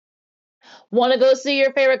Want to go see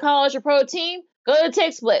your favorite college or pro team? Go to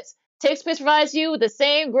TixSplits. TixSplits provides you with the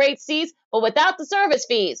same great seats, but without the service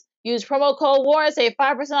fees. Use promo code WAR and save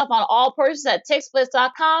 5% off on all purchases at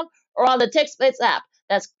TixSplits.com or on the TixSplits app.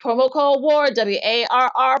 That's promo code WAR,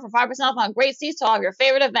 WARR, for 5% off on great seats to all of your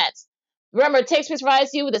favorite events. Remember, TixSplits provides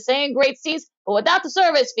you with the same great seats, but without the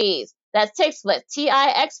service fees. That's TixSplits,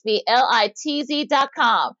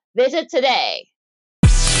 TixSplitz.com. Visit today.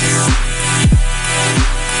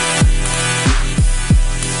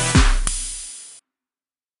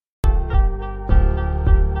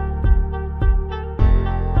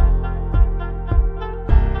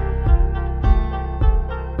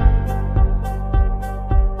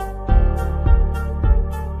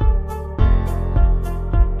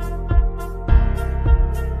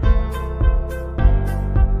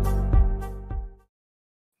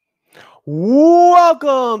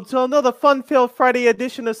 Welcome to another fun-filled Friday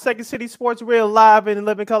edition of Second City Sports. We're live in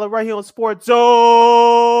living color right here on Sports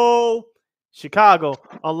Zone Chicago,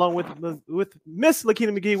 along with Miss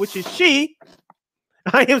Lakina McGee, which is she.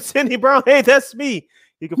 I am Cindy Brown. Hey, that's me.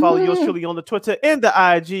 You can follow yours truly on the Twitter and the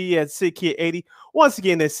IG at SidKid80. Once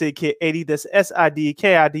again, that's SidKid80. That's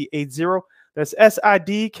SIDKID80. That's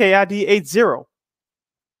SIDKID80.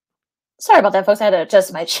 Sorry about that, folks. I had to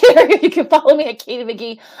adjust my chair. You can follow me at Katie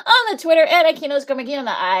McGee on the Twitter and at Kino_McGee on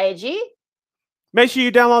the IG. Make sure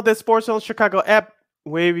you download that Sports Zone Chicago app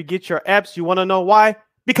wherever you get your apps. You want to know why?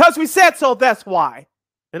 Because we said so, that's why.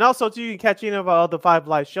 And also, too, you can catch any of our other 5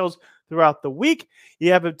 live shows throughout the week.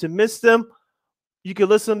 You happen to miss them, you can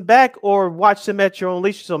listen back or watch them at your own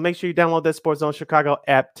leisure. So make sure you download that Sports Zone Chicago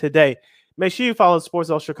app today. Make sure you follow Sports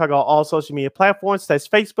Zone Chicago on all social media platforms. That's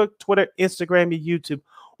Facebook, Twitter, Instagram, and YouTube.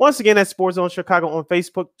 Once again, that's Sports Zone Chicago on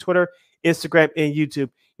Facebook, Twitter, Instagram, and YouTube.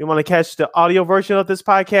 You want to catch the audio version of this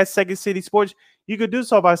podcast, Second City Sports? You can do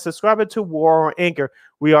so by subscribing to WAR on Anchor.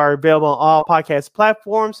 We are available on all podcast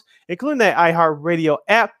platforms, including the iHeartRadio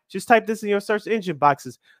app. Just type this in your search engine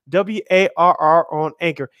boxes, WARR on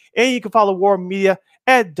Anchor. And you can follow WAR Media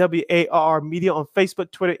at WARR Media on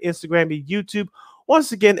Facebook, Twitter, Instagram, and YouTube.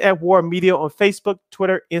 Once again, at WAR Media on Facebook,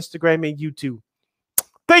 Twitter, Instagram, and YouTube.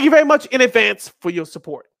 Thank you very much in advance for your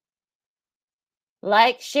support.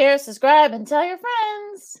 Like, share, subscribe, and tell your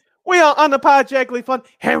friends. We are unapologetically fun,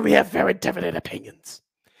 and we have very definite opinions.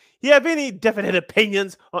 You have any definite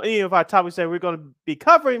opinions on any of our topics that we're going to be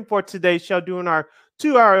covering for today's show during our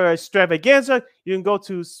 2-hour extravaganza, you can go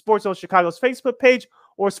to Sports Zone Chicago's Facebook page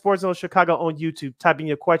or Sports Zone Chicago on YouTube. Type in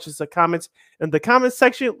your questions or comments in the comment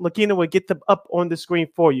section. Lakina will get them up on the screen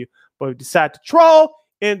for you. But if you decide to troll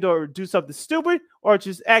and or do something stupid or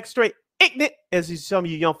just act straight ignorant, as some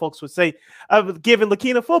of you young folks would say, I've given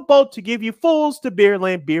Lakina full boat to give you fools to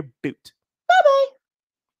Beerland Beer Boot. Bye-bye.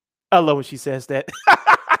 I love when she says that.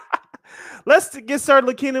 Let's get started,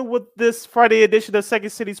 Lakina, with this Friday edition of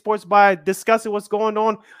Second City Sports by discussing what's going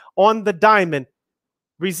on the diamond.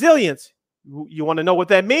 Resilience. You want to know what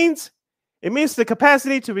that means? It means the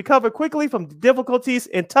capacity to recover quickly from difficulties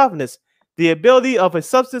and toughness, the ability of a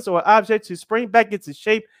substance or object to spring back into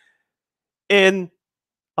shape, and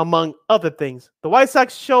among other things. The White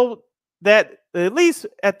Sox showed that at least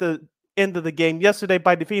at the end of the game yesterday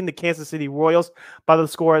by defeating the Kansas City Royals by the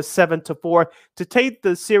score of 7-4 to take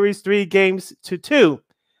the series 3-2.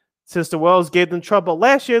 Since the Royals gave them trouble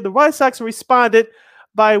last year, the White Sox responded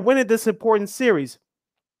by winning this important series.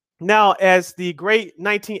 Now, as the great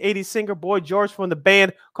 1980 singer Boy George from the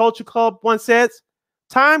band Culture Club once says,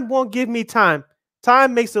 time won't give me time.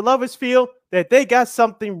 Time makes the lovers feel that they got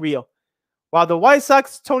something real. While the White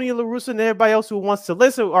Sox, Tony La Russa, and everybody else who wants to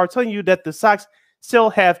listen are telling you that the Sox still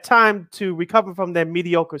have time to recover from their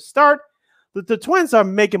mediocre start, the Twins are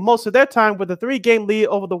making most of their time with a 3-game lead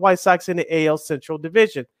over the White Sox in the AL Central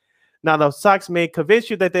Division. Now, the Sox may convince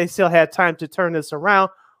you that they still have time to turn this around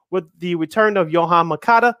with the return of Yohan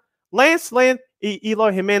Moncada, Lance Lynn,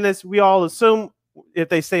 Eloy Jimenez. We all assume, if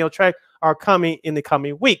they stay on track, are coming in the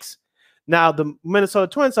coming weeks. Now, the Minnesota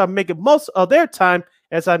Twins are making most of their time,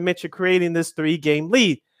 as I mentioned, creating this 3-game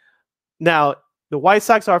lead. Now, the White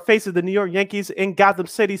Sox are facing the New York Yankees in Gotham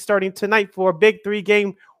City starting tonight for a big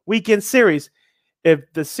 3-game weekend series. If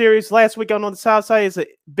the series last weekend on the South Side is a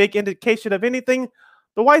big indication of anything,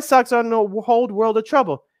 the White Sox are in a whole world of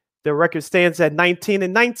trouble. Their record stands at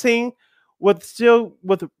 19-19,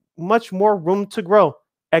 with much more room to grow.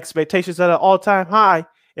 Expectations at an all-time high.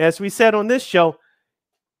 As we said on this show,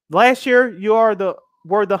 last year you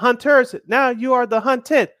were the hunters. Now you are the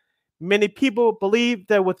hunted. Many people believe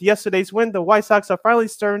that with yesterday's win, the White Sox are finally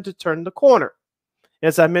starting to turn the corner.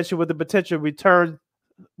 As I mentioned, with the potential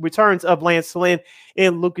returns of Lance Lynn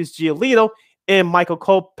and Lucas Giolito, and Michael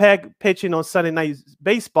Kopech pitching on Sunday Night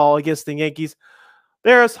Baseball against the Yankees,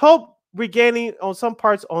 there is hope regaining on some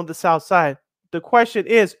parts on the south side. The question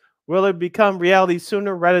is, will it become reality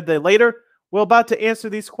sooner rather than later? We're about to answer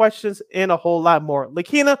these questions and a whole lot more.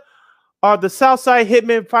 Lakina, are the Southside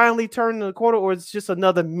Hitmen finally turning the corner, or is it just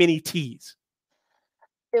another mini tease?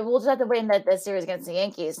 We'll just have to wait in that series against the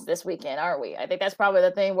Yankees this weekend, aren't we? I think that's probably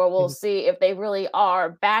the thing where we'll see if they really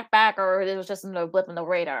are back, or it was just another blip in the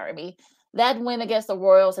radar. I mean, that win against the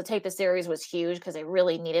Royals to take the series was huge because they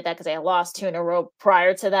really needed that because they had lost 2 in a row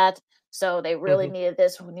prior to that. So they really needed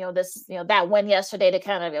this, that win yesterday to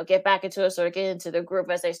kind of, get back into it, sort of get into the group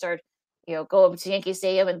as they start, go up to Yankee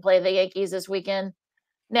Stadium and play the Yankees this weekend.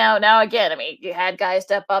 Now again, I mean, you had guys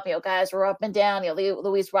step up. Guys were up and down.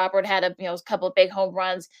 Luis Robert had a couple of big home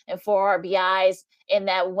runs and 4 RBIs in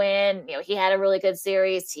that win. He had a really good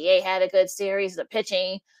series. TA had a good series. The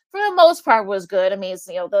pitching, for the most part, was good. I mean,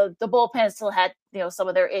 the bullpen still had some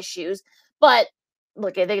of their issues, but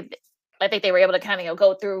look, I think they were able to kind of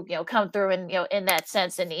go through, come through, and in that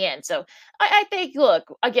sense in the end. So I think,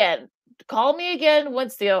 look, again, call me again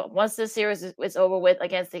once the series is over with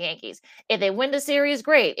against the Yankees. If they win the series,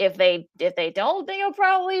 great. If they don't, then you'll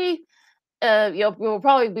probably we'll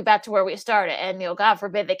probably be back to where we started. And God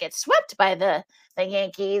forbid they get swept by the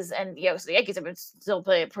Yankees. And so the Yankees have been still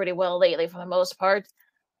playing pretty well lately for the most part.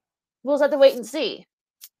 We'll just have to wait and see.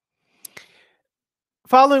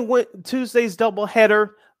 Following Tuesday's doubleheader,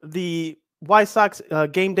 the White Sox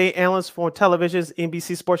game day analyst for television's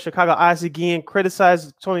NBC Sports Chicago, Ozzie Guillen,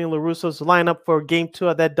 criticized Tony La Russa's lineup for Game 2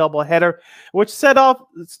 of that doubleheader, which set off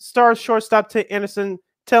star shortstop Tim Anderson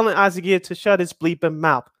telling Ozzie Guillen to shut his bleeping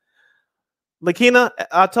mouth. Lakina,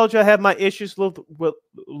 I told you I have my issues with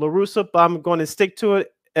La Russa, but I'm going to stick to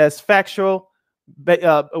it as factual,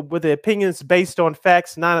 with the opinions based on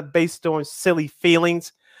facts, not based on silly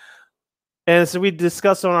feelings. And as we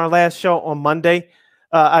discussed on our last show on Monday,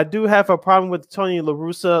 I do have a problem with Tony La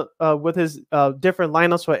Russa with his different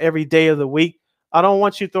lineups for every day of the week. I don't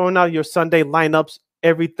want you throwing out your Sunday lineups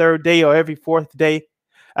every third day or every fourth day.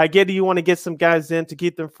 I get it. You want to get some guys in to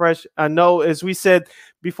keep them fresh. I know, as we said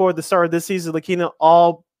before the start of this season, Lakina,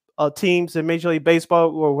 all teams in Major League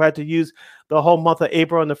Baseball will have to use the whole month of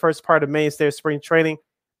April and the first part of May instead of spring training.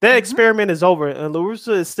 That experiment is over, and La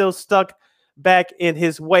Russa is still stuck back in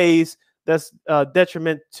his ways. That's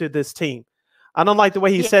detriment to this team. I don't like the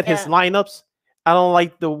way he set his lineups. I don't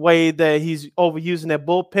like the way that he's overusing that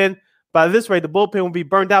bullpen. By this rate, the bullpen will be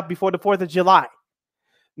burned out before the 4th of July.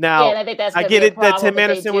 Now, I get it that Tim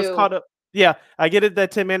Anderson was caught up. Yeah, I get it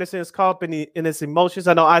that Tim Anderson is caught up in his emotions.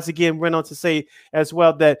 I know Ozzie Guillen went on to say as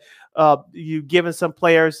well that you've given some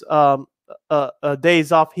players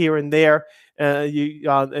days off here and there.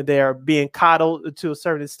 They're being coddled to a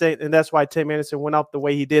certain extent, and that's why Tim Anderson went off the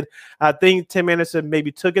way he did. I think Tim Anderson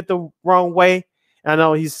maybe took it the wrong way. I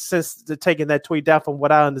know he's since taken that tweet down from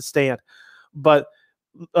what I understand, but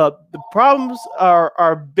the problems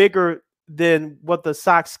are bigger than what the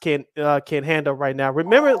Sox can handle right now.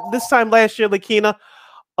 Remember this time last year, Lakina,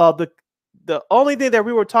 the only thing that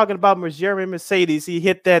we were talking about was Jeremy Mercedes. He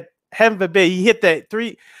hit that heaven forbid, he hit that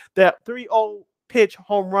 3-0 pitch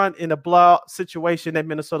home run in a blowout situation at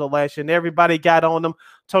Minnesota last year, and everybody got on him.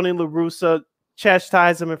 Tony La Russa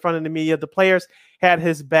chastised him in front of the media. The players had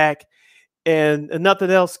his back, and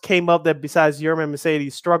nothing else came up that besides Yermin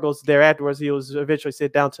Mercedes' struggles there afterwards. He was eventually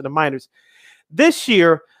sent down to the minors. This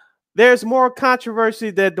year, there's more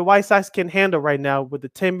controversy that the White Sox can handle right now, with the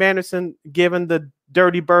Tim Anderson giving the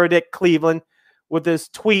dirty bird at Cleveland with this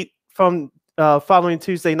tweet from following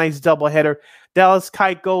Tuesday night's doubleheader. Dallas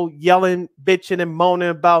Keuchel yelling, bitching, and moaning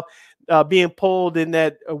about being pulled in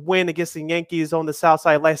that win against the Yankees on the South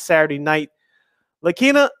Side last Saturday night.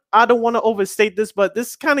 Lakina, I don't want to overstate this, but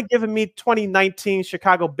this is kind of giving me 2019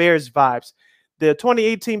 Chicago Bears vibes. The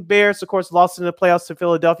 2018 Bears, of course, lost in the playoffs to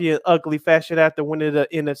Philadelphia in ugly fashion after winning the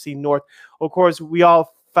NFC North. Of course, we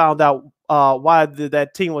all found out why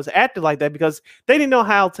that team was acting like that, because they didn't know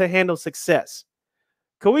how to handle success.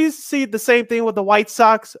 Can we see the same thing with the White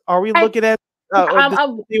Sox? Are we looking at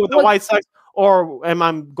with the White Sox, or am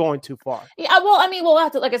I going too far? Yeah, well, I mean, we'll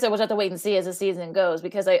have to, like I said, we'll have to wait and see as the season goes,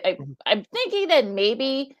 because I'm thinking that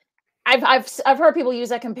maybe I've heard people use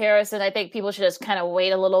that comparison. I think people should just kind of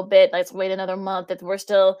wait a little bit. Let's wait another month. That we're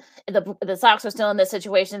still the Sox are still in this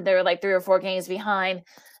situation. They're like 3 or 4 games behind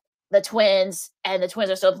the Twins, and the Twins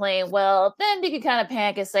are still playing well. Then you can kind of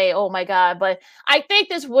panic and say, "Oh my God!" But I think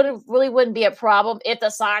this wouldn't be a problem if the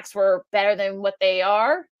Sox were better than what they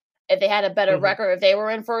are. If they had a better record, if they were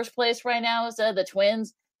in first place right now instead of the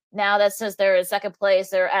Twins. Now that since they're in second place,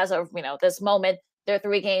 they're, as of this moment, they're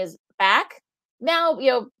 3 games back. Now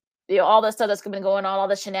all the stuff that's been going on, all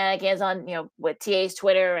the shenanigans on, with TA's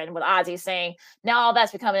Twitter and with Ozzy saying, now all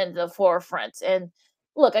that's becoming into the forefront. And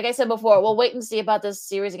look, like I said before, we'll wait and see about this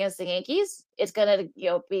series against the Yankees. It's gonna,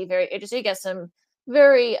 be very interesting. You got some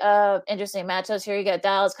very interesting matchups here. You got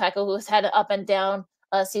Dallas Keuchel, who's had an up and down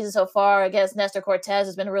season so far. Against Nestor Cortez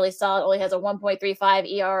has been really solid. Only has a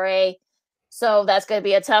 1.35 ERA, so that's going to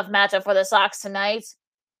be a tough matchup for the Sox tonight.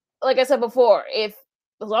 Like I said before, as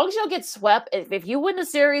long as you don't get swept, if you win the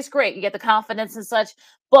series, great. You get the confidence and such.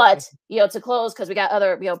 But to close, because we got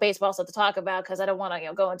other baseball stuff to talk about, because I don't want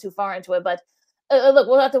to go too far into it. But look,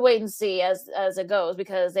 we'll have to wait and see as it goes,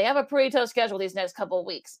 because they have a pretty tough schedule these next couple of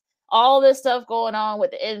weeks. All this stuff going on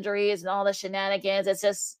with the injuries and all the shenanigans, it's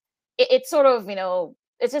just it's sort of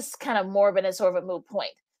it's just kind of morbid and sort of a moot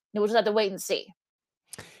point. We'll just have to wait and see.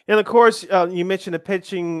 And of course, you mentioned the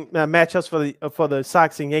pitching matchups for the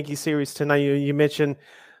Sox and Yankees series tonight. You mentioned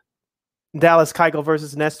Dallas Keuchel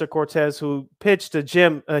versus Nestor Cortez, who pitched the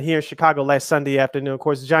gym here in Chicago last Sunday afternoon. Of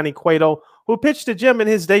course, Johnny Cueto, who pitched the gym in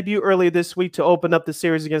his debut earlier this week to open up the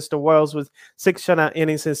series against the Royals with 6 shutout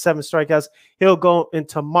innings and 7 strikeouts. He'll go in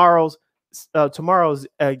tomorrow's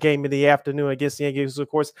game in the afternoon against the Yankees. Of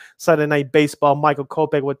course, Sunday Night Baseball, Michael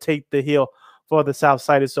Kopech will take the hill for the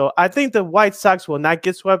Southsiders. So I think the White Sox will not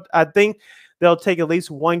get swept. I think they'll take at least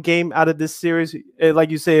one game out of this series. Like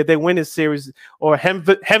you said, if they win this series, or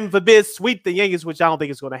heaven forbid sweep the Yankees, which I don't think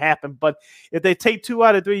is going to happen. But if they take 2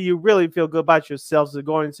 out of 3, you really feel good about yourselves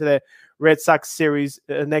going into that Red Sox series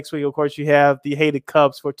next week. Of course, you have the hated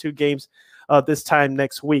Cubs for 2 games this time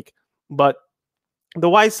next week. But the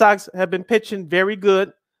White Sox have been pitching very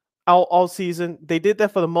good all season. They did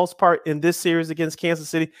that for the most part in this series against Kansas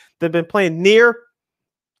City. They've been playing near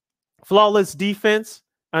flawless defense.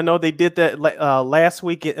 I know they did that last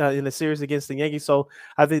week in the series against the Yankees, so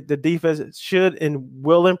I think the defense should and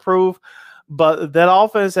will improve. But that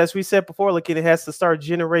offense, as we said before, it has to start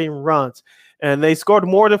generating runs. And they scored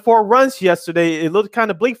more than 4 runs yesterday. It looked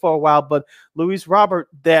kind of bleak for a while, but Luis Robert,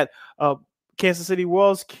 that Kansas City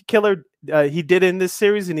Royals killer, he did it in this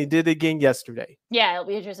series, and he did it again yesterday. Yeah, it'll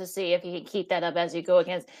be interesting to see if he can keep that up as you go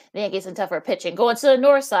against the Yankees and tougher pitching. Going to the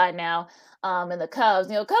north side now, and the Cubs.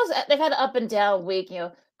 Cubs, they've had an up and down week.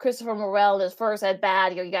 Christopher Morel, his first at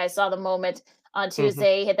bat. You guys saw the moment on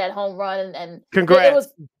Tuesday, hit that home run, and congrats. It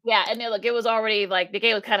was it was already like the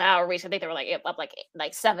game was kind of out of reach. I think they were up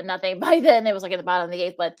like 7-0 by then. It was like at the bottom of the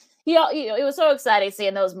 8th, but it was so exciting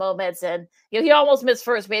seeing those moments, and he almost missed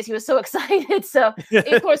first base. He was so excited. So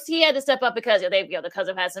of course he had to step up because the Cubs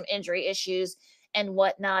have had some injury issues and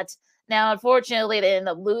whatnot. Now, unfortunately, they ended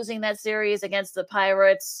up losing that series against the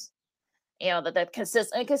Pirates. The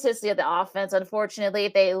inconsistency of the offense. Unfortunately,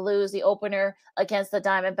 if they lose the opener against the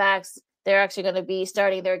Diamondbacks, they're actually going to be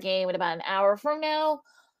starting their game in about an hour from now.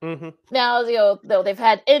 Mm-hmm. Now, though they've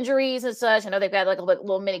had injuries and such, I know they've got like a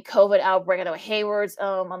little mini COVID outbreak. I know Hayward's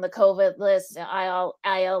on the COVID list,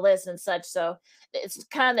 IL list and such. So it's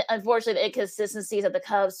kind of unfortunate the inconsistencies of the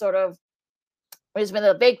Cubs sort of has been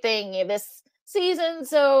a big thing this season.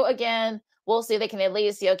 So again, we'll see if they can at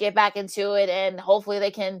least get back into it, and hopefully they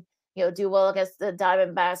can do well against the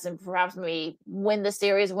Diamondbacks and perhaps maybe win the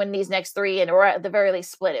series, win these next 3, or at the very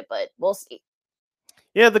least split it. But we'll see.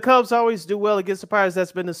 Yeah, the Cubs always do well against the Pirates.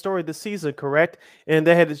 That's been the story this season, correct? And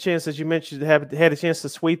they had a chance, as you mentioned, had a chance to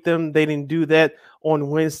sweep them. They didn't do that on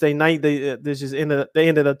Wednesday night. They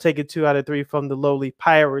ended up taking 2 out of 3 from the lowly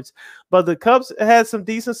Pirates. But the Cubs had some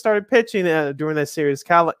decent started pitching during that series.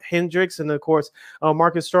 Kyle Hendricks and, of course,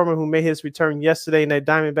 Marcus Stroman, who made his return yesterday in that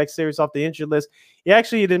Diamondback series off the injured list. He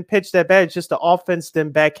didn't pitch that bad. Just the offense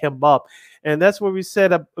didn't back him up. And that's what we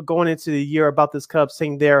said going into the year about this Cubs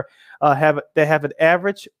team. They have an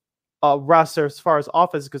average roster as far as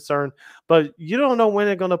offense is concerned, but you don't know when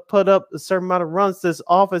they're going to put up a certain amount of runs. This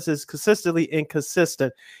offense is consistently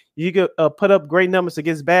inconsistent. You could put up great numbers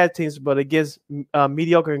against bad teams, but against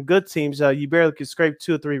mediocre and good teams, you barely could scrape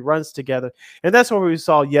 2 or 3 runs together. And that's what we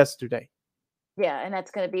saw yesterday. Yeah, and that's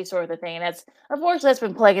going to be sort of the thing. And unfortunately, that's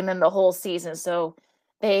been plaguing them the whole season. So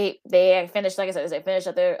they finished, like I said, they finished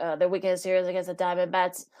up their weekend series against the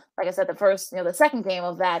Diamondbacks. Like I said, the second game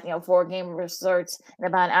of that, 4-game restarts in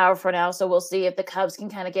about an hour from now. So we'll see if the Cubs can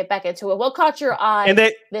kind of get back into it. What caught your eye? And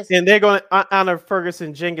they're going to honor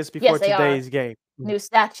Ferguson Jenkins before today's game. New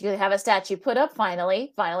statue. They have a statue put up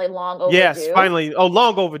finally, long overdue. Yes, finally. Oh,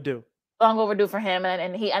 long overdue. Long overdue for him, and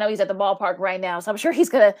I know he's at the ballpark right now, so I'm sure he's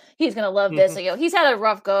gonna love this. He's had a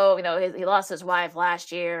rough go. He lost his wife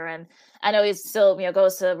last year, and I know he's still,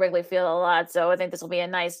 goes to Wrigley Field a lot, so I think this will be a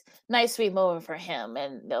nice, sweet moment for him.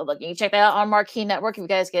 And look, you can check that out on Marquee Network if you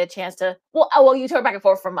guys get a chance to. Well, you turn back and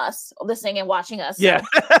forth from us, listening and watching us. Yeah,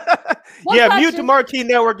 So. yeah. Mute the Marquee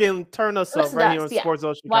Network and turn us up right here on Sports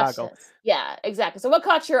Zone Chicago. Watch this. Yeah, exactly. So, what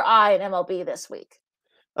caught your eye in MLB this week?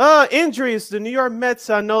 Injuries. The New York Mets,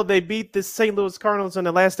 I know they beat the St. Louis Cardinals in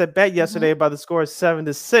the last at bat yesterday by the score of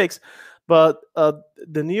 7-6. But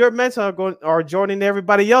the New York Mets are joining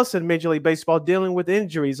everybody else in Major League Baseball dealing with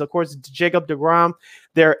injuries. Of course, Jacob deGrom,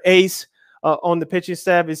 their ace on the pitching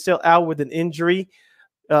staff, is still out with an injury.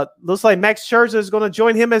 Looks like Max Scherzer is going to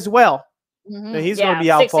join him as well. And he's going to be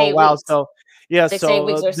out for a while. Weeks. So, yeah,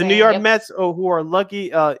 the New York Mets, who are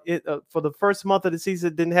lucky for the first month of the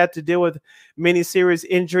season, didn't have to deal with many serious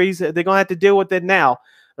injuries. They're going to have to deal with it now.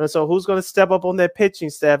 So who's going to step up on that pitching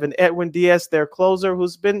staff? And Edwin Diaz, their closer,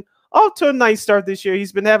 who's been off to a nice start this year.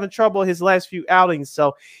 He's been having trouble his last few outings.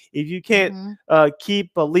 So if you can't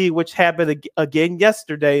keep a lead, which happened again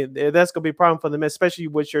yesterday, that's going to be a problem for them, especially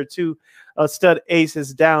with your two stud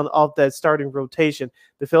aces down off that starting rotation.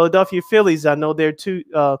 The Philadelphia Phillies, I know they're two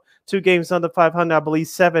games under 500, I believe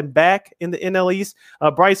 7 back in the NL East.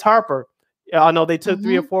 Bryce Harper, I know they took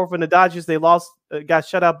 3 or 4 from the Dodgers. They lost, got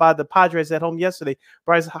shut out by the Padres at home yesterday.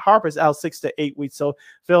 Bryce Harper's out 6 to 8 weeks. So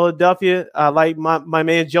Philadelphia, I like my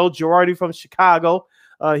man Joe Girardi from Chicago.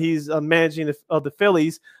 He's managing the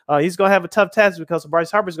Phillies. He's going to have a tough task because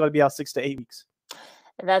Bryce Harper's going to be out 6 to 8 weeks.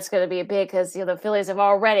 And that's going to be big because the Phillies have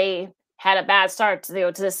already had a bad start to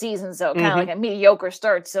the season, so kind of like a mediocre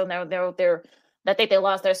start. So they're I think they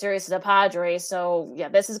lost their series to the Padres. So, yeah,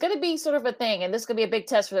 this is going to be sort of a thing. And this could be a big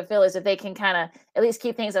test for the Phillies if they can kind of at least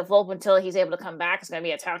keep things afloat until he's able to come back. It's going to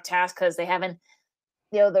be a tough task because they haven't,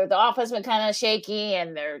 the offense has been kind of shaky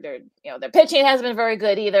and their pitching hasn't been very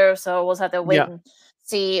good either. So we'll just have to wait and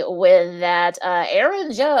see with that.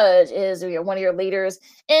 Aaron Judge is one of your leaders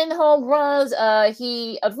in home runs.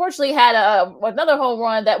 He unfortunately had another home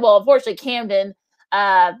run unfortunately Camden,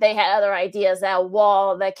 they had other ideas, that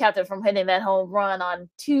wall that kept him from hitting that home run on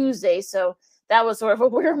Tuesday. So that was sort of a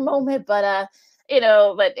weird moment, but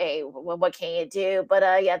but hey, what can you do? But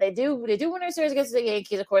they do win their series against the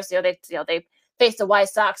Yankees. Of course, they face the White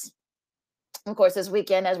Sox, of course, this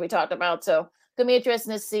weekend, as we talked about. So gonna be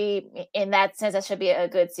interesting to see in that sense. That should be a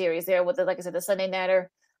good series there with like I said, the Sunday Nighter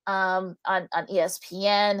on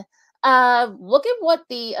ESPN. Look at what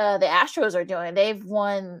the Astros are doing. They've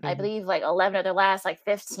won, I believe, like 11 of their last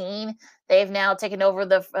 15. They've now taken over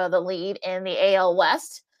the lead in the AL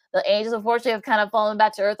West. The Angels, unfortunately, have kind of fallen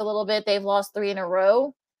back to earth a little bit. They've lost 3 in a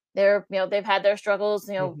row. They've had their struggles.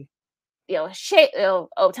 Ohtani's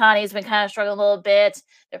been kind of struggling a little bit.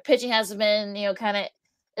 Their pitching has been, kind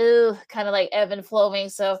of like ebb and flowing.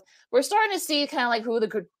 So we're starting to see kind of like who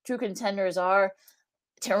the true contenders are.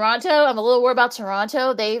 Toronto, I'm a little worried about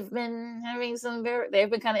Toronto. They've been having they've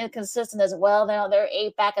been kind of inconsistent as well. Now they're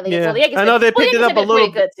 8 back in the Yankees. Yankees. I know they picked it up a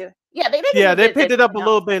little bit. Good too. Yeah, they picked it up a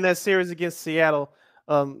little bit in that series against Seattle.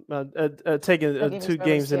 Taking 2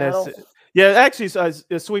 games in that. Yeah, actually,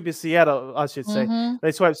 sweeping Seattle, I should say.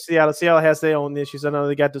 They swept Seattle. Seattle has their own issues. I know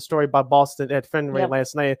they got destroyed by Boston at Fenway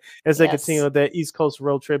last night as they continue their East Coast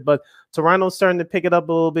road trip. But Toronto's starting to pick it up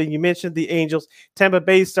a little bit. You mentioned the Angels. Tampa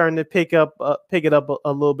Bay's starting to pick it up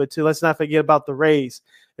a little bit too. Let's not forget about the Rays.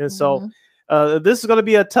 And so this is going to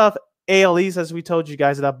be a tough AL East, as we told you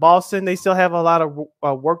guys. That Boston, they still have a lot of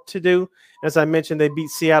work to do. As I mentioned, they beat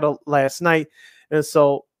Seattle last night. And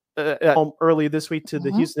so home early this week to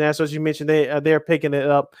the Houston Astros. You mentioned they're picking it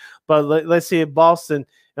up, but let's see if Boston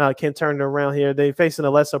can turn it around here. They're facing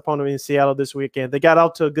a lesser opponent in Seattle this weekend. They got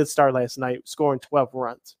out to a good start last night, scoring 12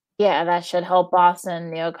 runs. Yeah, that should help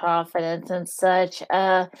Boston, confidence and such.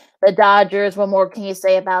 The Dodgers, what more can you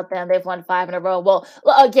say about them? They've won 5 in a row. Well,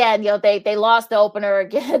 again, they lost the opener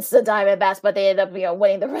against the Diamondbacks, but they ended up,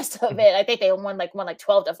 winning the rest of it. I think they won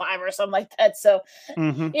 12-5 or something like that. So,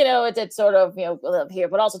 it's sort of, here,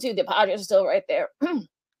 but also too, the Padres are still right there.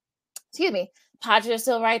 Excuse me. Padres are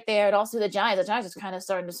still right there, and also the Giants. The Giants are kind of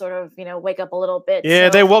starting to sort of, wake up a little bit. Yeah,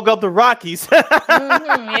 they woke up the Rockies.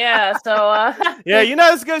 Yeah, so yeah, you're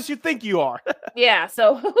not as good as you think you are. Yeah,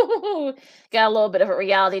 so got a little bit of a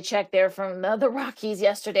reality check there from the Rockies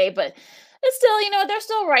yesterday, but it's still, they're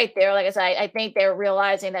still right there. Like I said, I think they're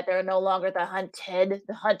realizing that they're no longer the hunter.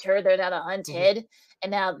 They're now the hunted, and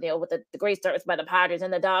now with the great starts by the Padres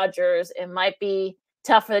and the Dodgers, it might be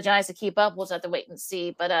tough for the Giants to keep up. We'll just have to wait and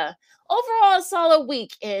see. But overall, a solid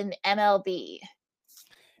week in MLB.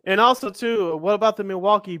 And also, too, what about the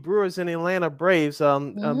Milwaukee Brewers and Atlanta Braves?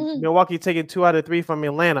 Milwaukee taking 2 out of 3 from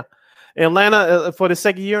Atlanta. Atlanta, for the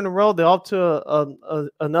second year in a row, they're off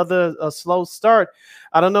to another slow start.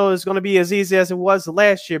 I don't know if it's going to be as easy as it was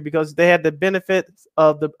last year because they had the benefit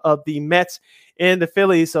of the Mets and the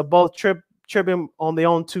Phillies of both tripping on their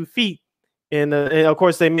own 2 feet. And of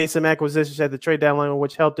course, they made some acquisitions at the trade deadline,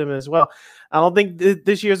 which helped them as well. I don't think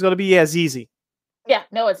this year is going to be as easy. Yeah,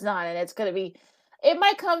 no, it's not. And it's going to be, it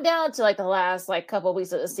might come down to like the last couple of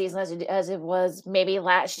weeks of the season as it was maybe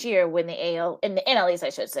last year when the NL East, I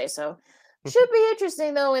should say. So should be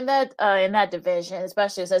interesting though in that division,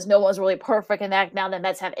 especially since no one's really perfect in that. Now the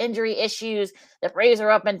Mets have injury issues, the Braves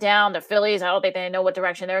are up and down, the Phillies, I don't think they know what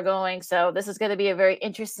direction they're going. So this is going to be a very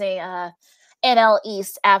interesting NL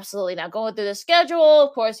East, absolutely. Now going through the schedule,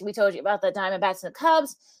 of course, we told you about the Diamondbacks and the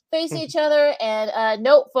Cubs facing each other. And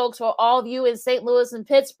note, folks, for all of you in St. Louis and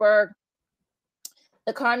Pittsburgh,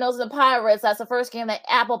 the Cardinals and the Pirates, that's the first game, that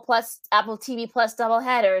Apple TV Plus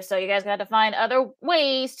doubleheader. So you guys got to find other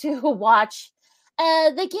ways to watch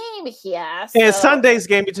the game here. So, and Sunday's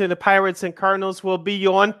game between the Pirates and Cardinals will be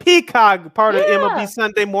on Peacock, part of MLB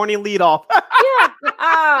Sunday morning leadoff.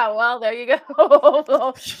 Well, there you go.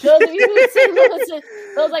 Those of you who see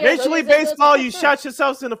Major League Baseball, you shot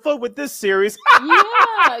yourselves in the foot with this series.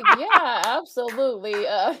 yeah, absolutely.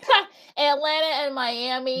 Atlanta and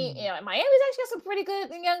Miami. Miami's actually got some pretty good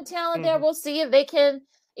young talent there. We'll see if they can,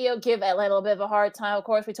 give Atlanta a little bit of a hard time. Of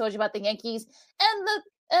course, we told you about the Yankees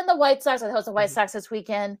and the White Sox. I host the White Sox this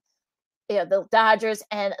weekend. The Dodgers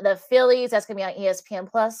and the Phillies. That's gonna be on ESPN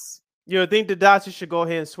Plus. You think the Dodgers should go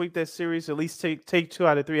ahead and sweep that series? At least take 2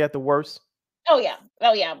 out of 3 at the worst. Oh yeah.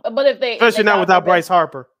 But especially not without Bryce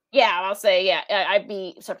Harper. Yeah, I'll say I'd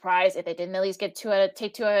be surprised if they didn't at least get 2 out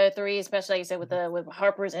of 3, especially like you said with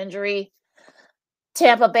Harper's injury.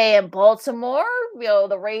 Tampa Bay and Baltimore,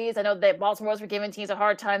 the Rays. I know that Baltimore's been giving teams a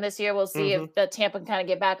hard time this year. We'll see if the Tampa can kind of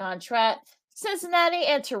get back on track. Cincinnati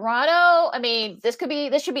and Toronto. I mean, this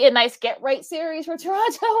should be a nice get right series for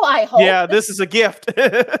Toronto, I hope. Yeah, this is a gift.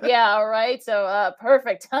 Yeah, all right. So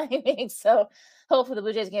perfect timing. So hopefully the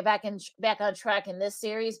Blue Jays can get back on track in this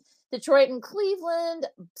series. Detroit and Cleveland,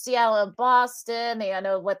 Seattle and Boston. I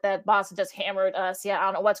know what that Boston just hammered Seattle. I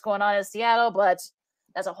don't know what's going on in Seattle, but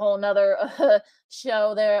that's a whole nother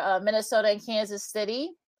show there. Minnesota and Kansas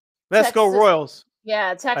City. Let's go Royals.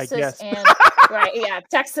 Yeah, Texas and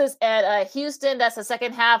Texas and Houston. That's the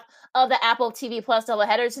second half of the Apple TV Plus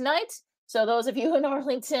doubleheader tonight. So those of you in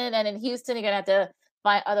Arlington and in Houston, you're gonna have to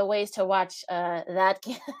find other ways to watch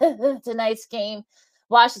tonight's game.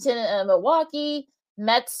 Washington and Milwaukee,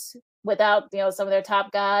 Mets without some of their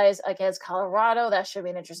top guys against Colorado. That should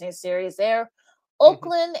be an interesting series there.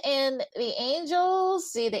 Oakland and the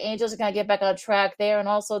Angels. See, the Angels are going to get back on track there. And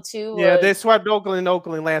also, too. They swept Oakland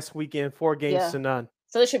last weekend, 4-0.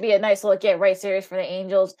 So this should be a nice little get-right series for the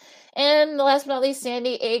Angels. And last but not least, San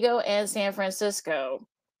Diego and San Francisco.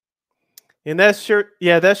 And that's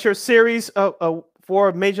your series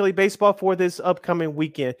for Major League Baseball for this upcoming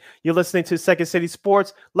weekend. You're listening to Second City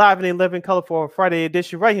Sports, live and in living color for a Friday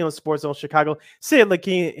edition right here on Sports Zone Chicago. Sid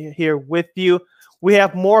Lakin here with you. We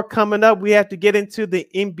have more coming up. We have to get into the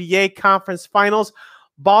NBA Conference Finals.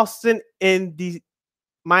 Boston and the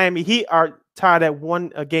Miami Heat are tied at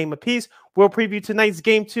 1 game apiece. We'll preview tonight's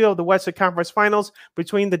Game 2 of the Western Conference Finals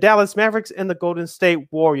between the Dallas Mavericks and the Golden State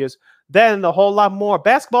Warriors. That and a whole lot more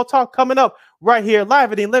basketball talk coming up right here,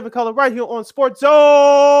 live and in living color, right here on Sports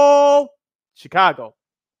Zone Chicago.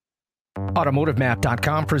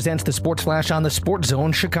 AutomotiveMap.com presents the Sports Flash on the Sports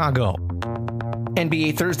Zone Chicago.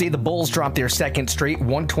 NBA Thursday, the Bulls dropped their second straight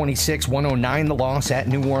 126-109, the loss at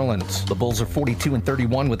New Orleans. The Bulls are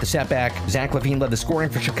 42-31 with the setback. Zach LaVine led the scoring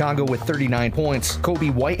for Chicago with 39 points. Kobe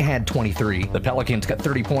White had 23. The Pelicans got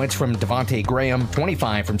 30 points from Devontae Graham,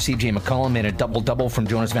 25 from CJ McCollum, and a double-double from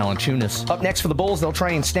Jonas Valanciunas. Up next for the Bulls, they'll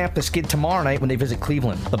try and snap the skid tomorrow night when they visit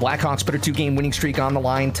Cleveland. The Blackhawks put a 2-game winning streak on the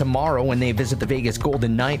line tomorrow when they visit the Vegas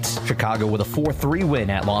Golden Knights. Chicago with a 4-3 win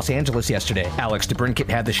at Los Angeles yesterday. Alex DeBrincat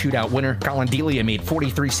had the shootout winner. Colin Delia made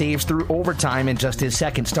 43 saves through overtime in just his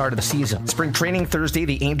second start of the season. Spring training Thursday,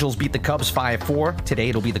 the Angels beat the Cubs 5-4. Today,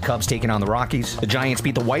 it'll be the Cubs taking on the Rockies. The Giants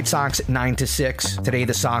beat the White Sox 9-6. Today,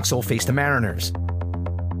 the Sox will face the Mariners.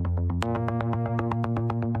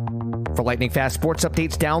 For lightning fast sports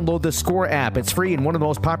updates, download the Score app. It's free and one of the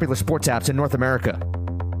most popular sports apps in North America.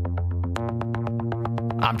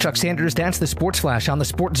 I'm Chuck Sanders. That's the Sports Flash on the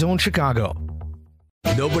Sports Zone Chicago.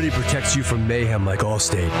 Nobody protects you from mayhem like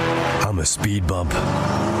Allstate. I'm a speed bump.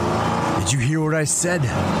 Did you hear what I said?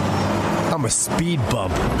 I'm a speed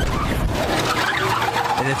bump.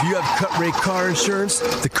 And if you have cut rate car insurance,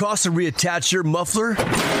 the cost to reattach your muffler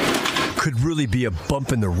could really be a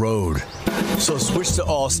bump in the road. So switch to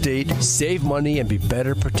Allstate, save money, and be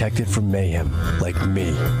better protected from mayhem, like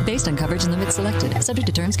me. Based on coverage and limits selected, subject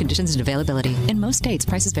to terms, conditions, and availability. In most states,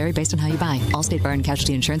 prices vary based on how you buy. Allstate Bar and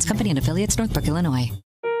Casualty Insurance Company and affiliates, Northbrook, Illinois.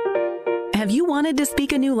 Have you wanted to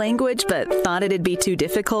speak a new language but thought it'd be too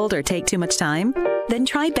difficult or take too much time? Then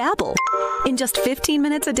try Babbel. In just 15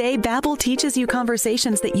 minutes a day, Babbel teaches you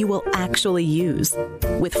conversations that you will actually use.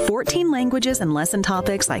 With 14 languages and lesson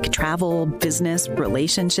topics like travel, business,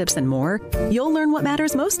 relationships, and more, you'll learn what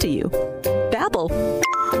matters most to you. Babbel.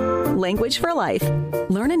 Language for life.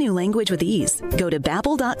 Learn a new language with ease. Go to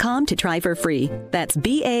Babbel.com to try for free. That's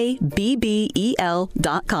BABBEL.com.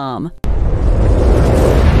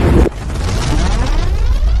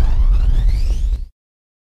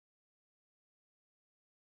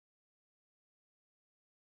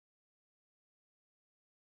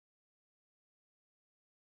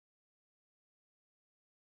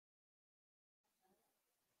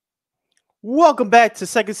 Welcome back to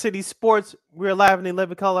Second City Sports. We're live in the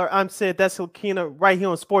living color. I'm Sid. That's Lakina right here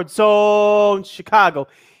on Sports Zone Chicago.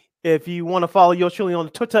 If you want to follow yours truly on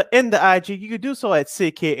the Twitter and the IG, you can do so at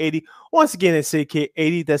SidK80. Once again, it's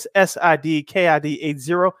SidK80. That's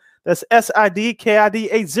SIDKID80. That's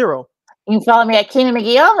SIDKID80. You can follow me at Keenan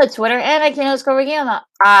McGee on the Twitter and at Keenan_McGee on the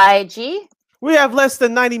IG. We have less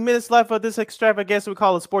than 90 minutes left of this extravaganza we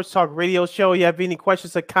call a Sports Talk Radio Show. You have any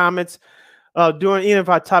questions or comments during any of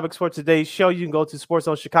our topics for today's show, you can go to Sports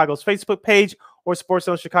Zone Chicago's Facebook page or Sports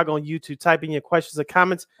Zone Chicago on YouTube. Type in your questions or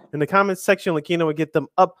comments in the comments section. Lakina will get them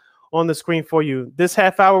up on the screen for you. This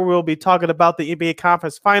half hour, we'll be talking about the NBA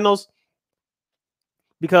Conference Finals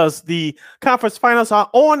because the conference finals are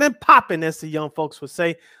on and popping, as the young folks would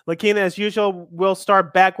say. Lakina, as usual, we'll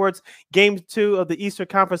start backwards. Game 2 of the Eastern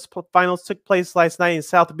Conference Finals took place last night in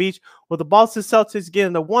South Beach, with the Boston Celtics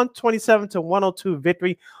getting a 127-102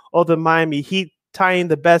 victory over the Miami Heat, tying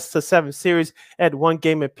the best-of-7 series at 1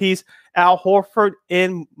 game apiece. Al Horford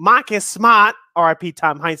and Marcus Smart, RIP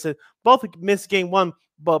Tom Heinsohn, both missed Game 1,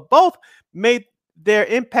 but both made their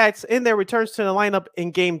impacts in their returns to the lineup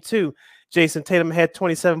in Game 2. Jason Tatum had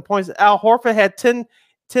 27 points. Al Horford had 10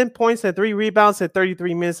 points and 3 rebounds in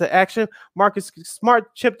 33 minutes of action. Marcus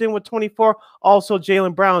Smart chipped in with 24. Also,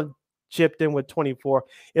 Jaylen Brown chipped in with 24.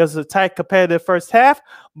 It was a tight, competitive first half,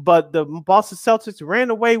 but the Boston Celtics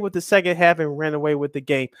ran away with the second half and ran away with the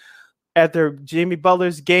game. After Jimmy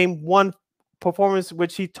Butler's Game 1 performance,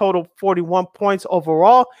 which he totaled 41 points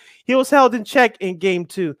overall, he was held in check in Game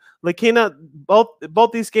 2. Lakina,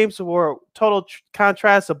 both these games were total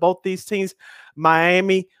contrasts of both these teams.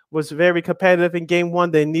 Miami was very competitive in Game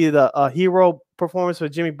 1. They needed a hero performance for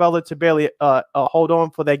Jimmy Butler to barely hold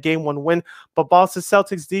on for that Game 1 win. But Boston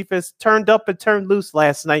Celtics defense turned up and turned loose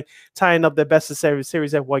last night, tying up their best-of-7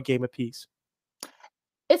 series at 1 game apiece.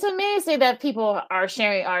 It's amazing that people are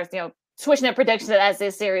switching their predictions as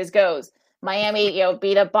this series goes. Miami,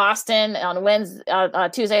 beat up Boston on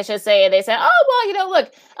Tuesday, I should say, and they said, "Oh well,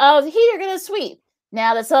 look, the Heat are gonna sweep."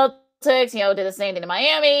 Now the Celtics, did the same thing to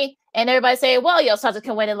Miami, and everybody say, "Well, Celtics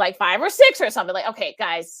can win in like 5 or 6 or something." Like, okay,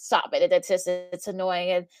 guys, stop it. It's annoying,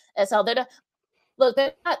 and that's how they're. Look,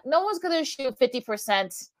 no one's gonna shoot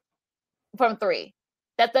 50% from 3.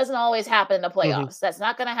 That doesn't always happen in the playoffs. Mm-hmm. That's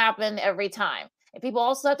not gonna happen every time. And people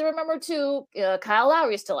also have to remember too, Kyle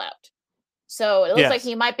Lowry is still out. So it looks like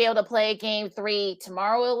he might be able to play Game 3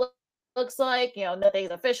 tomorrow, it looks like.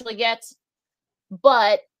 Nothing's official yet.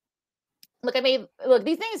 But, look,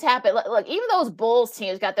 these things happen. Look, even those Bulls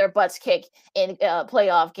teams got their butts kicked in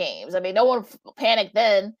playoff games. No one panicked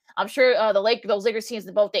then. I'm sure those Lakers teams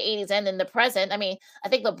in both the 80s and in the present. I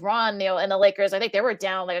think LeBron, and the Lakers, I think they were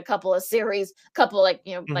down like a couple of series, like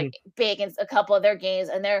big in a couple of their games,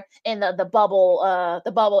 and they're in the bubble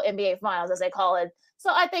NBA Finals, as they call it. So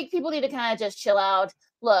I think people need to kind of just chill out.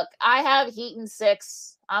 Look, I have Heat in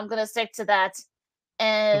 6. I'm going to stick to that.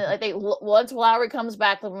 And I think once Lowry comes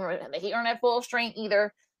back, the Heat aren't at full strength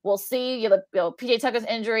either. We'll see. PJ Tucker's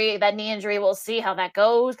injury, that knee injury, we'll see how that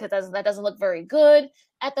goes because that doesn't look very good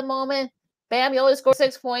at the moment. Bam, he only scored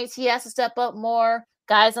 6 points. He has to step up more.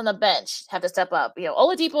 Guys on the bench have to step up.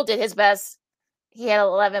 Oladipo did his best. He had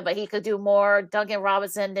 11, but he could do more. Duncan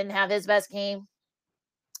Robinson didn't have his best game.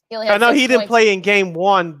 I know he didn't play in Game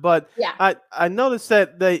 1, but I noticed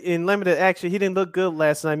that in limited action, he didn't look good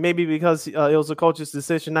last night, maybe because it was a coach's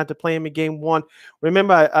decision not to play him in Game 1.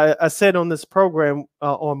 Remember, I said on this program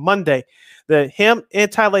on Monday that him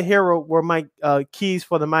and Tyler Hero were my keys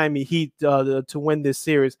for the Miami Heat to win this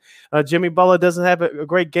series. Jimmy Butler doesn't have a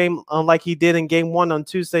great game like he did in Game 1 on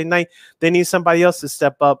Tuesday night. They need somebody else to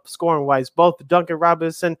step up scoring-wise. Both Duncan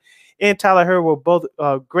Robinson and Tyler Herro were both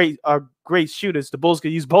great shooters. The Bulls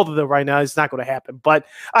could use both of them right now. It's not going to happen, but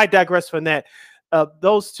I digress from that.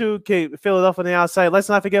 Those two can fill it up on the outside. Let's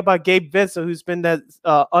not forget about Gabe Vincent, who's been that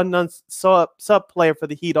unknown sub player for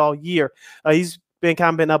the Heat all year. He's been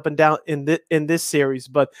kind of been up and down in this series,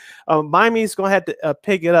 but Miami's going to have to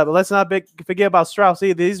pick it up. Let's not forget about Strauss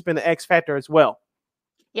either. He's been an X factor as well.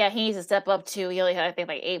 Yeah, he needs to step up too. He only had, I think,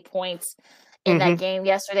 like 8 points in that game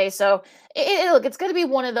yesterday. So look, it's going to be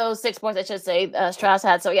one of those 6 points, I should say, Strauss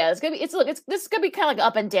had. So yeah, this is going to be kind of like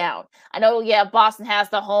up and down. I know, yeah, Boston has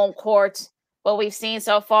the home court. What we've seen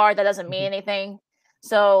so far, that doesn't mean anything.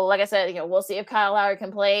 So, like I said, we'll see if Kyle Lowry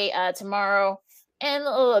can play tomorrow. And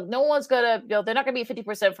look, no one's gonna, they're not gonna be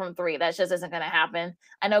 50% from 3. That just isn't gonna happen.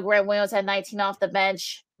 I know Grant Williams had 19 off the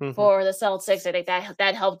bench for the Celtics. I think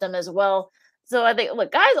that helped them as well. So I think,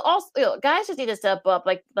 look, guys just need to step up,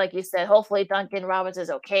 like you said. Hopefully, Duncan Roberts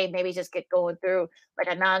is okay. Maybe just get going through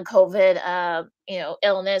like a non-COVID,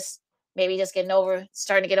 illness. Maybe just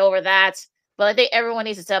starting to get over that. But I think everyone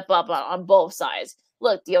needs to step up on both sides.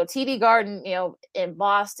 Look, TD Garden, in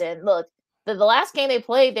Boston. Look, the last game they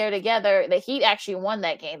played there together, the Heat actually won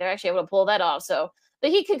that game. They're actually able to pull that off. So the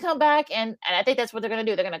Heat can come back, and I think that's what they're going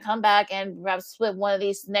to do. They're going to come back and perhaps split one of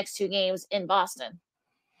these next 2 games in Boston.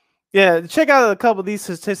 Yeah, check out a couple of these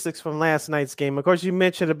statistics from last night's game. Of course, you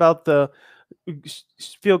mentioned about the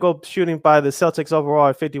field goal shooting by the Celtics overall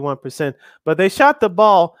at 51%, but they shot the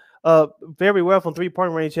ball very well from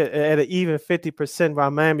 3-point range at an even 50%,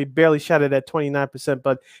 while Miami barely shot it at 29%.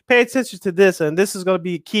 But pay attention to this, and this is going to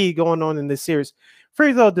be key going on in this series.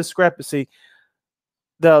 Free throw discrepancy.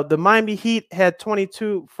 The Miami Heat had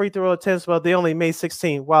 22 free throw attempts, but they only made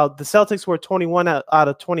 16, while the Celtics were 21 out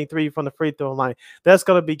of 23 from the free throw line. That's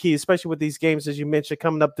going to be key, especially with these games, as you mentioned,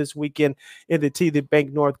 coming up this weekend in the TD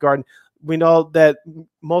Bank North Garden. We know that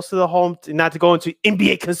most of the home, not to go into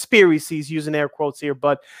NBA conspiracies using air quotes here,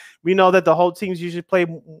 but we know that the whole teams usually play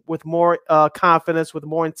with more confidence, with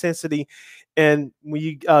more intensity. And when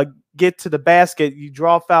you get to the basket, you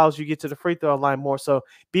draw fouls, you get to the free throw line more. So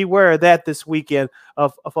beware of that this weekend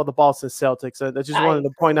for the Boston Celtics. I just wanted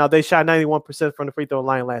to point out they shot 91% from the free throw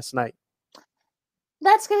line last night.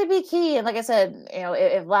 That's going to be key. And like I said,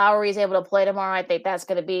 if Lowry is able to play tomorrow, I think that's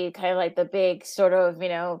going to be kind of like the big sort of,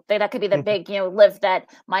 that could be the big, lift that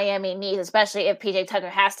Miami needs, especially if PJ Tucker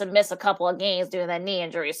has to miss a couple of games due to that knee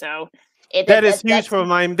injury. So that is huge for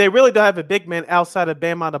Miami. They really don't have a big man outside of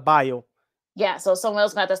Bam Adebayo. Yeah, so someone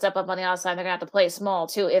else going to have to step up on the outside. They're going to have to play small,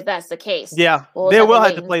 too, if that's the case. Yeah, they will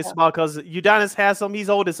have to play small because Udonis Haslem, he's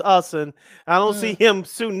old as us, and I don't see him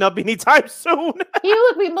suiting up anytime soon.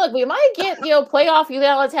 We might get, playoff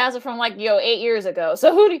Udonis Haslem from, 8 years ago.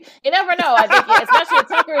 So you never know. I think, especially if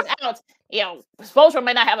Tucker is out, Spoelstra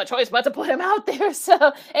may not have a choice but to put him out there. So,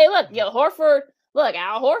 hey, look, Horford. Look,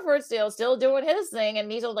 Al Horford's still doing his thing,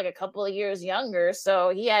 and he's a couple of years younger. So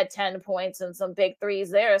he had 10 points and some big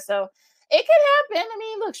threes there. So it could happen. I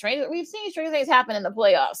mean, look, we've seen strange things happen in the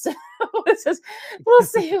playoffs. We'll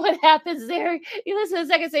see what happens there. You listen to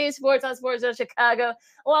Second City Sports on Sports Zone Chicago.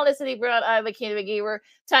 Along with City Brown, I'm Lakina McGee. We're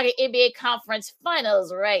talking NBA Conference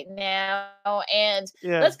Finals right now. And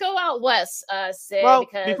let's go out west, Sid. Well,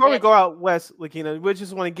 before we go out west, Lakina, we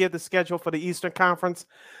just want to give the schedule for the Eastern Conference.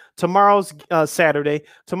 Tomorrow's Saturday.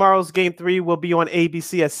 Tomorrow's Game 3 will be on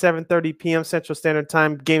ABC at 7:30 p.m. Central Standard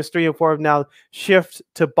Time. Games 3 and 4 have now shift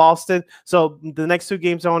to Boston. So the next 2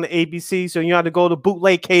 games are on ABC. So you have to go to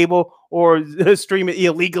bootleg cable or stream it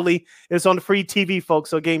illegally. It's on the free TV, folks.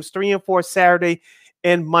 So games 3 and 4 Saturday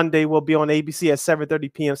and Monday will be on ABC at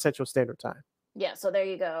 7:30 p.m. Central Standard Time. Yeah, so there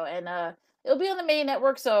you go. And it'll be on the main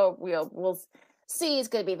network. So we'll see. It's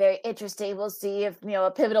going to be very interesting. We'll see if,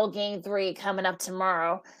 a pivotal Game 3 coming up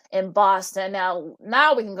tomorrow in Boston.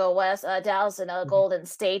 Now we can go west. Dallas and Golden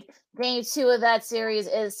State. Game 2 of that series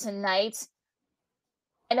is tonight.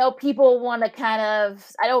 I know people want to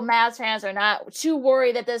I know Mavs fans are not too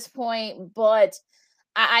worried at this point, but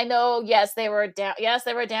I know, they were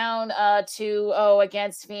down 2-0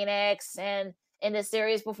 against Phoenix, and in the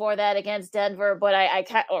series before that against Denver, but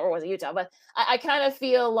or was it Utah? But I kind of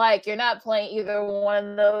feel like you're not playing either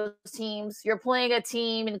one of those teams. You're playing a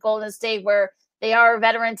team in Golden State where they are a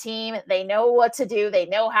veteran team. They know what to do. They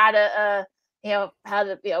know how to,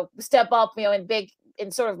 step up, in big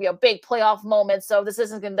playoff moments. So this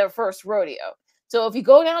isn't their first rodeo. So if you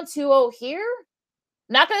go down 2-0 here,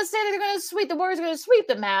 not going to say that they're going to sweep the Warriors, going to sweep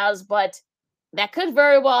the Mavs, but that could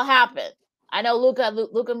very well happen. I know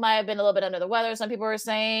Luka might have been a little bit under the weather, some people are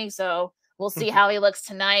saying, so we'll see how he looks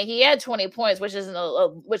tonight. He had 20 points, which is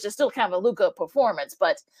still kind of a Luka performance,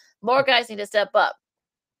 but more guys need to step up.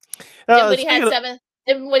 Dinwiddie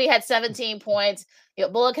Everybody had 17 points.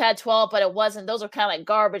 Bullock had 12, but it wasn't. Those are kind of like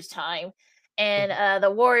garbage time. And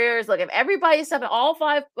the Warriors, look, if everybody's stepping, all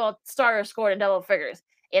 5 starters scored in double figures.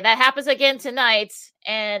 If that happens again tonight,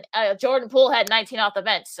 and Jordan Poole had 19 off the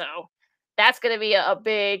bench, so that's going to be a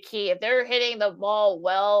big key. If they're hitting the ball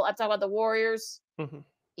well, I'm talking about the Warriors,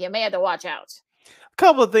 you may have to watch out.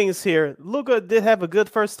 Couple of things here. Luka did have a good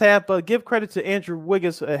first half, but give credit to Andrew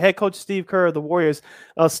Wiggins. Head coach Steve Kerr of the Warriors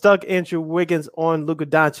stuck Andrew Wiggins on Luka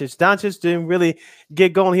Doncic. Doncic didn't really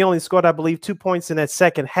get going. He only scored, I believe, 2 points in that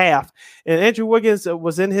second half. And Andrew Wiggins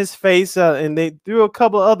was in his face, and they threw a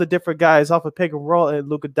couple of other different guys off a pick and roll at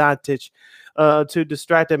Luka Doncic to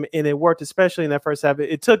distract him, and it worked, especially in that first half.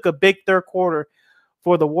 It took a big third quarter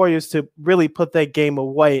for the Warriors to really put that game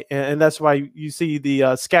away. And that's why you see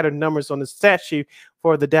the scattered numbers on the stat sheet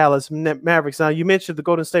for the Dallas Mavericks. Now, you mentioned the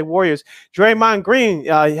Golden State Warriors. Draymond Green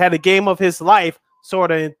had a game of his life, sort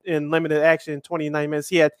of in limited action in 29 minutes.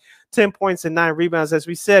 He had 10 points and 9 rebounds. As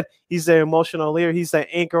we said, he's the emotional leader. He's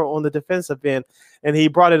the anchor on the defensive end, and he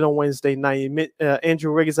brought it on Wednesday night.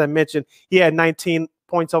 Andrew Wiggins, I mentioned, he had 19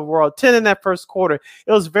 points overall, 10 in that first quarter.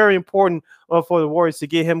 It was very important for the Warriors to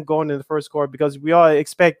get him going in the first quarter, because we all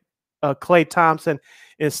expect Klay Thompson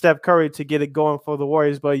and Steph Curry to get it going for the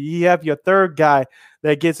Warriors, but you have your third guy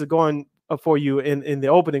that gets it going for you in the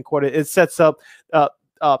opening quarter. It sets up that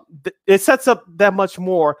much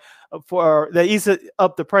more that eases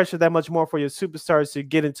up the pressure that much more for your superstars to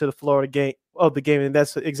get into the flow of the game, and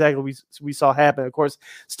that's exactly what we saw happen. Of course,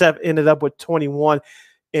 Steph ended up with 21.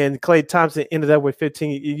 And Klay Thompson ended up with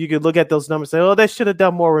 15. You could look at those numbers and say, oh, they should have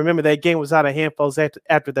done more. Remember, that game was out of hand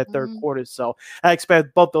after that third quarter. So I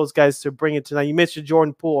expect both those guys to bring it tonight. You mentioned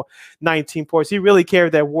Jordan Poole, 19 points. He really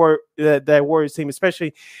carried that Warriors team,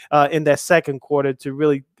 especially in that second quarter, to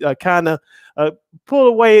really kind of pull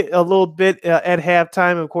away a little bit at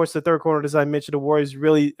halftime. Of course, the third quarter, as I mentioned, the Warriors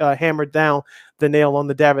really hammered down the nail on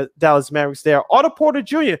the Dallas Mavericks there. Otto Porter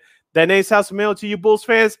Jr., that name sounds familiar to you Bulls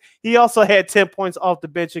fans. He also had 10 points off the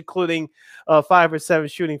bench, including 5 or 7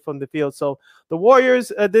 shooting from the field. So the Warriors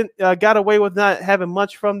got away with not having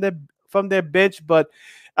much from their bench, but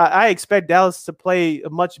I expect Dallas to play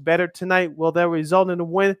much better tonight. Will that result in a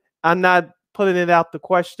win? I'm not putting it out the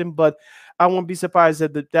question, but I won't be surprised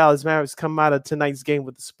if the Dallas Mavericks come out of tonight's game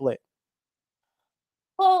with a split.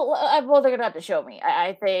 Well, they're going to have to show me.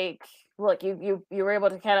 I think, look, you were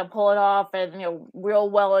able to kind of pull it off and,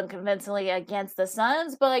 real well and convincingly against the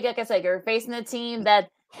Suns. But like I said, you're facing a team that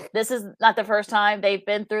this is not the first time they've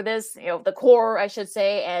been through this, the core, I should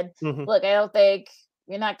say. And look, I don't think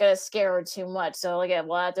you're not going to scare her too much. So again,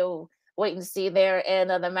 we'll have to wait and see there.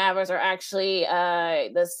 And the Mavericks are actually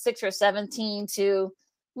the 6 or 17 to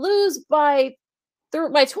lose by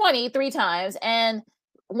 20 3 times and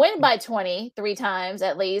win by 20 3 times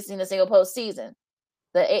at least in a single postseason.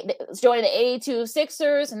 Joining the 82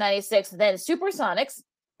 Sixers, 96 then Supersonics,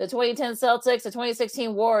 the 2010 Celtics, the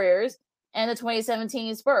 2016 Warriors, and the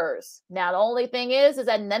 2017 Spurs. Now the only thing is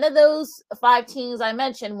that none of those 5 teams I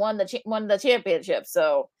mentioned won the championship.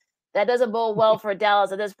 So that doesn't bode well for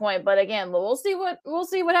Dallas at this point. But again, we'll see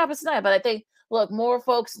what happens tonight. But I think, look, more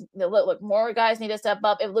folks, more guys need to step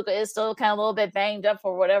up. If Luka is still kind of a little bit banged up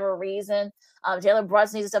for whatever reason, Jalen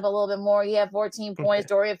Brunson needs to step up a little bit more. He had 14 points.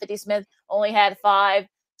 Dorian Finney-Smith only had 5.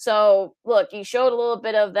 So look, you showed a little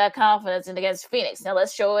bit of that confidence against Phoenix. Now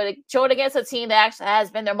let's show it against a team that actually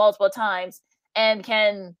has been there multiple times and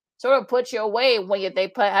can sort of put you away when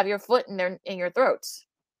have your foot in your throats.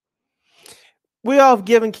 We all have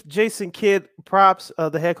given Jason Kidd props,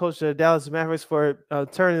 the head coach of the Dallas Mavericks, for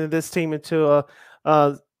turning this team into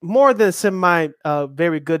a more than semi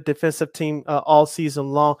very good defensive team all season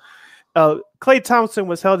long. Klay Thompson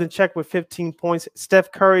was held in check with 15 points.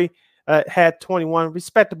 Steph Curry had 21,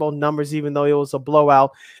 respectable numbers, even though it was a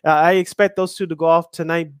blowout. I expect those two to go off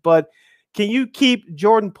tonight, but can you keep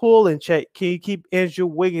Jordan Poole in check? Can you keep Andrew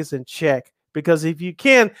Wiggins in check? Because if you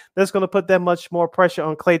can, that's going to put that much more pressure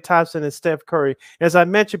on Klay Thompson and Steph Curry. As I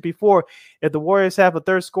mentioned before, if the Warriors have a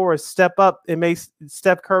third scorer step up, it makes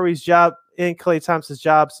Steph Curry's job and Klay Thompson's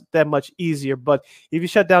jobs that much easier. But if you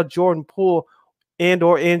shut down Jordan Poole and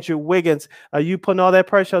or Andrew Wiggins, you putting all that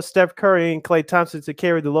pressure on Steph Curry and Klay Thompson to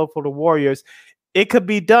carry the load for the Warriors. It could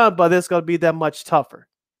be done, but it's going to be that much tougher.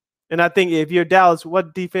 And I think if you're Dallas,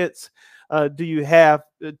 what defense do you have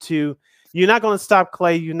to – you're not going to stop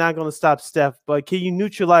Klay. You're not going to stop Steph. But can you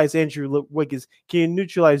neutralize Andrew Wiggins? Can you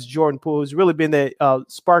neutralize Jordan Poole, who's really been that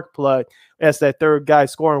spark plug as that third guy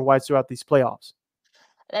scoring-wise throughout these playoffs?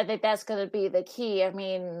 I think that's going to be the key. I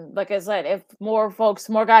mean, like I said, if more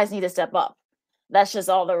guys need to step up. That's just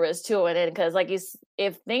all there is to it. And because,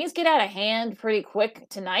 if things get out of hand pretty quick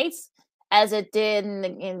tonight, as it did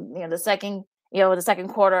in the second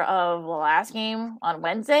quarter of the last game on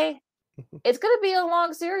Wednesday, it's going to be a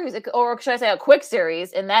long series, or should I say a quick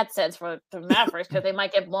series in that sense for the Mavericks, because they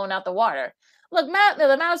might get blown out the water. Look,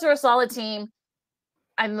 the Mavs are a solid team.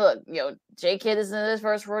 And look, J Kidd is in his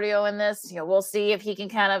first rodeo in this. We'll see if he can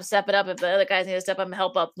kind of step it up, if the other guys need to step up and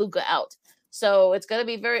help up Luka out. So it's going to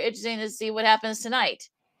be very interesting to see what happens tonight.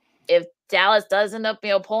 If Dallas does end up,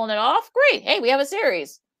 pulling it off, great. Hey, we have a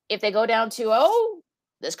series. If they go down 2-0,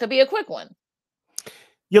 this could be a quick one.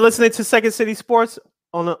 You're listening to Second City Sports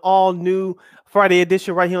on an all-new Friday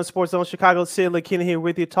edition right here on Sports Zone Chicago. Sid Lakina here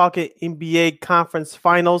with you, talking NBA Conference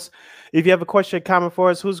Finals. If you have a question or comment for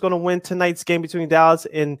us, who's going to win tonight's game between Dallas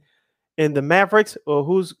and the Mavericks, or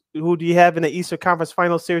who do you have in the Eastern Conference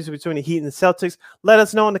Final Series between the Heat and the Celtics? Let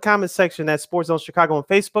us know in the comment section at Sports Zone Chicago on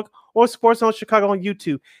Facebook or Sports Zone Chicago on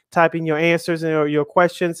YouTube. Type in your answers and your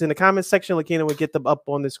questions in the comment section. Lakina will get them up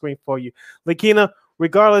on the screen for you. Lakina,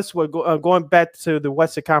 regardless, we're going back to the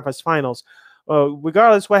Western Conference Finals.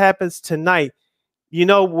 Regardless what happens tonight,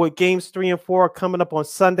 with games 3 and 4 coming up on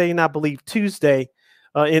Sunday and I believe Tuesday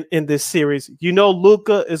in this series,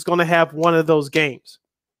 Luka is going to have one of those games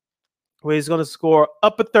where he's going to score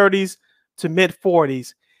upper 30s to mid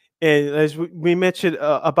 40s. And as we mentioned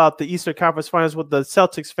about the Eastern Conference Finals with the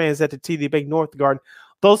Celtics fans at the TD Bank North Garden,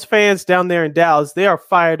 those fans down there in Dallas, they are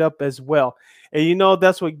fired up as well. And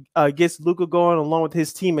that's what gets Luka going along with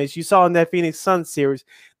his teammates. You saw in that Phoenix Suns series,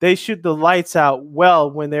 they shoot the lights out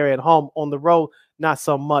well when they're at home. On the road, not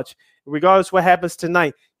so much. Regardless what happens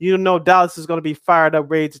tonight, Dallas is going to be fired up,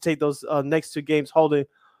 ready to take those next two games,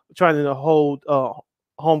 trying to hold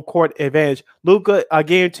home court advantage. Luka, I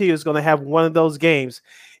guarantee you, is going to have one of those games.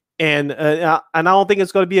 And I don't think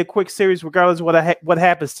it's going to be a quick series, regardless of what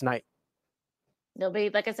happens tonight. They'll be,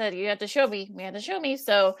 like I said, you have to show me. You have to show me.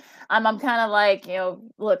 So I'm kind of like,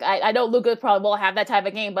 look, I know Luka probably will have that type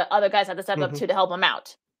of game, but other guys have to step up too to help him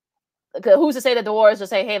out. Who's to say that the Warriors will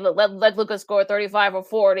say, hey, look, let Luka score 35 or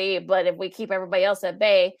 40, but if we keep everybody else at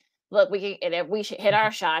bay, look, we can, and if we should hit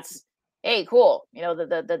our shots, hey, cool.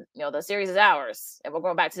 The series is ours, and we're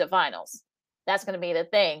going back to the finals. That's going to be the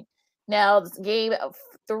thing. Now, game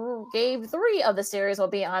 3 of the series will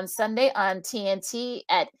be on Sunday on TNT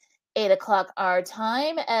at 8 o'clock our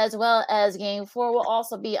time, as well as game 4 will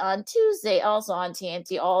also be on Tuesday, also on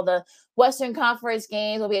TNT. All the Western Conference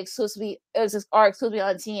games will be exclusively on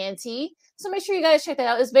TNT. So make sure you guys check that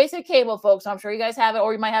out. It's basic cable, folks. I'm sure you guys have it,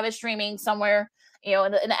 or you might have it streaming somewhere,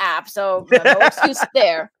 in the app. So no excuse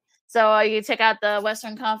there. So you can check out the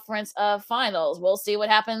Western Conference Finals. We'll see what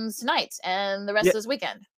happens tonight and the rest of this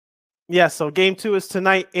weekend. Yeah, so game 2 is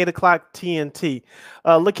tonight, 8 o'clock TNT.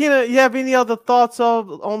 Lakina, you have any other thoughts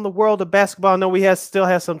on the world of basketball? I know we still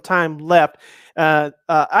have some time left. I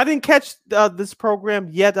didn't catch this program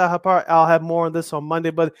yet. I'll have more on this on Monday.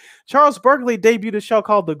 But Charles Barkley debuted a show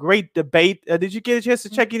called The Great Debate. Did you get a chance to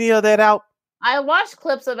check any of that out? I watched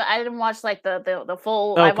clips of it. I didn't watch like the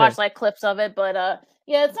full. Okay. I watched like clips of it, but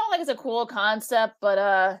yeah, it's not like it's a cool concept.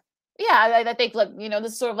 But yeah, I think look,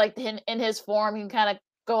 this is sort of like in his form. You can kind of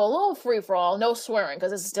go a little free for all, no swearing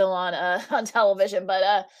because it's still on television.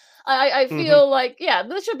 But I feel like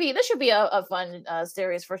this should be a fun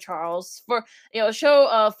series for Charles for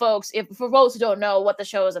show folks for those who don't know what the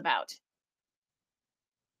show is about.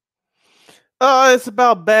 It's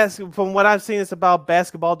about basketball. From what I've seen, it's about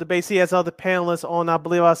basketball debates. He has other panelists on. I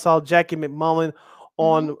believe I saw Jackie McMullen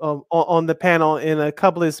on the panel, and a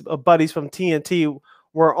couple of his buddies from TNT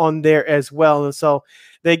were on there as well. And so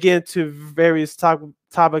they get into various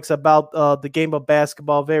topics about the game of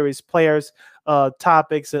basketball, various players,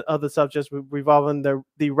 topics, and other subjects revolving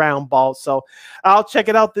the round ball. So I'll check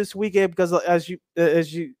it out this weekend because as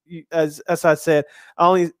I said,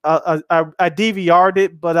 I DVR'd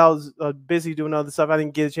it, but I was busy doing other stuff. I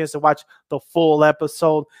didn't get a chance to watch the full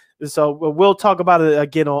episode. So we'll talk about it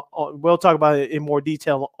again. We'll talk about it in more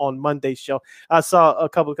detail on Monday's show. I saw a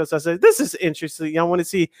couple because I said this is interesting. I want to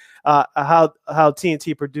see how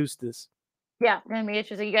TNT produced this. Yeah, it's gonna be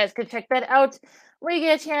interesting. You guys could check that out when you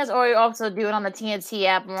get a chance, or you also do it on the TNT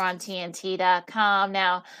app. We're on TNT.com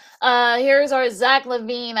now. Here's our Zach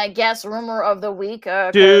LaVine, I guess, rumor of the week.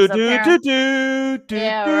 Yeah, right. We're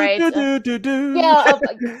gonna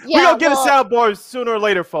get a soundboard sooner or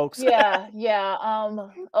later, folks. Yeah.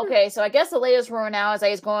 Okay, so I guess the latest rumor now is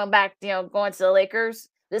that he's going back, going to the Lakers.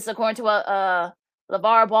 This is according to what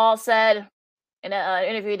LeVar Ball said in an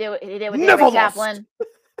interview he did with David Kaplan.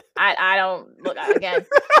 I don't look again.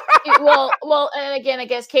 well, and again, I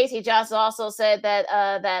guess Casey Johnson also said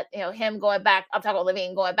that him going back. I'm talking about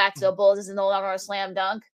LaVine going back to the Bulls is no longer a slam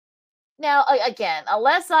dunk. Now, again,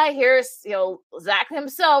 unless I hear, Zach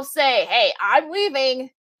himself say, "Hey, I'm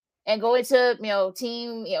leaving and going to,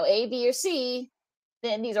 team, A, B, or C,"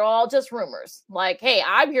 then these are all just rumors. Like, "Hey,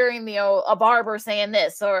 I'm hearing, a barber saying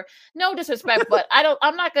this," or no disrespect, but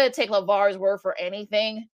I'm not going to take LeVar's word for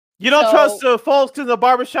anything. You don't trust the folks in the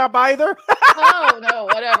barbershop either? No,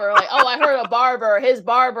 whatever. Like, I heard his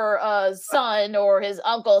barber son or his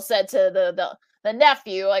uncle said to the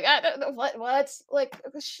nephew, like, what? Like,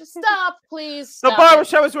 stop, please. Stop the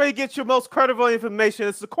barbershop is where you get your most credible information.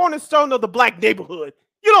 It's the cornerstone of the black neighborhood.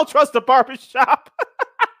 You don't trust the barbershop.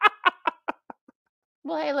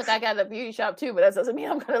 Well, hey, look, I got a beauty shop too, but that doesn't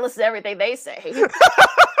mean I'm going to listen to everything they say.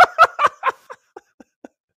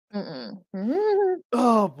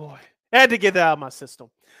 Oh boy, I had to get that out of my system.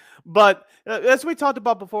 But as we talked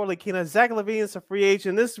about before, Lakina, Zach LaVine is a free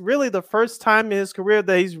agent. This is really the first time in his career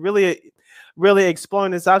that he's really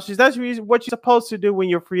exploring his options. That's what you're supposed to do when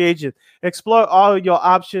you're a free agent. Explore all your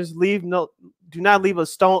options. Do not leave a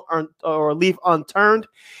stone or leave unturned.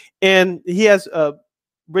 And he has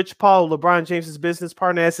Rich Paul, LeBron James's business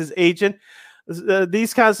partner, as his agent.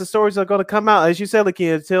 These kinds of stories are going to come out, as you said,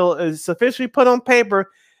 Lakina, until it's officially put on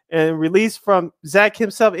paper and released from Zach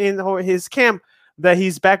himself in his camp that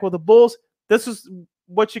he's back with the Bulls. This is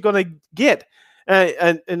what you're going to get.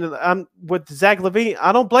 And I'm with Zach LaVine.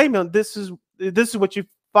 I don't blame him. This is what you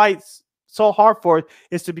fight so hard for,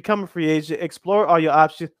 is to become a free agent, explore all your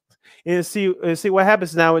options, and see what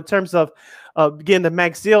happens. Now, in terms of getting the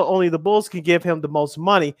max deal, only the Bulls can give him the most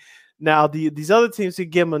money. Now, these other teams can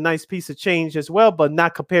give him a nice piece of change as well, but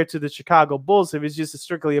not compared to the Chicago Bulls if it's just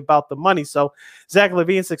strictly about the money. So Zach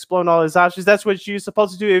LaVine's exploring all his options. That's what you're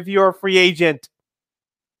supposed to do if you're a free agent.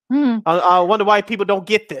 I wonder why people don't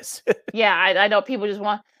get this. Yeah, I know people just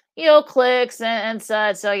want, clicks and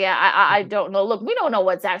such. So, yeah, I don't know. Look, we don't know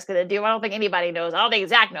what Zach's going to do. I don't think anybody knows. I don't think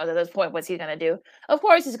Zach knows at this point what he's going to do. Of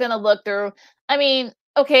course, he's going to look through. I mean,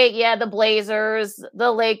 okay, yeah, the Blazers,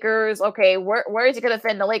 the Lakers. Okay, where is he going to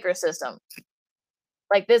fit in the Lakers system?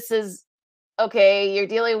 Like, this is okay. You're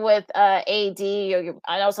dealing with AD.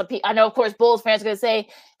 I know, of course, Bulls fans are going to say,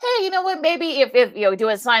 "Hey, you know what? Maybe if do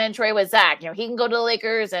a sign and trade with Zach, he can go to the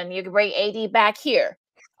Lakers and you can bring AD back here."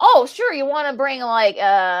 Oh, sure, you want to bring like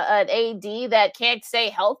an AD that can't stay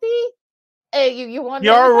healthy? You want?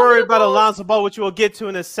 You're already worried about Alonzo Ball, which we'll get to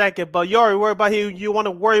in a second. But you're already worried about him. You want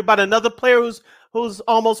to worry about another player who's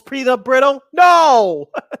almost brittle? No.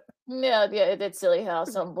 Yeah, it's silly how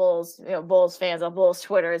some Bulls fans on Bulls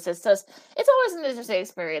Twitter. It's always an interesting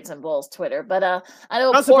experience on Bulls Twitter. But I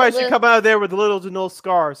know I'm surprised you come out of there with little to no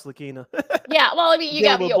scars, Lakina. Yeah, well, I mean, you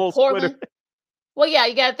got Portland. Twitter. Well, yeah,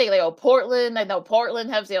 you got to think like Portland. I know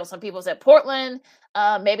Portland has some people said Portland.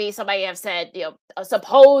 Maybe somebody have said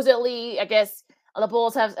supposedly. I guess the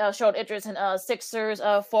Bulls have shown interest in Sixers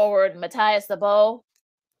forward Matthias Thybulle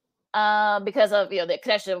because of the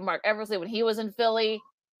connection of Mark Eversley when he was in Philly.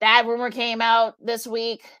 That rumor came out this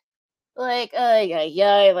week. Like, like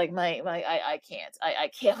I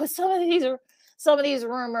can't with some of these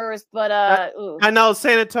rumors. But I know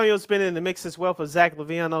San Antonio's been in the mix as well for Zach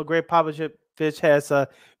LaVine. I know Greg Popovich has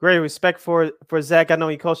great respect for Zach. I know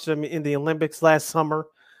he coached him in the Olympics last summer.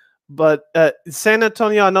 But San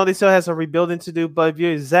Antonio, I know they still has a rebuilding to do. But if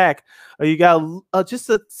you're Zach, you got just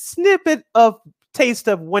a snippet of taste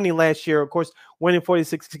of winning last year. Of course, winning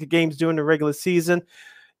 46 games during the regular season.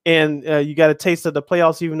 And you got a taste of the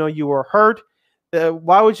playoffs, even though you were hurt.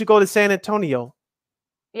 Why would you go to San Antonio?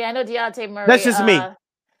 Yeah, I know Dejounte Murray. That's just me.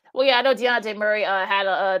 Well, yeah, I know Dejounte Murray had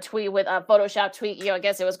a tweet with a Photoshop tweet. I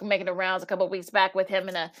guess it was making the rounds a couple of weeks back with him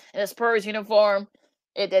in a Spurs uniform.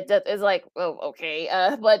 It's like, oh, okay,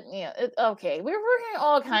 but okay. We're hearing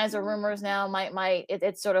all kinds of rumors now.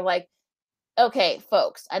 It's sort of like, okay,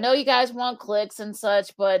 folks, I know you guys want clicks and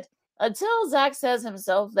such, but until Zach says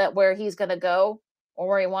himself that where he's gonna go or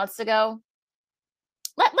where he wants to go,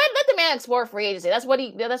 let the man explore free agency. That's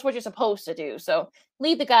what you're supposed to do. So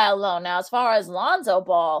leave the guy alone. Now, as far as Lonzo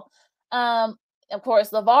Ball, of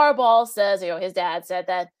course, LeVar Ball says, his dad said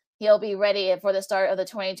that he'll be ready for the start of the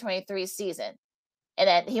 2023 season and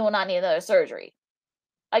that he will not need another surgery.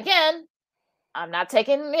 Again, I'm not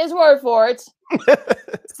taking his word for it.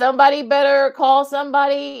 Somebody better call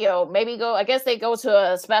somebody, maybe go, I guess they go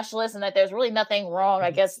to a specialist and that there's really nothing wrong.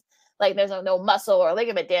 I guess like there's no muscle or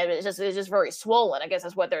ligament damage. It's just very swollen. I guess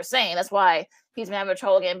that's what they're saying. That's why he's been having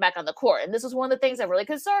trouble getting back on the court. And this was one of the things that really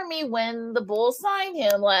concerned me when the Bulls signed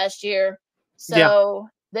him last year. So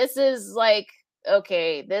This is like,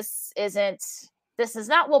 okay, this is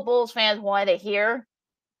not what Bulls fans wanted to hear.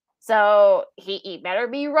 So he better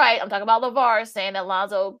be right. I'm talking about LeVar saying that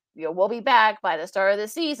Lonzo will be back by the start of the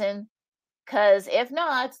season. Because if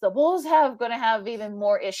not, the Bulls going to have even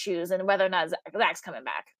more issues, and whether or not Zach's coming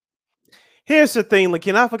back. Here's the thing,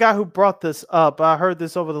 Lakeem. I forgot who brought this up. I heard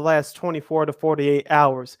this over the last 24 to 48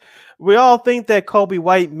 hours. We all think that Coby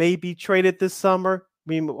White may be traded this summer.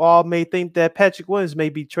 We all may think that Patrick Williams may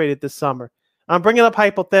be traded this summer. I'm bringing up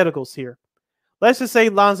hypotheticals here. Let's just say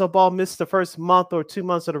Lonzo Ball missed the first month or 2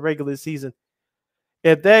 months of the regular season.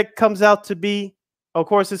 If that comes out to be, of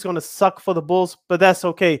course, it's going to suck for the Bulls, but that's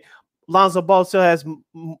okay. Lonzo Ball still has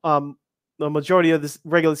the majority of this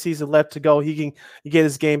regular season left to go. He can get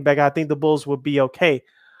his game back. I think the Bulls will be okay.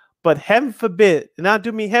 But heaven forbid, and I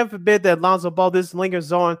do mean heaven forbid that Lonzo Ball this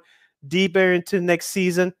lingers on deeper into next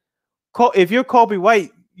season. If you're Coby White,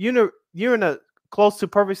 you're in a close to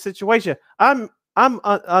perfect situation. I'm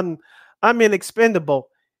inexpendable.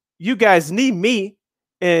 You guys need me,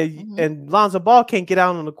 and Lonzo Ball can't get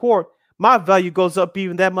out on the court. My value goes up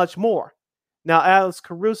even that much more. Now, Alex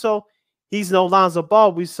Caruso, he's no Lonzo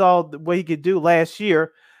Ball. We saw what he could do last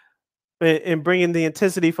year in bringing the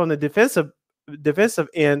intensity from the defensive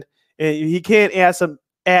end, and he can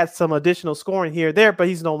add some additional scoring here or there, but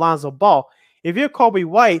he's no Lonzo Ball. If you're Coby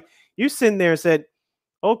White, you're sitting there and said,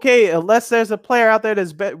 okay, unless there's a player out there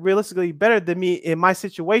that's realistically better than me in my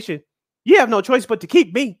situation, you have no choice but to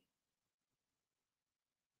keep me.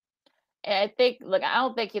 And I think, look, I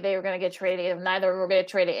don't think they were going to get traded. Neither were going to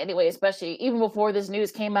trade it anyway, especially even before this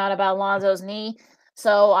news came out about Lonzo's knee.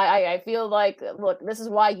 So I feel like, look, this is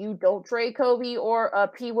why you don't trade Coby or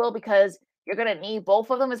P. Will, because you're going to need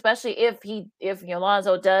both of them, especially if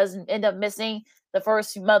Lonzo does end up missing the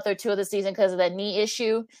first month or two of the season because of that knee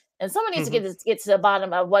issue. And someone needs to get to the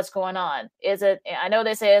bottom of what's going on. Is it? I know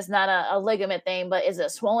they say it's not a ligament thing, but is it a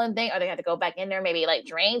swollen thing? Are they going to have to go back in there, maybe like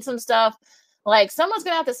drain some stuff? Like, someone's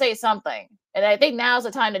gonna have to say something, and I think now's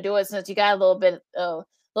the time to do it since you got a little bit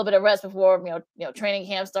of rest before training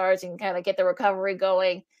camp starts, and kind of get the recovery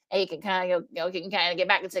going, and you can kind of get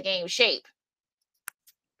back into game shape.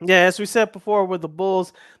 Yeah, as we said before with the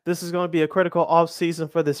Bulls, this is going to be a critical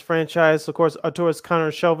offseason for this franchise. Of course, Arturas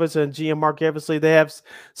Karnisovas and GM Mark Eversley, they have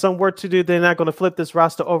some work to do. They're not going to flip this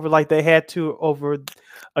roster over like they had to over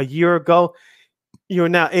a year ago. You're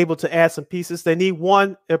now able to add some pieces. They need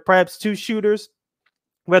one, perhaps two shooters,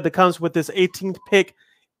 whether it comes with this 18th pick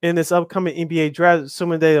in this upcoming NBA draft,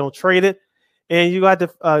 assuming they don't trade it. And you got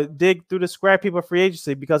to dig through the scrap heap of free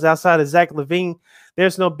agency, because outside of Zach LaVine,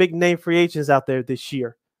 there's no big name free agents out there this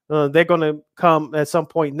year. They're going to come at some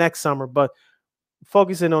point next summer. But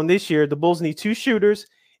focusing on this year, the Bulls need two shooters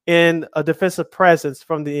and a defensive presence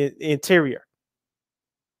from the interior.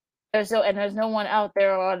 There's no one out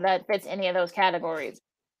there that fits any of those categories.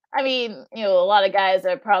 I mean, a lot of guys that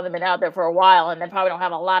have probably been out there for a while and they probably don't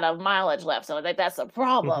have a lot of mileage left. So I think that's a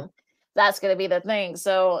problem. That's going to be the thing.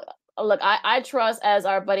 So look, I trust, as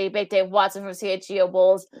our buddy Big Dave Watson from CHGO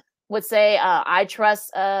Bulls would say, I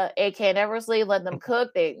trust AK and Eversley. Let them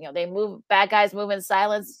cook. They move. Bad guys move in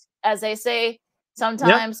silence, as they say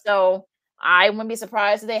sometimes. Yep. So I wouldn't be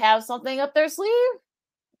surprised if they have something up their sleeve.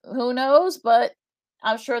 Who knows? But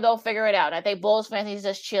I'm sure they'll figure it out. I think Bulls fans need to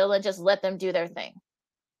just chill and just let them do their thing.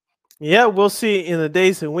 Yeah, we'll see in the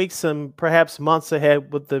days and weeks and perhaps months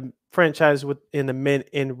ahead with the franchise in the men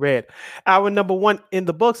in red. Hour number 1 in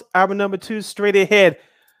the books. Hour number 2 straight ahead.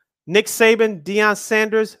 Nick Saban, Deion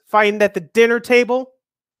Sanders fighting at the dinner table.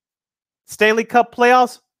 Stanley Cup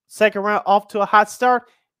playoffs, second round off to a hot start.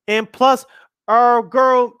 And plus, our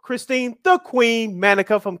girl, Christine, the Queen,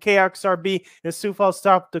 Manica from KXRB in Sioux Falls,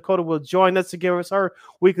 South Dakota, will join us to give us her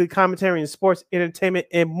weekly commentary in sports, entertainment,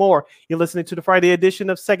 and more. You're listening to the Friday edition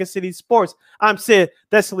of Second City Sports. I'm Sid.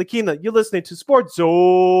 That's Lakina. You're listening to Sports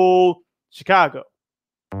Zone Chicago.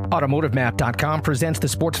 AutomotiveMap.com presents the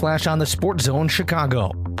Sports Flash on the Sports Zone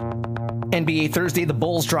Chicago. NBA Thursday, the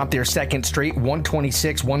Bulls dropped their second straight,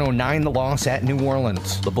 126-109, the loss at New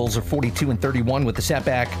Orleans. The Bulls are 42-31 with the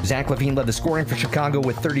setback. Zach LaVine led the scoring for Chicago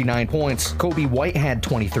with 39 points. Coby White had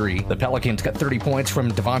 23. The Pelicans got 30 points from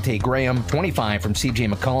Devontae Graham, 25 from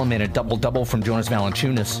CJ McCollum, and a double-double from Jonas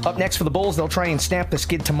Valanciunas. Up next for the Bulls, they'll try and snap the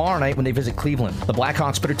skid tomorrow night when they visit Cleveland. The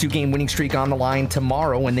Blackhawks put a 2-game winning streak on the line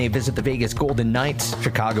tomorrow when they visit the Vegas Golden Knights.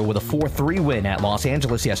 Chicago with a 4-3 win at Los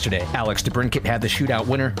Angeles yesterday. Alex DeBrincat had the shootout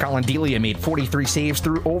winner. Colin Delia made 43 saves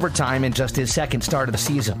through overtime in just his second start of the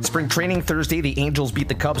season. Spring training Thursday, the Angels beat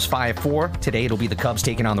the Cubs 5-4. Today, it'll be the Cubs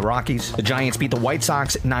taking on the Rockies. The Giants beat the White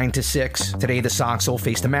Sox 9-6. Today, the Sox will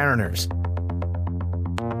face the Mariners.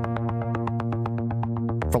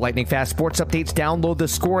 For lightning fast sports updates, download the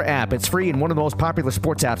Score app. It's free and one of the most popular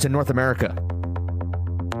sports apps in North America.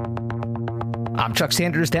 I'm Chuck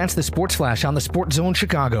Sanders. That's the Sports Flash on the Sports Zone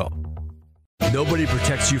Chicago. Nobody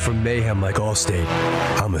protects you from mayhem like Allstate.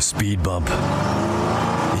 I'm a speed bump.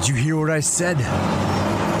 Did you hear what I said?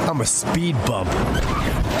 I'm a speed bump.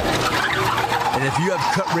 And if you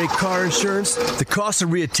have cut rate car insurance, the cost to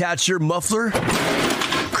reattach your muffler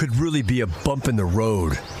could really be a bump in the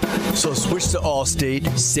road. So switch to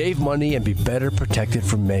Allstate, save money, and be better protected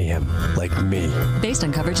from mayhem, like me. Based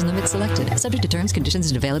on coverage and limits selected, subject to terms, conditions,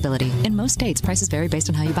 and availability. In most states, prices vary based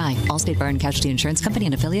on how you buy. Allstate Bar and Casualty Insurance Company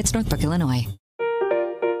and affiliates, Northbrook, Illinois.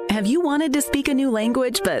 Have you wanted to speak a new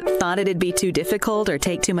language but thought it'd be too difficult or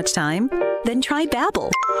take too much time? Then try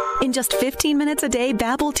Babbel. In just 15 minutes a day,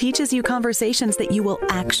 Babbel teaches you conversations that you will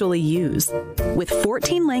actually use. With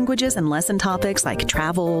 14 languages and lesson topics like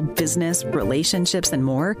travel, business, relationships, and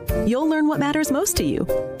more, you'll learn what matters most to you.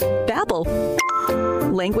 Babbel.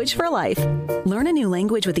 Language for life. Learn a new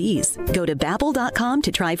language with ease. Go to Babbel.com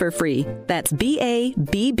to try for free. That's BABBEL.com.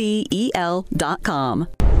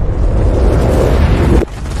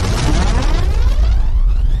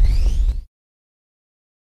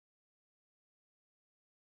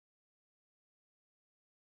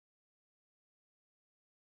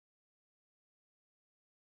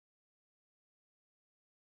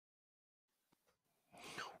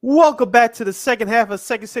 Welcome back to the second half of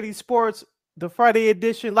Second City Sports, the Friday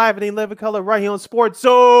edition, live in 11 color, right here on Sports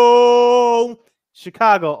Zone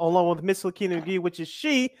Chicago, along with Miss Lakina McGee, which is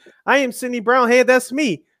she. I am Cindy Brown. Hey, that's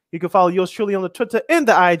me. You can follow yours truly on the Twitter and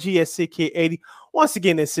the IG at CK80. Once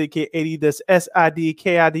again, that's CK80. That's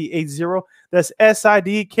SIDKID80. That's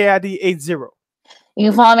SIDKID80. You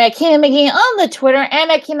can follow me at Keena McGee on the Twitter and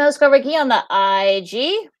at Keena_McGee on the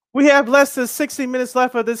IG. We have less than 60 minutes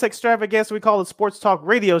left of this extravaganza we call the Sports Talk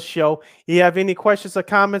Radio Show. You have any questions or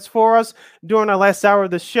comments for us during our last hour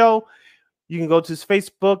of the show? You can go to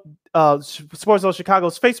Facebook, Sports Zone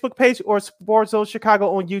Chicago's Facebook page, or Sports Zone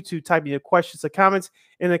Chicago on YouTube. Type in your questions or comments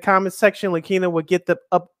in the comments section. Lakina will get them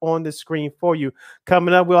up on the screen for you.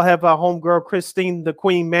 Coming up, we'll have our homegirl Christine, the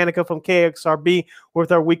Queen Manica from KXRB,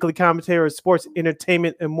 with our weekly commentary of sports,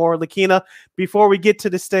 entertainment, and more. Lakina, before we get to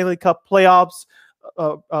the Stanley Cup playoffs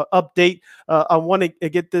update, I want to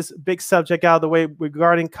get this big subject out of the way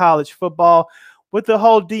regarding college football. With the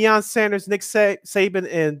whole Deion Sanders, Nick Saban,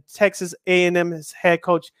 and Texas A&M's head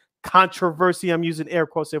coach controversy, I'm using air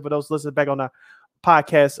quotes here for those listening back on our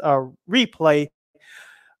podcast replay.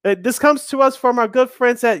 This comes to us from our good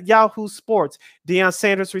friends at Yahoo Sports. Deion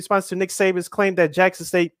Sanders' response to Nick Saban's claim that Jackson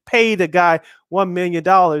State paid a guy $1 million.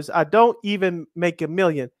 I don't even make $1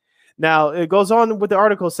 million. Now, it goes on with the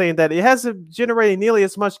article saying that it hasn't generated nearly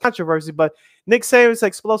as much controversy, but Nick Saban's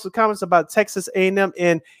explosive comments about Texas A&M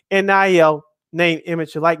and NIL, name,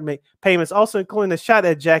 image, and likeness payments, also including a shot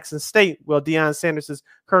at Jackson State, where Deion Sanders is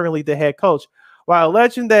currently the head coach. While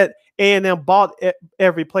alleging that A&M bought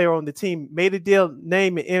every player on the team, made a deal,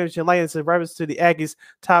 name, and image, and likeness in reference to the Aggies'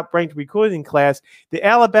 top-ranked recruiting class, the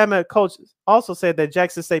Alabama coach also said that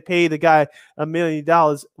Jackson State paid the guy $1 million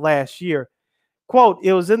last year. Quote,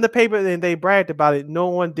 it was in the paper and they bragged about it. No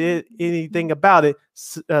one did anything about it,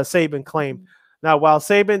 Saban claimed. Now, while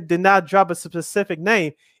Saban did not drop a specific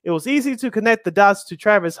name, it was easy to connect the dots to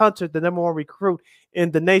Travis Hunter, the #1 recruit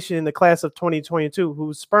in the nation in the class of 2022,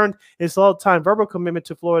 who spurned his long-time verbal commitment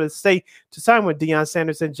to Florida State to sign with Deion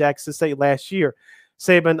Sanders and Jackson State last year.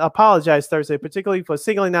 Saban apologized Thursday, particularly for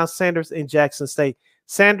singling out Sanders and Jackson State.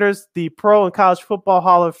 Sanders, the pro and college football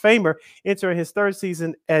Hall of Famer, entering his third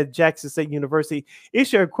season at Jackson State University,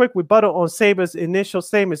 issued a quick rebuttal on Saban's initial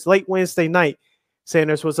statements late Wednesday night.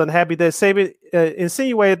 Sanders was unhappy that Saban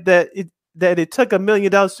insinuated that it took $1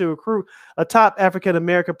 million to recruit a top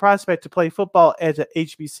African-American prospect to play football at the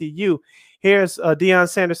HBCU. Here's Deion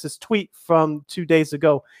Sanders' tweet from 2 days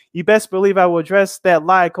ago. You best believe I will address that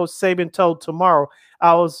lie Coach Saban told tomorrow.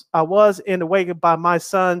 I was in the wake by my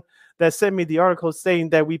son that sent me the article stating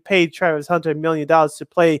that we paid Travis Hunter $1 million to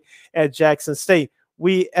play at Jackson State.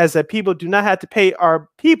 We, as a people, do not have to pay our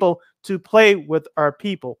people to play with our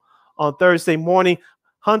people. On Thursday morning,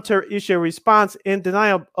 Hunter issued a response in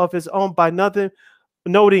denial of his own by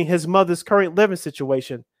noting his mother's current living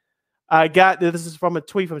situation. This is from a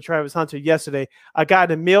tweet from Travis Hunter yesterday. I got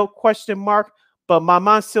a meal, ? But my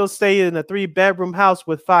mom still stayed in a 3-bedroom house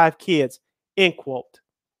with 5 kids, end quote.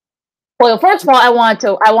 Well, first of all, I wanted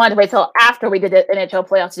to wait till after we did the NHL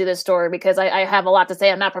playoffs to do this story because I have a lot to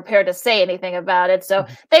say. I'm not prepared to say anything about it. So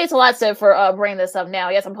thanks a lot, Sid, for bringing this up now.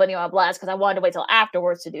 Yes, I'm putting you on blast because I wanted to wait till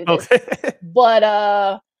afterwards to do this. Okay.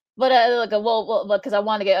 But because I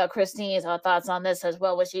want to get Christine's thoughts on this as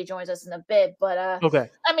well when she joins us in a bit. But okay,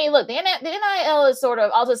 I mean, look, the NIL is sort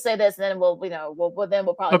of. I'll just say this, and then we'll probably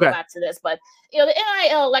go back to this. But the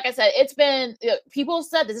NIL, like I said, it's been people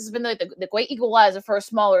said this has been the great equalizer for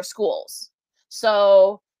smaller schools.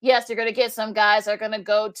 So yes, you're going to get some guys that are going to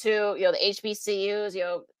go to the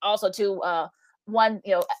HBCUs, also to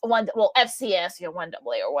FCS,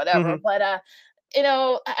 1AA or whatever. But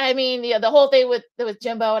I mean, the whole thing with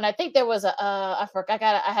Jimbo, and I think there was I forgot,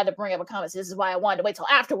 I had to bring up a comment. So this is why I wanted to wait till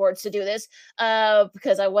afterwards to do this,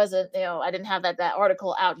 because I wasn't, I didn't have that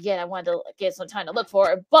article out yet. I wanted to get some time to look for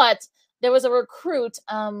it, but there was a recruit,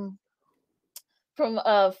 from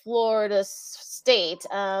Florida State.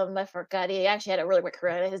 I forgot. He actually had a really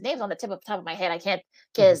recruit. His name's on the top of my head. I can't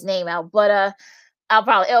get his name out, but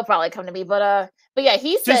it'll probably come to me. But yeah,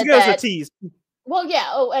 he said just give us that. a tease. Well, yeah.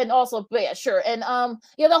 Oh, and also, but yeah, sure. And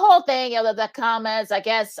the whole thing, the comments. I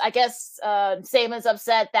guess Saban's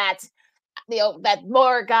upset that that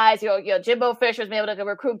more guys, Jimbo Fisher's been able to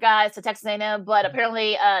recruit guys to Texas A&M, but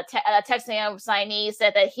apparently Texas A&M signee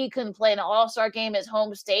said that he couldn't play in an All-Star game in his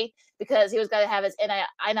home state because he was going to have his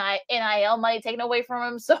NIL money taken away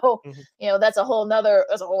from him. So, that's a whole nother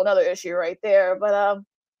issue right there. But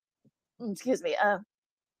excuse me.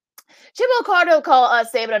 Jimbo Carter called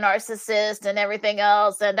Saban a narcissist and everything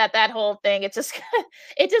else, and that whole thing. It just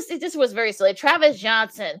was very silly. Travis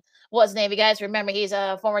Johnson was named. You guys remember he's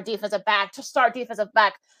a former defensive back, start defensive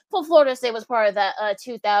back for Florida State. Was part of that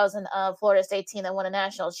 2000 Florida State team that won a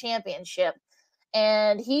national championship,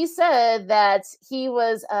 and he said that he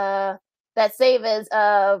was that Saban's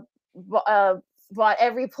brought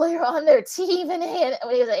every player on their team when he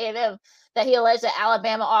was at A&M, that he alleged that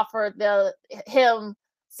Alabama offered him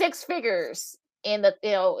 6 figures in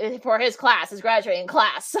for his class, his graduating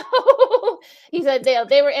class. So he said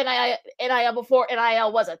they were NIL before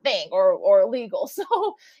NIL was a thing or illegal. So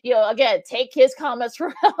again, take his comments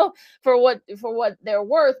for what they're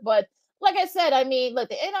worth. But like I said, I mean, look,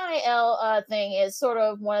 the NIL thing is sort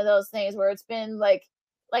of one of those things where it's been like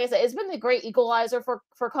I said, it's been the great equalizer for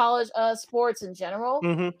college sports in general.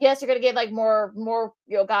 Yes, you're gonna get like more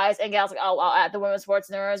guys and gals. I'll add the women's sports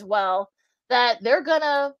in there as well. That they're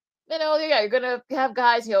gonna, you're gonna have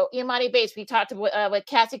guys, Imani Bates. We talked with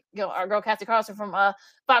Cassie, our girl Cassie Carlson from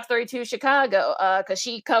Fox 32 Chicago, because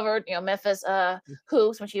she covered Memphis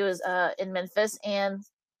hoops when she was in Memphis, and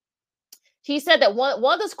he said that one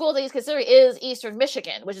of the schools that he's considering is Eastern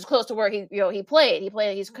Michigan, which is close to where he played.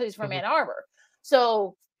 He's from Ann Arbor,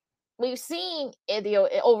 so we've seen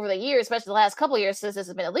over the years, especially the last couple of years since this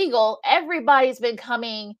has been illegal, everybody's been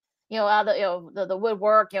coming out of the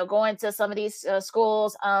woodwork, going to some of these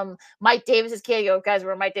schools. Mike Davis's kid, guys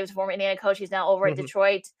remember Mike Davis, former Indiana coach, he's now over at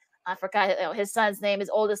Detroit. I forgot his son's name. His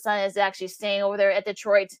oldest son is actually staying over there at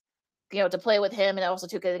Detroit, to play with him, and also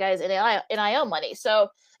because the guy's NIL money. So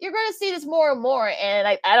you're going to see this more and more. And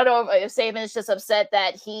I don't know if Saban is just upset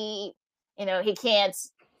that he can't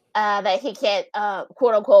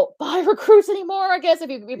quote unquote buy recruits anymore. I guess if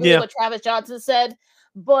you believe what Travis Johnson said,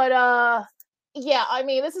 but yeah, I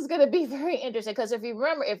mean, this is going to be very interesting because if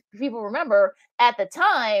people remember at the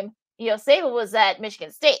time, Saban was at Michigan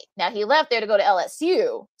State. Now he left there to go to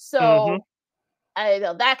LSU. So I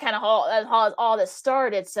know that kind of all this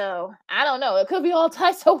started. So I don't know. It could be all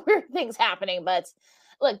types of weird things happening. But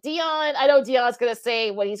look, Deion, I know Deion's going to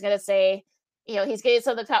say what he's going to say. He's getting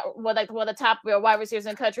some of the top, one of the top wide receivers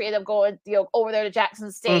in the country, end up going over there to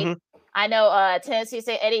Jackson State. I know Tennessee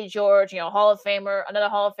State, Eddie George, Hall of Famer, another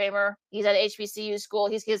Hall of Famer. He's at HBCU school.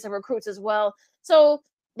 He's getting some recruits as well. So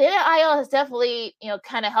the NIL has definitely,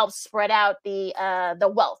 kind of helped spread out the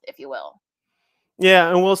wealth, if you will.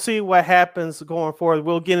 Yeah, and we'll see what happens going forward.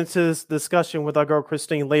 We'll get into this discussion with our girl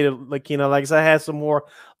Christine later, Lakina. Like I said, I had some more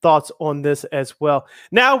thoughts on this as well.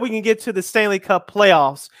 Now we can get to the Stanley Cup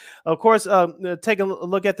playoffs. Of course, take a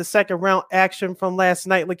look at the second round action from last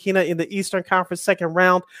night, Lakina, in the Eastern Conference second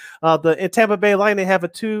round. The Tampa Bay Lightning have a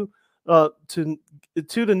 2-0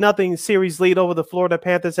 series lead over the Florida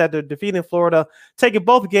Panthers after defeating Florida, taking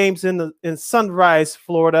both games in Sunrise,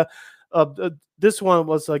 Florida. This one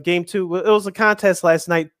was game 2. It was a contest last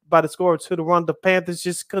night by the score of 2-1. The Panthers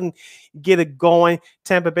just couldn't get it going.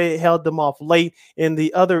 Tampa Bay held them off late. In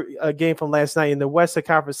the other game from last night in the Western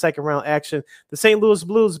Conference second round action, the St. Louis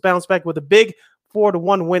Blues bounced back with a big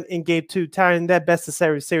 4-1 win in game 2, tying that best of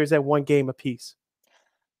series at 1 game apiece.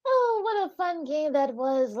 Oh, what a fun game that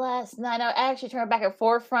was last night. I actually turned back and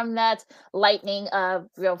forth from that Lightning, from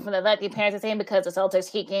the Lightning Panthers game, because the Celtics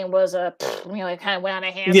Heat game was it kind of went out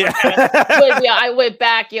of hand. Yeah. I went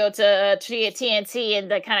back, to TNT and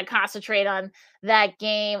to kind of concentrate on that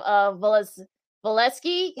game.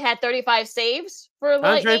 Valesky had 35 saves for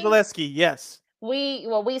Lightning. Andre Valesky, yes.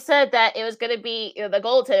 We said that it was going to be the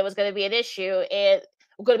goaltending was going to be an issue. It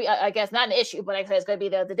going to be, I guess, not an issue, but I said it's going to be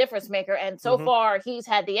the difference maker. And so far, he's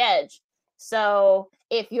had the edge. So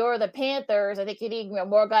if you're the Panthers, I think you need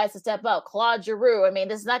more guys to step up. Claude Giroux. I mean,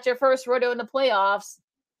 this is not your first rodeo in the playoffs.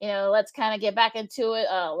 Let's kind of get back into it.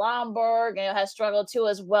 Lombard, has struggled too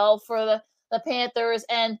as well for the Panthers.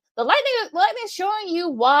 And the Lightning is showing you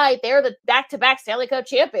why they're the back-to-back Stanley Cup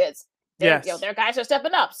champions. Yes. Their guys are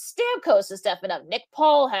stepping up. Stamkos is stepping up. Nick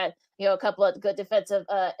Paul had, a couple of good defensive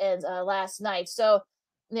ends last night. So,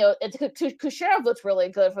 Kucherov looks really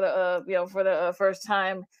good for the first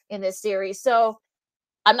time in this series. So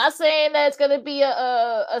I'm not saying that it's going to be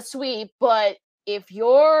a sweep, but if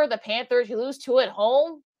you're the Panthers, you lose 2 at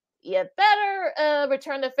home, you better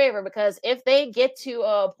return the favor, because if they get to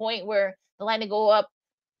a point where the Lightning go up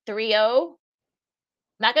 3-0,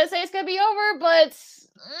 not going to say it's going to be over, but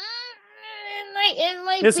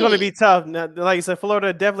it's going to be tough. Now, like I said,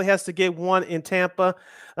 Florida definitely has to get one in Tampa.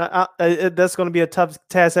 That's going to be a tough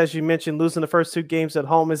task, as you mentioned. Losing the first 2 games at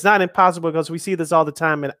home is not impossible, because we see this all the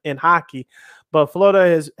time in hockey. But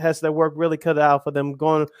Florida has their work really cut out for them,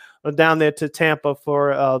 going down there to Tampa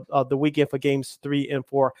for the weekend for games 3 and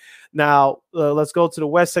 4. Now, let's go to the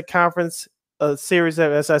Western Conference series.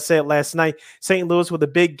 As I said last night, St. Louis with a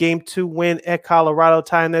big Game 2 win at Colorado,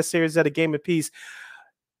 tying that series at a game apiece.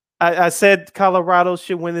 I said Colorado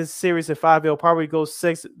should win this series at 5. It'll probably go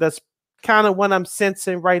 6. That's kind of what I'm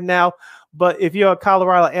sensing right now. But if you're a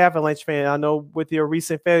Colorado Avalanche fan, I know with your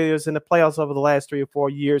recent failures in the playoffs over the last 3 or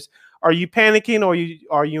 4 years, are you panicking, or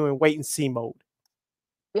are you in wait and see mode?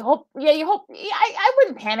 You hope. Yeah, I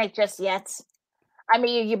wouldn't panic just yet. I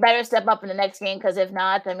mean, you better step up in the next game, because if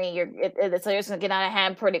not, I mean, it's going to get out of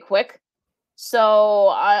hand pretty quick. So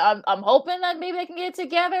I'm hoping that maybe they can get it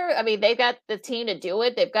together. I mean, they've got the team to do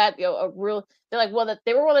it. They've got they're like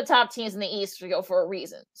they were one of the top teams in the East for a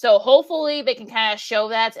reason. So hopefully they can kind of show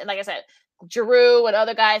that. And like I said, Giroux and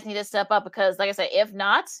other guys need to step up, because like I said, if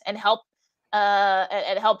not, and help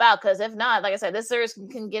out, because if not, like I said, this series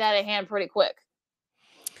can get out of hand pretty quick.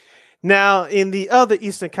 Now, in the other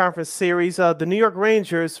Eastern Conference series, the New York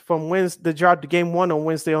Rangers from Wednesday dropped Game 1 on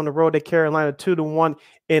Wednesday on the road at Carolina 2-1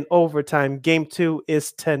 in overtime. Game 2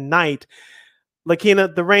 is tonight. Lakina,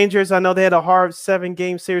 the Rangers, I know they had a hard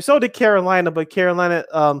 7-game series. So did Carolina, but Carolina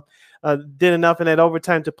did enough in that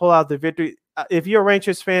overtime to pull out the victory. If you're a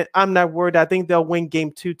Rangers fan, I'm not worried. I think they'll win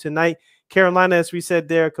Game 2 tonight. Carolina, as we said,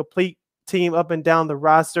 they're a complete team up and down the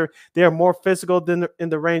roster. They're more physical than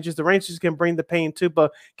the Rangers. The Rangers can bring the pain too,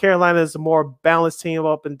 but Carolina is a more balanced team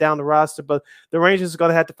up and down the roster. But the Rangers are going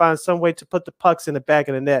to have to find some way to put the pucks in the back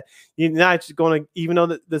of the net. You're not just going to, even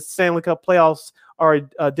though the Stanley Cup playoffs are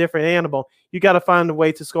a different animal, you got to find a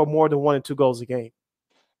way to score more than 1 and 2 goals a game.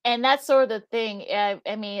 And that's sort of the thing.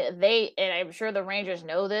 I mean, and I'm sure the Rangers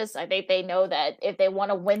know this. I think they know that if they want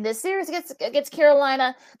to win this series against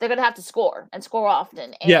Carolina, they're going to have to score and score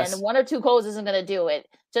often. And yes. 1 or 2 goals isn't going to do it,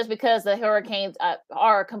 just because the Hurricanes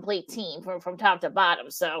are a complete team from top to bottom.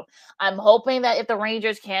 So I'm hoping that if the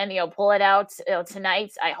Rangers can, pull it out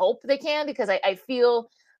tonight, I hope they can, because I feel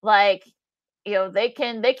like they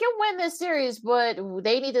can win this series, but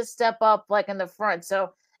they need to step up like in the front.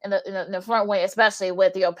 So in the front way, especially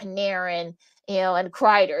with Panarin, and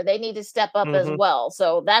Kreider, they need to step up as well.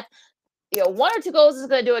 So that 1 or 2 goals is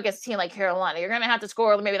going to do it against a team like Carolina. You're going to have to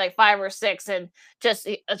score maybe like 5 or 6, and just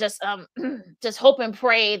hope and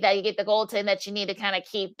pray that you get the goaltending that you need to kind of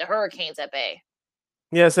keep the Hurricanes at bay.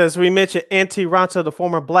 Yes, as we mentioned, Antti Raanta, the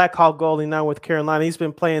former Blackhawk goalie, now with Carolina, he's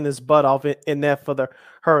been playing his butt off in that for the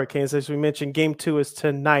Hurricanes. As we mentioned, Game 2 is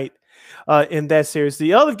tonight. In that series.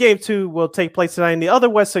 The other Game 2 will take place tonight in the other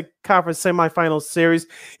Western Conference semifinal series.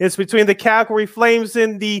 It's between the Calgary Flames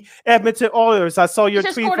and the Edmonton Oilers. I saw your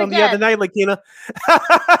tweet from the other night, Lakina.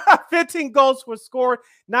 15 goals were scored.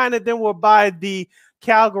 9 of them were by the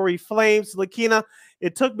Calgary Flames. Lakina,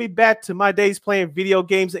 it took me back to my days playing video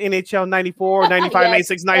games, NHL 94, 95, yes.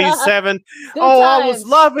 96, 97. I was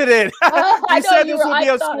loving it. You said this would be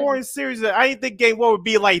a scoring series. I didn't think Game 1 would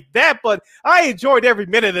be like that, but I enjoyed every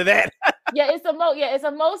minute of that. It's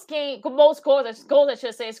the most goals I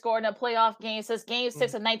should say scored in a playoff game since Game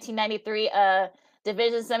 6 of 1993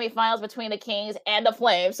 division semifinals between the Kings and the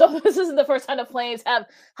Flames. So this isn't the first time the Flames have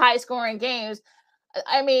high scoring games.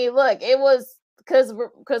 I mean, look, it was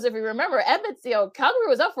because if you remember, Edmonton, Calgary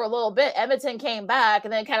was up for a little bit. Edmonton came back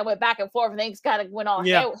and then kind of went back and forth, and things kind of went all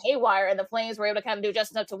haywire, and the Flames were able to kind of do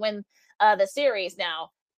just enough to win the series. Now,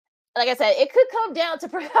 like I said, it could come down to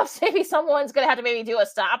perhaps maybe someone's going to have to maybe do a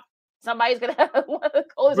stop. Somebody's going to have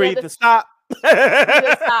to stop.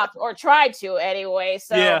 Stop or try to anyway.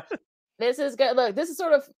 So this is good. Look, this is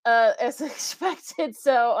sort of as expected.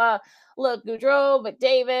 So look, Gaudreau,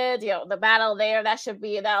 McDavid, the battle there, that'll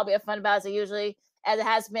be a fun battle as it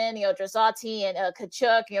has been, Drasati and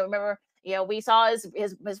Tkachuk, remember we saw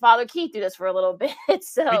his father Keith do this for a little bit.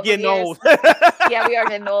 So We're getting old. Yeah, we are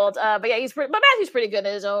getting old. But yeah, but Matthew's pretty good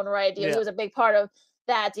in his own right. He was a big part of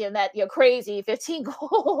that, crazy 15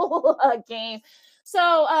 goal game.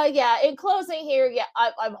 So in closing here,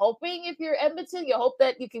 I'm hoping if you're Edmonton, you hope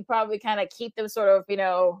that you can probably kind of keep them sort of,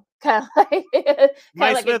 kind of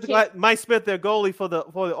like Mike Smith, their goalie for the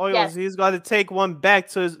Oilers, yes. He's got to take one back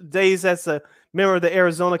to his days as a member of the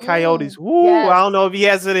Arizona Coyotes. Woo, yes. I don't know if he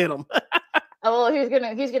has it in him. Well, he's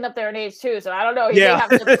getting up there in age too, so I don't know. He may have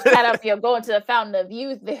to kind of go into the fountain of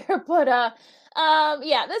youth there, but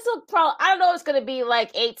this will probably, I don't know if it's gonna be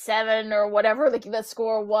like 8-7 or whatever the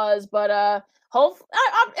score was, but I'll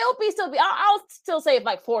still say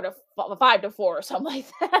like 5-4 or something like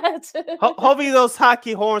that. Hopefully those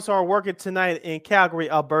hockey horns are working tonight in Calgary,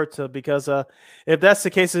 Alberta, because if that's the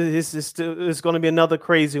case, it's going to be another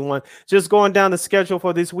crazy one. Just going down the schedule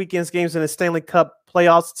for this weekend's games in the Stanley Cup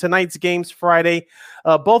playoffs. Tonight's games Friday.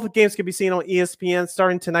 Both games can be seen on ESPN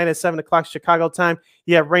starting tonight at 7 o'clock Chicago time.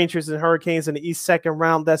 You have Rangers and Hurricanes in the East second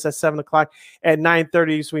round. That's at 7 o'clock. At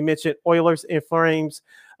 9:30, as we mentioned, Oilers and Flames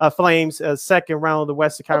second round of the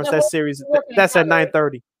Western Conference. That series, that's at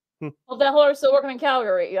 9:30. Well, that Oilers still working in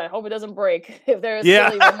Calgary. I hope it doesn't break if there is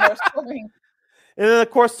still even more scoring. And then, of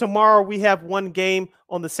course, tomorrow we have one game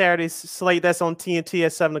on the Saturday slate. That's on TNT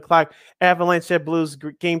at 7 o'clock. Avalanche at Blues,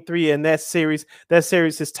 Game 3 in that series. That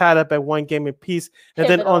series is tied up at one game apiece. And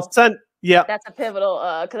then on Sunday, that's a pivotal.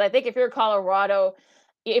 Because I think if you're Colorado,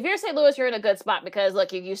 if you're St. Louis, you're in a good spot because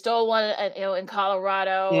look, you stole one, in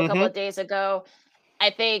Colorado a couple of days ago. I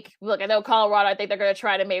think, I know Colorado, I think they're going to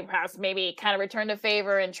try to maybe kind of return the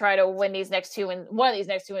favor and try to win these next two and one of these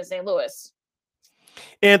next two in St. Louis.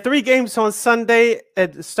 And 3 games on Sunday.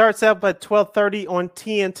 It starts out at 12:30 on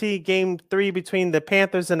TNT. Game 3 between the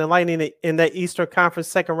Panthers and the Lightning in that Eastern Conference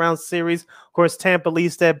second round series. Of course, Tampa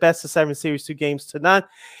leads that best of 7 series 2 games to none.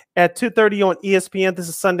 At 2:30 on ESPN, this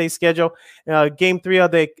is Sunday schedule. Game 3 of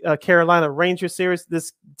the Carolina Rangers series.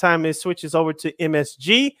 This time it switches over to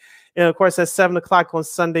MSG. And, of course, at 7 o'clock on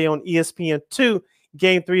Sunday on ESPN2,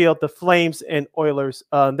 Game 3 of the Flames and Oilers.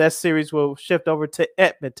 That series will shift over to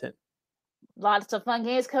Edmonton. Lots of fun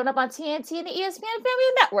games coming up on TNT and the ESPN family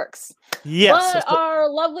of networks. Yes. But our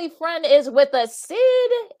lovely friend is with us. Sid,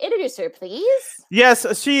 introduce her, please. Yes,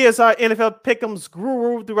 she is our NFL Pick'ems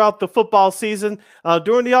guru throughout the football season.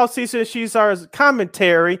 During the offseason, she's our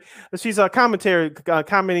commentary. She's our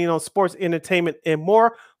commenting on sports, entertainment, and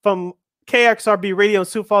more from KXRB Radio in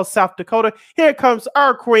Sioux Falls, South Dakota. Here comes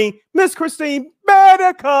our queen, Miss Christine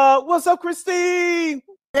Medica. What's up, Christine?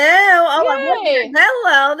 Hello,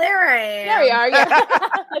 there I am. There you are. Yeah.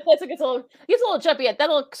 That's gets a little jumpy. That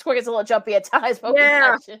little score gets a little jumpy at times.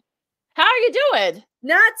 Yeah. How are you doing?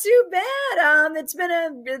 Not too bad. It's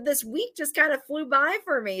been this week just kind of flew by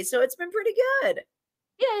for me, so it's been pretty good.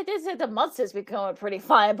 Yeah, it is. The months has been going pretty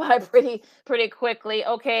flying by pretty quickly.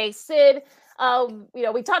 Okay, Sid.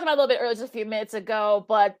 We talked about it a little bit earlier, just a few minutes ago,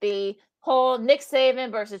 but the whole Nick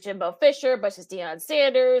Saban versus Jimbo Fisher versus Deion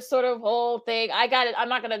Sanders sort of whole thing. I got it. I'm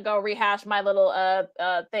not going to go rehash my little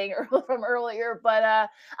thing from earlier, but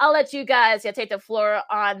I'll let you guys take the floor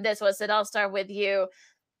on this one. Sid, I'll start with you.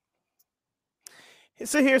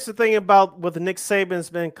 So here's the thing about what Nick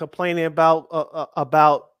Saban's been complaining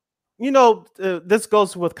about. This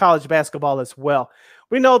goes with college basketball as well.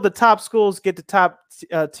 We know the top schools get the top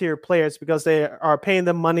tier players because they are paying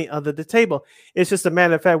them money under the table. It's just a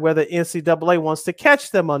matter of fact whether NCAA wants to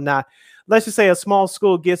catch them or not. Let's just say a small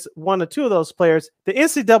school gets 1 or 2 of those players. The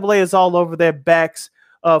NCAA is all over their backs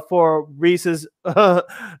for reasons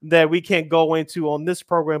that we can't go into on this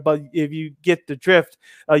program. But if you get the drift,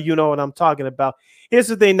 you know what I'm talking about. Here's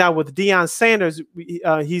the thing now with Deion Sanders.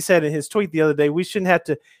 He said in his tweet the other day, we shouldn't have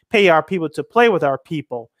to pay our people to play with our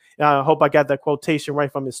people. I hope I got that quotation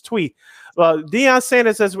right from his tweet. Deion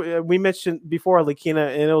Sanders, as we mentioned before, Lakina,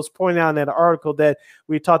 and it was pointed out in that article that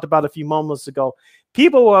we talked about a few moments ago.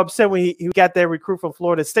 People were upset when he got that recruit from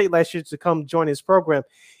Florida State last year to come join his program.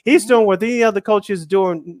 He's doing what any other coach is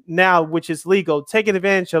doing now, which is legal, taking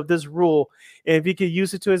advantage of this rule. And if he can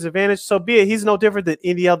use it to his advantage, so be it. He's no different than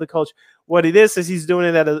any other coach. What it is he's doing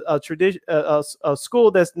it at a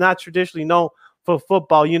school that's not traditionally known for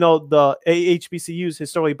football. The HBCUs,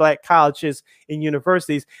 historically black colleges and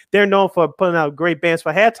universities, they're known for putting out great bands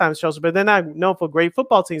for halftime shows, but they're not known for great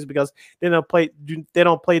football teams because they don't play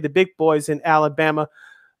the big boys in Alabama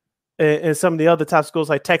and some of the other top schools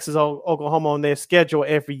like Texas or Oklahoma on their schedule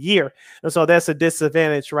every year. And so that's a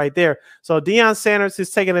disadvantage right there. So Deion Sanders is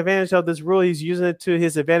taking advantage of this rule. He's using it to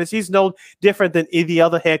his advantage. He's no different than any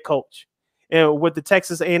other head coach. And with the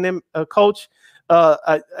Texas A&M coach,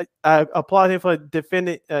 I applaud him for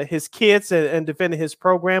defending his kids and defending his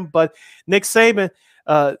program. But Nick Saban,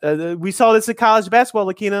 we saw this in college basketball,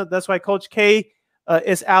 Lakina. That's why Coach K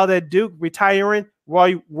is out at Duke, retiring.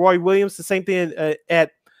 Roy Williams, the same thing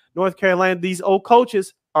at North Carolina. These old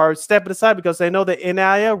coaches are stepping aside because they know the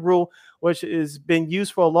NIL rule, which has been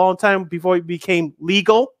used for a long time before it became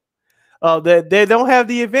legal. They don't have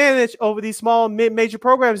the advantage over these small mid-major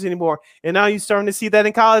programs anymore. And now you're starting to see that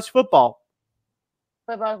in college football.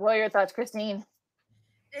 What are your thoughts, Christine?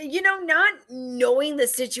 Not knowing the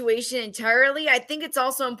situation entirely, I think it's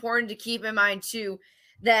also important to keep in mind, too,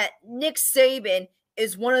 that Nick Saban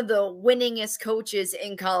is one of the winningest coaches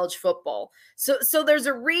in college football. So there's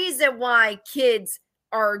a reason why kids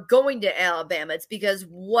are going to Alabama. It's because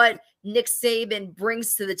what Nick Saban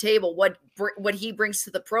brings to the table, what he brings to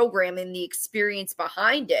the program and the experience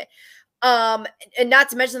behind it. And not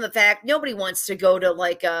to mention the fact nobody wants to go to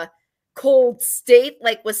like a cold state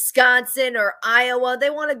like Wisconsin or Iowa. They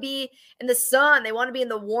want to be in the sun. They want to be in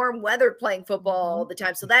the warm weather playing football all the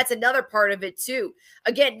time. So that's another part of it too.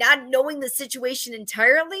 Again, not knowing the situation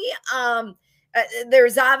entirely.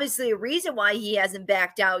 There's obviously a reason why he hasn't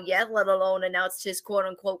backed out yet, let alone announced his quote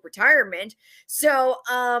unquote retirement. So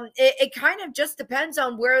it kind of just depends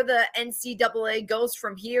on where the NCAA goes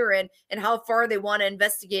from here and how far they want to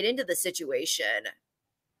investigate into the situation.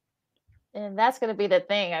 And that's going to be the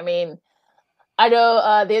thing. I mean, I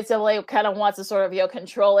know the NCAA kind of wants to sort of,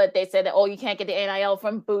 control it. They said that, you can't get the NIL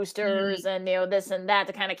from boosters and, this and that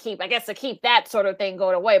to kind of keep that sort of thing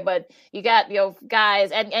going away. But you got,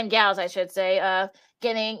 guys and gals, I should say,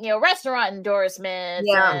 getting, restaurant endorsements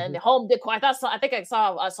and home decor. I think I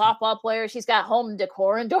saw a softball player. She's got home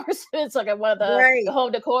decor endorsements, like at one of the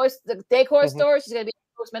home decor, the decor stores. She's going to be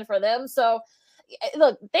an endorsement for them. So,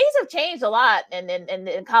 look, things have changed a lot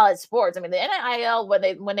in college sports. I mean, the NIL,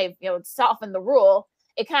 when they softened the rule,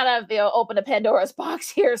 it kind of opened a Pandora's box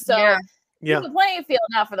here. So it's a playing field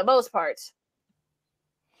now for the most part.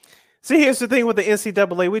 See, here's the thing with the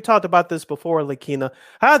NCAA. We talked about this before, Lakina.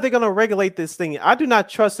 How are they going to regulate this thing? I do not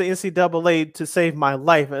trust the NCAA to save my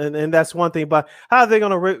life, and that's one thing. But how are they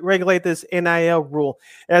going to regulate this NIL rule?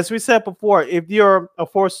 As we said before, if you're a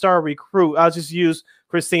 4-star recruit, I'll just use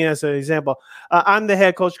Christine as an example. I'm the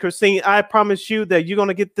head coach, Christine. I promise you that you're going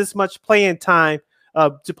to get this much playing time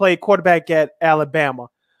to play quarterback at Alabama.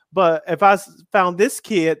 But if I found this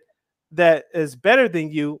kid that is better than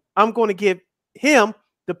you, I'm going to give him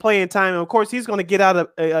the playing time. And of course, he's going to get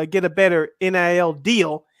get a better NIL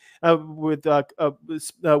deal with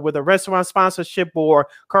a restaurant sponsorship or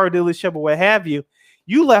car dealership or what have you.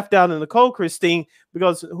 You left out in the cold, Christine,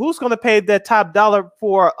 because who's going to pay that top dollar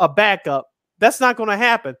for a backup? That's not going to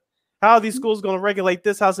happen. How are these schools going to regulate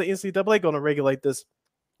this? How's the NCAA going to regulate this?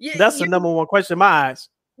 That's the number one question in my eyes.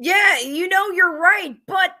 Yeah, you're right.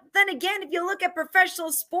 But then again, if you look at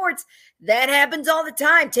professional sports, that happens all the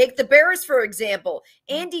time. Take the Bears, for example.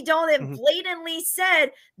 Andy Dalton blatantly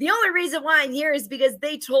said, the only reason why I'm here is because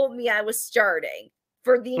they told me I was starting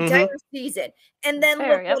for the entire season. And then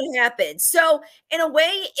look what happened. So in a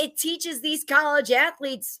way, it teaches these college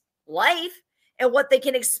athletes life and what they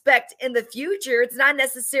can expect in the future. It's not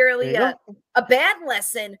necessarily a bad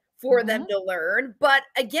lesson for them to learn. But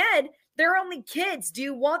again, they're only kids. Do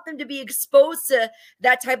you want them to be exposed to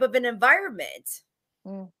that type of an environment?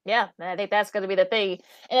 Yeah, I think that's going to be the thing.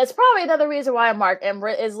 And it's probably another reason why Mark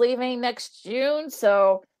Emmert is leaving next June.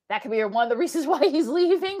 So that could be one of the reasons why he's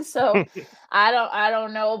leaving. So I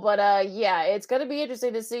don't know. But yeah, it's going to be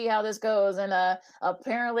interesting to see how this goes. And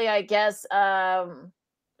apparently, I guess I'm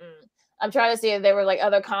trying to see if there were like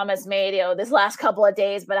other comments made, this last couple of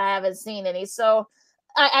days, but I haven't seen any. So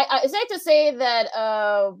it's safe to say that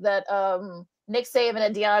Nick Saban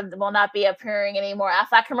and Deion will not be appearing in any more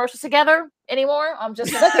Aflac commercials together anymore. I'm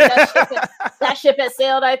just that ship has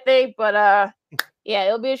sailed, I think. But yeah,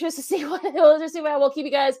 it'll be interesting to see we'll keep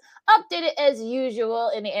you guys updated as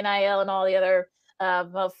usual in the NIL and all the other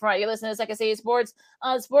front. You're listening to Second City Sports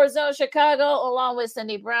on Sports Zone Chicago, along with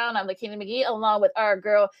Cindy Brown. I'm Lakina McGee, along with our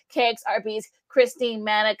girl KXRB's Christine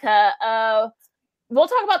Manica. We'll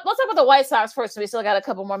talk about the White Sox first. So we still got a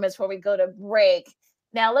couple more minutes before we go to break.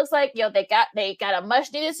 Now it looks like they got a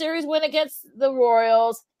much needed series win against the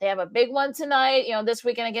Royals. They have a big one tonight. This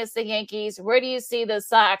weekend against the Yankees. Where do you see the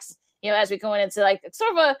Sox? As we go into like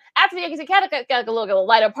sort of after the Yankees, they kind of got a little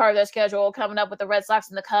lighter part of their schedule coming up with the Red Sox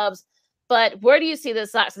and the Cubs. But where do you see the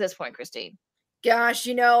Sox at this point, Christine? Gosh,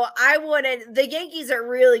 I wouldn't. The Yankees are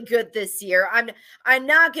really good this year. I'm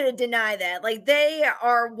not going to deny that. Like, they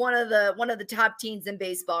are one of the top teams in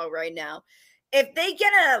baseball right now. If they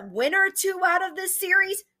get a win or two out of this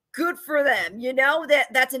series, good for them. You know,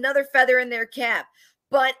 that's another feather in their cap.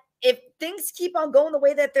 But if things keep on going the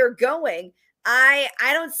way that they're going, I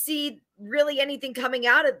don't see really anything coming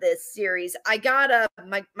out of this series. I got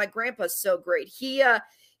my grandpa's so great. He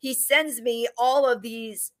sends me all of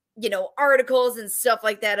these, articles and stuff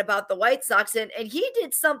like that about the White Sox, and he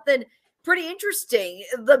did something pretty interesting.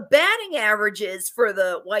 The batting averages for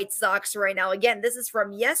the White Sox right now, again, this is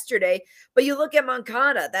from yesterday, but you look at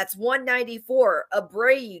Moncada, that's 194,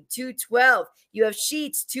 Abreu 212, you have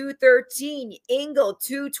Sheets 213, Engel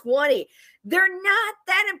 220. They're not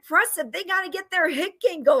that impressive. They got to get their hit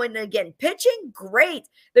game going again. Pitching, great.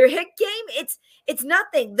 Their hit game, it's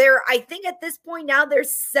nothing. I think at this point now they're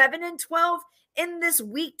 7-12 in this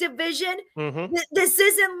weak division. Mm-hmm. This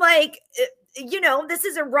isn't like, this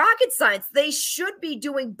isn't rocket science. They should be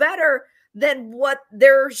doing better than what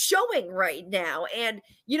they're showing right now. And,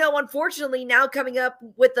 unfortunately, now coming up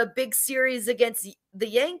with a big series against the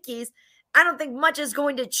Yankees, I don't think much is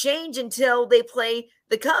going to change until they play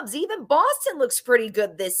the Cubs. Even Boston looks pretty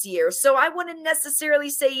good this year. So I wouldn't necessarily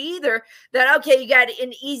say either that, okay, you got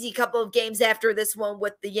an easy couple of games after this one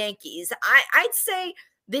with the Yankees. I'd say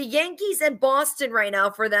the Yankees and Boston right now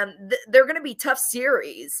for them, they're going to be tough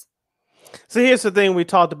series. So here's the thing we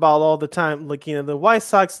talked about all the time. Like, the White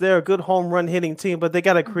Sox, they're a good home run hitting team, but they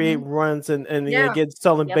got to create runs and get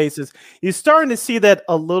stolen bases. You're starting to see that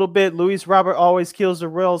a little bit. Luis Robert always kills the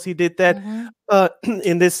rails. He did that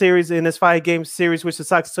in this series, in this 5-game series, which the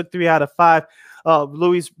Sox took 3 out of 5.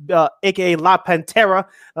 Luis, a.k.a. La Pantera,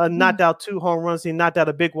 knocked out 2 home runs. He knocked out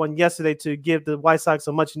a big one yesterday to give the White Sox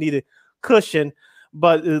a much-needed cushion.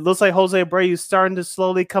 But it looks like Jose Abreu is starting to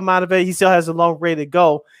slowly come out of it. He still has a long way to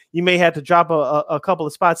go. You may have to drop a couple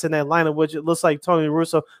of spots in that lineup, which it looks like Tony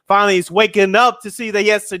Russo finally is waking up to see that he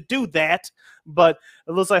has to do that. But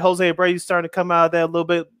it looks like Jose Abreu is starting to come out of there a little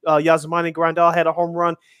bit. Yasmani Grandal had a home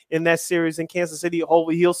run in that series in Kansas City.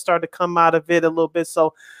 Hopefully he'll start to come out of it a little bit.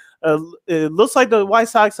 So it looks like the White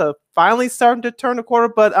Sox are finally starting to turn the corner.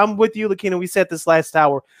 But I'm with you, Lakina. We said this last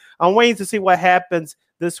hour. I'm waiting to see what happens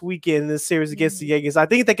this weekend in this series against the Yankees. I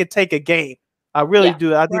think they could take a game. I really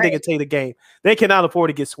do. I think they could take the game. They cannot afford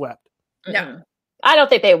to get swept. No. I don't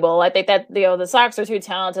think they will. I think that the Sox are too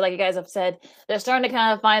talented, like you guys have said. They're starting to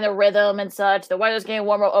kind of find the rhythm and such. The weather's getting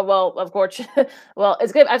warmer. Oh, well, of course. Well,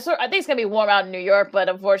 it's good. I think it's gonna be warm out in New York, but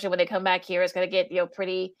unfortunately, when they come back here, it's gonna get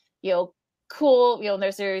pretty cool. In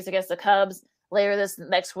their series against the Cubs later this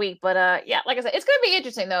next week. But like I said, it's gonna be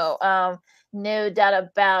interesting though. No doubt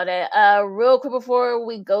about it. Real quick before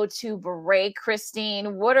we go to break,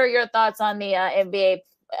 Christine, what are your thoughts on the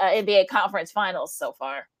NBA conference finals so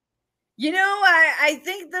far? I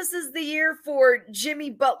think this is the year for Jimmy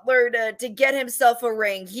Butler to get himself a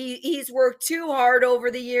ring. He's worked too hard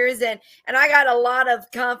over the years, and I got a lot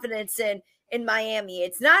of confidence in Miami.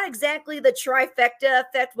 It's not exactly the trifecta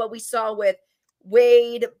effect, what we saw with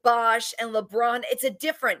Wade, Bosh, and LeBron. It's a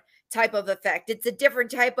different type of effect. It's a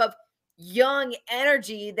different type of young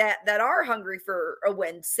energy that are hungry for a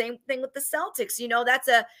win. Same thing with the Celtics.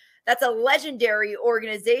 That's a legendary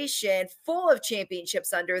organization full of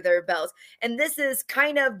championships under their belts. And this is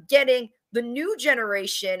kind of getting the new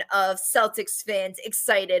generation of Celtics fans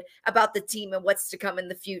excited about the team and what's to come in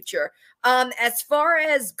the future. As far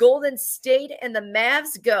as Golden State and the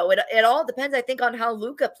Mavs go, it all depends, I think, on how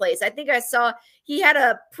Luka plays. I think I saw he had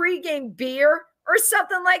a pregame beer or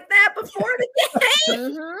something like that before the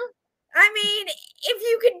game. I mean, if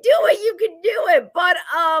you can do it, you can do it. But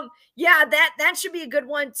that should be a good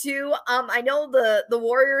one too. I know the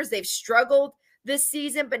Warriors, they've struggled this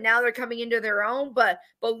season, but now they're coming into their own. But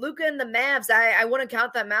Luka and the Mavs, I wouldn't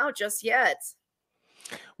count them out just yet.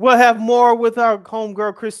 We'll have more with our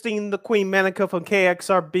homegirl Christine, the Queen Manica from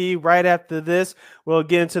KXRB right after this. We'll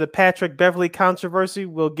get into the Patrick Beverley controversy.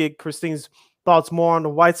 We'll get Christine's thoughts more on the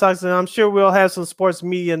White Sox, and I'm sure we'll have some sports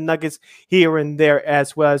media nuggets here and there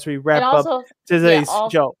as well as we wrap up today's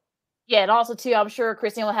show. Yeah, and also too, I'm sure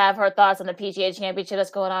Christine will have her thoughts on the PGA Championship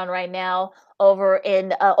that's going on right now over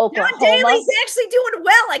in Oklahoma. John Daly's actually doing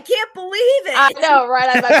well. I can't believe it. I know,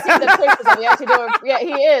 right? I've seen the pictures of him actually doing. Yeah,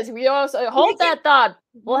 he is. So hold that thought.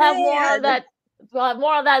 We'll have more of that. We'll have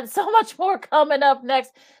more of that and so much more coming up next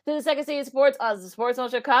to the Second City Sports on the Sports Zone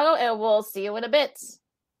Chicago, and we'll see you in a bit.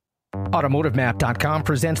 AutomotiveMap.com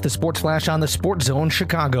presents the Sports Flash on the Sports Zone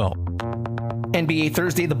Chicago. NBA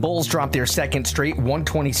Thursday, the Bulls dropped their second straight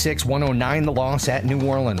 126-109 the loss at New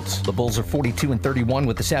Orleans. The Bulls are 42-31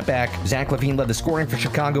 with the setback. Zach LaVine led the scoring for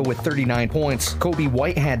Chicago with 39 points. Kobe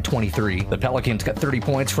White had 23. The Pelicans got 30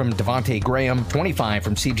 points from Devontae Graham, 25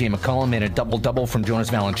 from CJ McCollum, and a double-double from Jonas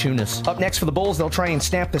Valanciunas. Up next for the Bulls, they'll try and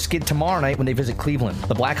snap the skid tomorrow night when they visit Cleveland.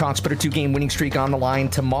 The Blackhawks put a 2-game winning streak on the line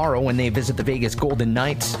tomorrow when they visit the Vegas Golden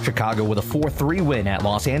Knights. Chicago with a 4-3 win at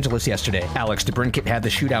Los Angeles yesterday. Alex DeBrincat had the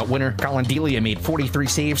shootout winner. Colin Delia made 43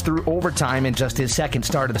 saves through overtime in just his second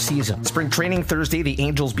start of the season. Spring training Thursday, the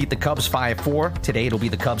Angels beat the Cubs 5-4. Today, it'll be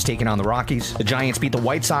the Cubs taking on the Rockies. The Giants beat the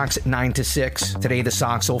White Sox 9-6. Today, the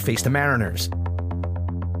Sox will face the Mariners.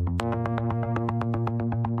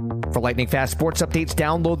 For lightning fast sports updates,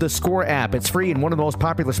 download the Score app. It's free and one of the most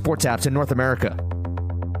popular sports apps in North America.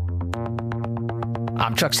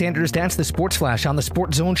 I'm Chuck Sanders. That's the Sports Flash on the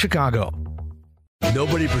Sports Zone Chicago.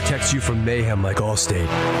 Nobody protects you from mayhem like Allstate.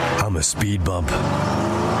 I'm a speed bump.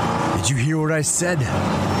 Did you hear what I said?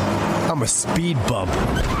 I'm a speed bump.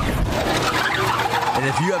 And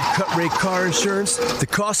if you have cut rate car insurance, the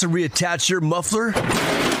cost to reattach your muffler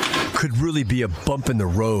could really be a bump in the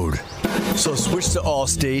road. So switch to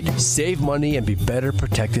Allstate, save money, and be better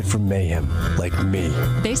protected from mayhem, like me.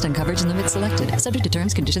 Based on coverage and limits selected, subject to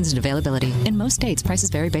terms, conditions, and availability. In most states, prices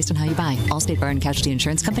vary based on how you buy. Allstate Bar and Casualty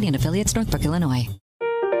Insurance Company and affiliates, Northbrook, Illinois.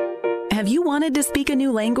 Have you wanted to speak a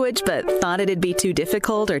new language but thought it'd be too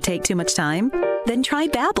difficult or take too much time? Then try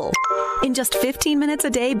Babbel. In just 15 minutes a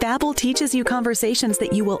day, Babbel teaches you conversations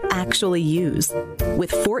that you will actually use.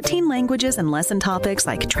 With 14 languages and lesson topics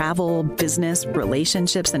like travel, business,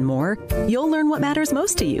 relationships, and more, you'll learn what matters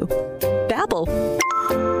most to you. Babbel.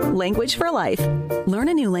 Language for life. Learn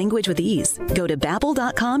a new language with ease. Go to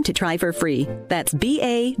Babbel.com to try for free. That's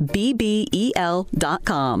BABBEL.com.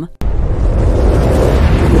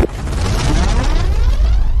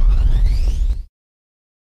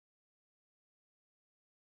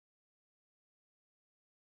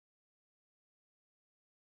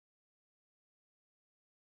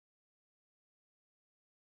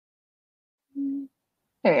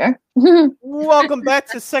 There you are. Welcome back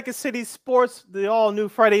to Second City Sports, the all-new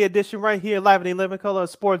Friday edition right here, live in 11 color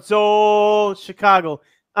Sports Zone Chicago.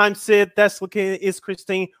 I'm Sid, that's looking is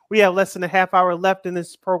Christine. We have less than a half hour left in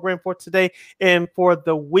this program for today and for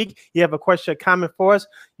the week. You have a question or comment for us,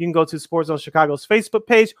 you can go to Sports Zone Chicago's Facebook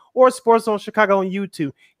page or Sports Zone Chicago on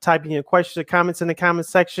YouTube. Type in your questions or comments in the comment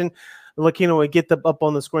section. Lakina will get them up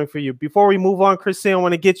on the screen for you. Before we move on, Christine, I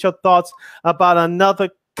want to get your thoughts about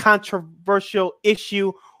another controversial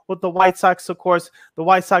issue with the White Sox. Of course, the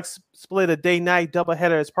White Sox split a day-night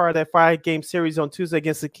doubleheader as part of that five-game series on Tuesday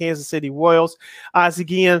against the Kansas City Royals. Ozzie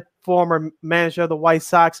Guillen, former manager of the White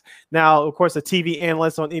Sox, now, of course, a TV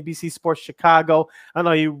analyst on NBC Sports Chicago. I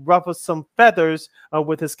know he ruffled some feathers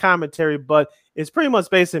with his commentary, but it's pretty much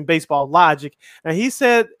based in baseball logic. And he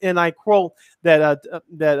said, and I quote,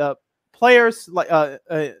 that players, like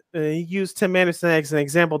he used Tim Anderson as an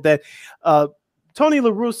example, that Tony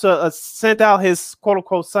La Russa sent out his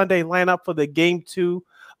quote-unquote Sunday lineup for the game 2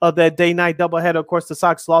 of that day-night doubleheader. Of course, the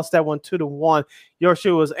Sox lost that one 2-1.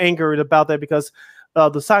 Yoshio was angered about that because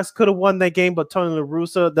the Sox could have won that game, but Tony La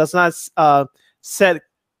Russa does not set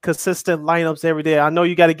consistent lineups every day. I know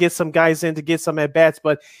you got to get some guys in to get some at-bats,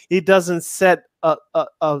 but he doesn't set a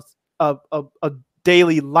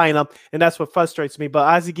daily lineup, and that's what frustrates me. But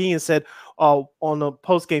Ozzie Guillen said on the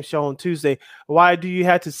post-game show on Tuesday, why do you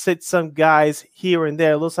have to sit some guys here and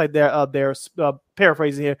there? It looks like they're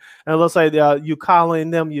paraphrasing here, and it looks like you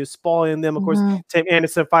calling them, you're spoiling them. Of course, Tim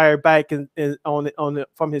Anderson fired back and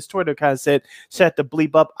from his Twitter account said, shut the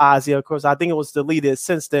bleep up, Ozzie. Of course, I think it was deleted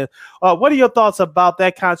since then. What are your thoughts about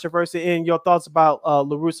that controversy and your thoughts about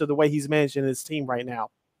La Russa, the way he's managing his team right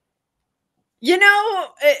now? You know,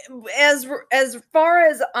 as far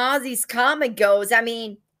as Ozzie's comment goes, I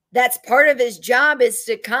mean, that's part of his job is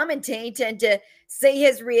to commentate and to say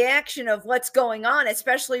his reaction of what's going on,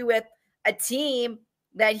 especially with a team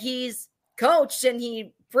that he's coached, and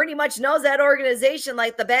he pretty much knows that organization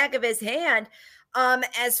like the back of his hand.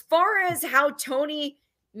 As far as how Tony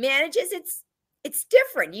manages, it's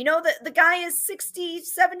different. You know, the guy is 60,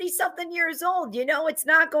 70 something years old. You know, it's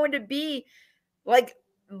not going to be like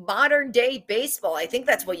modern day baseball. I think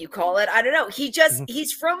that's what you call it. I don't know.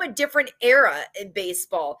 He's from a different era in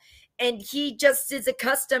baseball, and he just is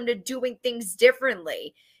accustomed to doing things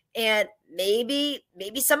differently. And maybe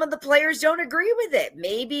some of the players don't agree with it.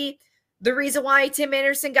 Maybe the reason why Tim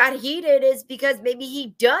Anderson got heated is because maybe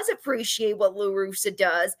he does appreciate what La Russa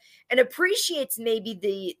does and appreciates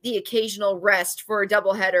maybe the occasional rest for a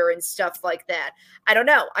doubleheader and stuff like that. I don't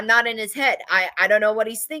know. I'm not in his head. I don't know what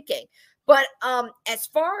he's thinking. But as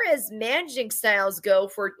far as managing styles go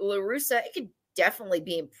for La Russa, it could definitely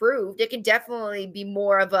be improved. It can definitely be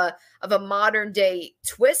more of a modern day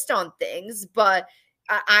twist on things. But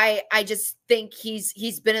I just think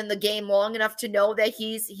he's been in the game long enough to know that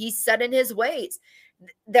he's set in his ways.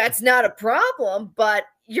 That's not a problem, but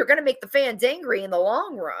you're going to make the fans angry in the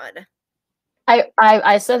long run.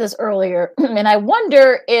 I said this earlier, and I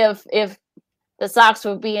wonder if the Sox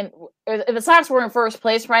would be if the Sox were in first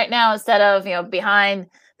place right now instead of behind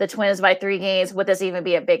the Twins by 3 games, would this even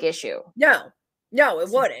be a big issue? No, it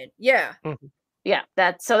wouldn't. Yeah, yeah.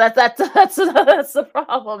 That's the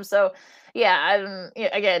problem. So yeah,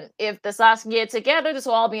 again, if the Sox can get together, this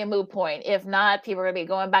will all be a moot point. If not, people are gonna be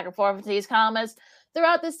going back and forth with these comments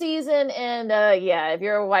throughout the season. And yeah, if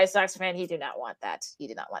you're a White Sox fan, you do not want that. You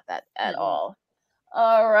do not want that at all.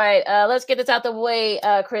 All right, let's get this out the way,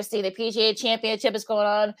 Christy. The PGA Championship is going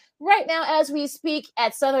on right now as we speak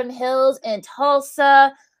at Southern Hills in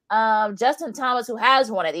Tulsa. Justin Thomas, who has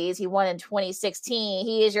one of these, he won in 2016.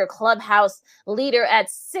 He is your clubhouse leader at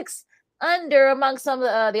 6 under among some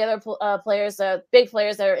of the other players, big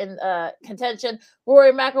players that are in contention.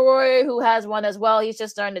 Rory McIlroy, who has one as well. He's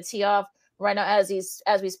just starting to tee off right now as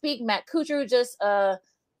we speak. Matt Kuchar just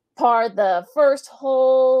parred the first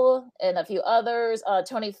hole and a few others.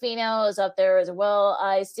 Tony Finau is up there as well.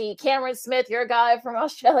 I see Cameron Smith, your guy from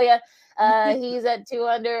Australia. He's at 2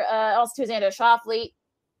 under. Also, Xander Schauffele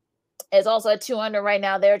is also at 2 under right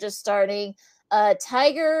now. They're just starting.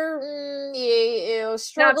 Tiger,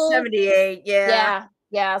 struggled. 78,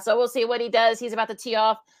 yeah. So we'll see what he does. He's about to tee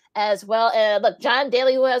off as well. Look, John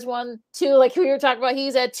Daly, who has 1, 2, like who you were talking about,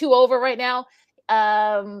 he's at 2 over right now.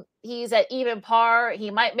 He's at even par.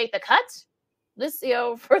 He might make the cut this,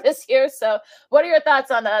 for this year. So what are your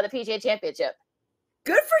thoughts on the PGA Championship?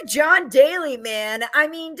 Good for John Daly, man. I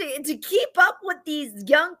mean, to keep up with these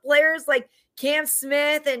young players like Cam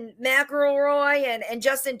Smith and McIlroy and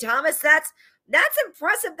Justin Thomas, that's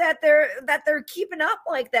impressive that they're keeping up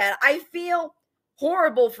like that. I feel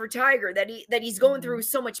horrible for Tiger that he's going through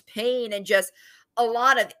so much pain and just a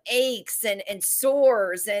lot of aches and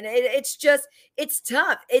sores, and it's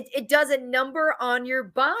tough. It does a number on your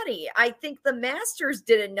body. I think the Masters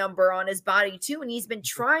did a number on his body too, and he's been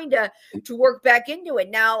trying to work back into it.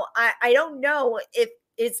 Now, I don't know if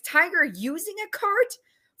is Tiger using a cart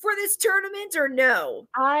for this tournament or no?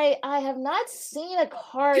 I have not seen a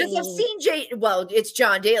cart because I've seen it's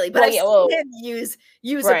John Daly, but I've seen him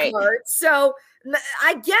use a cart. So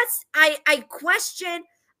I guess I question.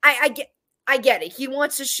 I get it. He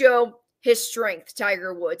wants to show his strength,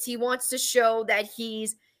 Tiger Woods. He wants to show that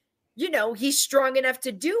he's strong enough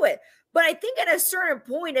to do it. But I think at a certain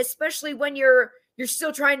point, especially when you're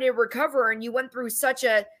still trying to recover and you went through such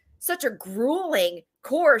a grueling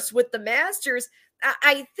course with the Masters,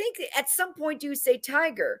 I think at some point you say,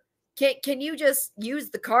 Tiger, can you just use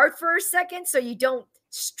the cart for a second so you don't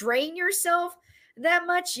strain yourself that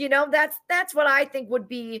much? That's what I think would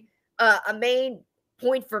be a main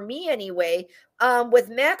point for me anyway. With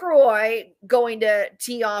McIlroy going to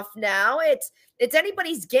tee off now, it's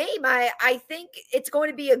anybody's game. I think it's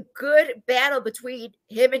going to be a good battle between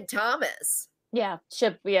him and Thomas. Yeah,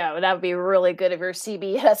 Chip. Yeah, that would be really good if you're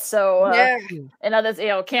CBS. So, and others,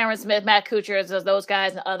 Cameron Smith, Matt Kuchar, those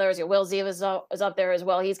guys, and others. Will Zeva is up there as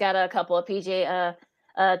well. He's got a couple of PGA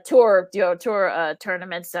tour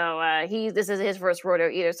tournaments. So this is his first rodeo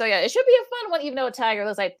either. So yeah, it should be a fun one. Even though Tiger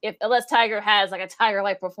looks like unless Tiger has like a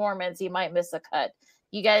Tiger-like performance, he might miss a cut.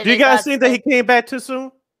 Do you guys think that he came back too soon?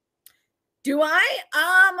 Do I?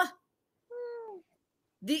 I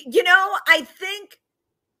think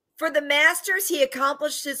for the Masters, he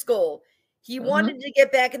accomplished his goal. He wanted to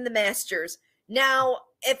get back in the Masters. Now,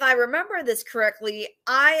 if I remember this correctly,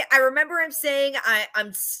 I remember him saying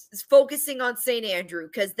I'm focusing on St. Andrew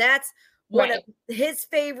because that's one of his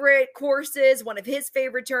favorite courses, one of his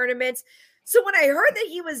favorite tournaments. So when I heard that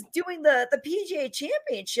he was doing the PGA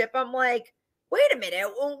Championship, I'm like, wait a minute,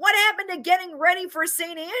 what happened to getting ready for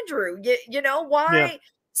St. Andrew? Why? Yeah.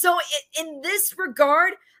 So in this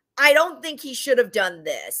regard, I don't think he should have done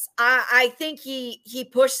this. I think he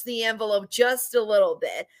pushed the envelope just a little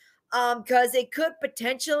bit because it could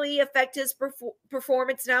potentially affect his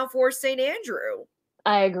performance now for St. Andrew.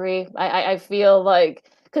 I agree. I feel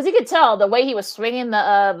like because you could tell the way he was swinging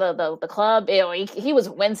the club, he was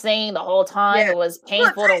wincing the whole time. Yeah. It was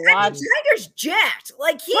painful to watch. Tiger's jacked.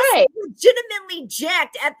 Like he's legitimately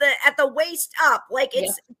jacked at the waist up. Like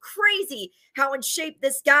it's crazy how in shape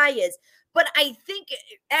this guy is. But I think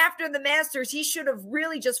after the Masters, he should have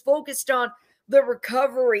really just focused on the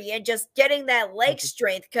recovery and just getting that leg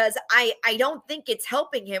strength, because I don't think it's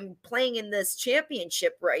helping him playing in this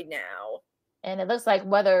championship right now. And it looks like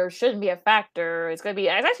weather shouldn't be a factor. It's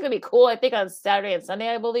actually gonna be cool. I think on Saturday and Sunday,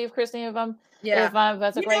 I believe, Christine, if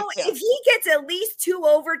that's a great. If he gets at least 2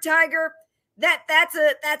 over, Tiger, that's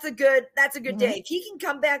a good day. If he can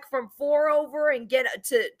come back from 4 over and get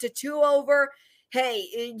to 2 over,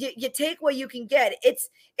 hey, you take what you can get.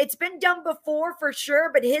 It's been done before for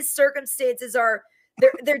sure, but his circumstances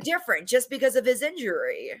they're different just because of his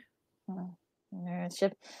injury.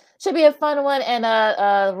 It should be a fun one. And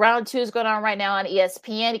round 2 is going on right now on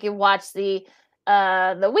ESPN. You can watch the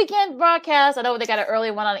weekend broadcast. I know they got an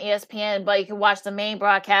early one on ESPN, but you can watch the main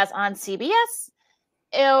broadcast on CBS.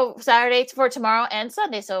 Saturday for tomorrow and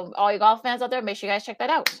Sunday. So all you golf fans out there, make sure you guys check that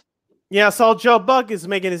out. Yeah, so Joe Buck is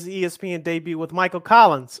making his ESPN debut with Michael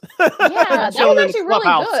Collins. Yeah, that was actually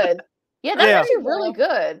really good. Yeah, that's actually really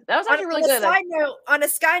good. That was actually really good. On a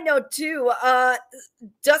side note, too,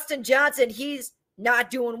 Dustin Johnson, he's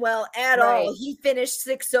not doing well at all. He finished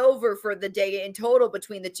 6 over for the day in total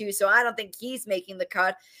between the two, so I don't think he's making the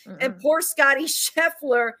cut. And poor Scotty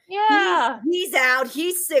Scheffler, he's out.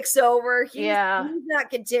 He's 6 over. He's not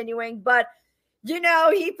continuing, but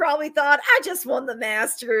he probably thought, I just won the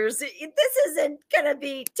Masters. This isn't going to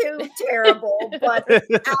be too terrible, but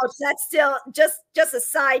ouch, that's still just a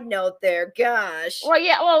side note there. Gosh. Well,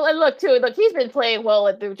 yeah. Well, and look, he's been playing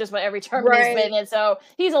well through just about every tournament he's been in, so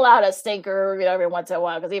he's allowed a stinker, every once in a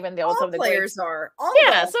while, because even all some of the players are.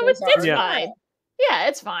 So it's fine. Yeah,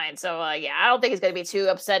 it's fine. So I don't think he's going to be too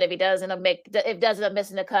upset if he does end up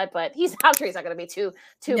missing the cut. But I'm sure he's not going to be too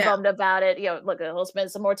bummed about it. Look, he'll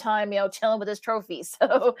spend some more time, chilling with his trophy.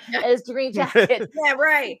 So his green jacket.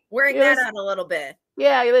 Wearing that out a little bit.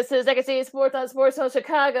 Yeah, this is Second City Sports on Sports Zone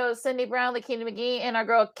Chicago. Cindy Brown, Lakina McGee, and our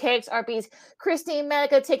girl KXRP's Christine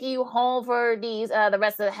Medica taking you home for the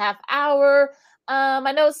rest of the half hour.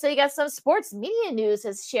 I know, so you got some sports media news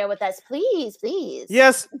to share with us, please.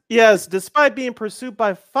 Yes. Despite being pursued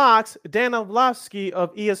by Fox, Dan Orlovsky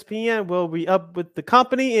of ESPN will be up with the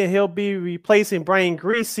company, and he'll be replacing Brian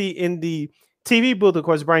Griese in the TV booth. Of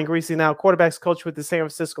course, Brian Griese, now quarterbacks coach with the San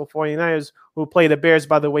Francisco 49ers, who play the Bears,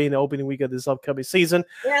 by the way, in the opening week of this upcoming season.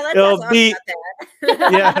 Yeah, let's talk about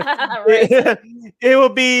that. It will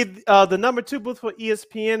be the number 2 booth for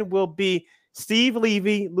ESPN will be Steve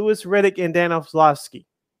Levy, Louis Riddick, and Dan Orlovsky.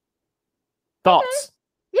 Thoughts?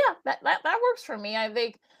 Okay. Yeah, that works for me. I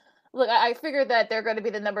think. Look, I figured that they're going to be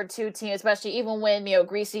the number 2 team, especially even when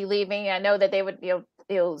Griese leaving. I know that they would,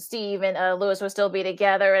 Steve and Louis would still be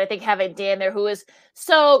together, and I think having Dan there, who is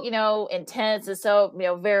so intense and so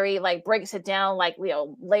very breaks it down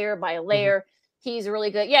layer by layer. He's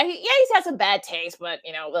really good. Yeah, he's had some bad takes, but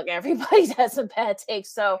look, everybody's had some bad takes.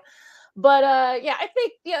 So. But I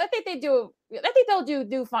think they do. I think they'll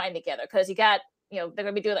do fine together, because you got they're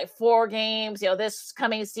gonna be doing 4 games. This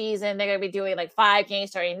coming season they're gonna be doing 5 games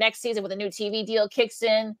starting next season with a new TV deal kicks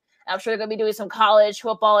in. I'm sure they're gonna be doing some college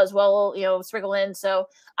football as well. Sprinkle in. So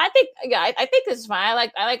I think I think this is fine.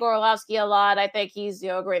 I like Orlovsky a lot. I think he's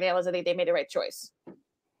a great analyst. I think they made the right choice.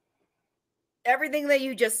 Everything that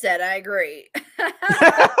you just said, I agree.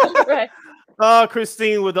 Right. Oh,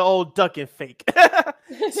 Christine with the old ducking fake.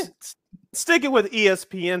 Sticking with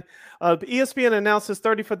ESPN, ESPN announces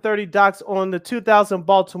 30 for 30 docs on the 2000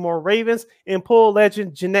 Baltimore Ravens and pool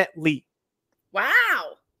legend Jeanette Lee.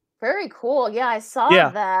 Wow. Very cool. Yeah, I saw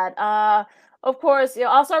that. Of course,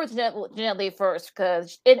 I'll start with Jeanette Lee first,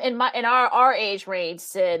 because in our age range,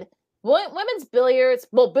 Sid, women's billiards,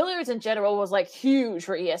 billiards in general was huge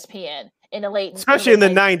for ESPN in the late, especially in the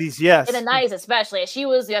 90s. Yes, in the 90s, especially. She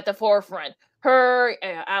was at the forefront. Her,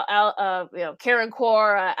 Karen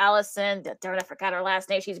Core, Allison, darn, I forgot her last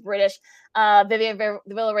name. She's British. Vivian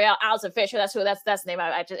Villarreal, Allison Fisher. That's the name.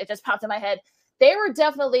 It just popped in my head. They were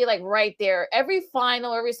definitely right there. Every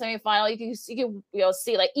final, every semifinal, you can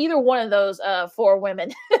see either one of those 4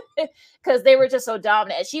 women, because they were just so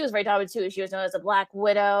dominant. And she was very dominant too. She was known as a Black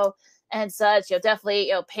Widow and such.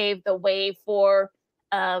 Definitely paved the way for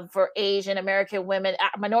Asian American women,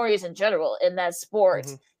 minorities in general, in that sport.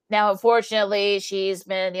 Mm-hmm. Now, unfortunately, she's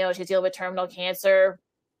been, she's dealing with terminal cancer.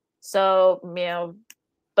 So,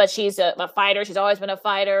 but she's a fighter. She's always been a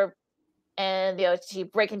fighter. And, she's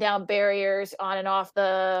breaking down barriers on and off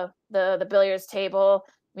the billiards table.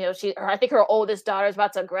 I think her oldest daughter is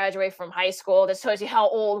about to graduate from high school. This tells you how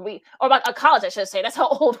old or about college, I should say. That's how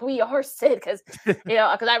old we are, Sid. Because,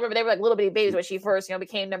 because I remember they were little bitty babies when she first,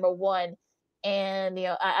 became number 1. And,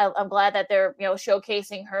 I'm glad that they're,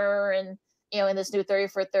 showcasing her and, in this new 30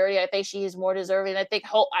 for 30. I think she's more deserving. I think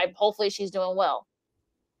hopefully she's doing well.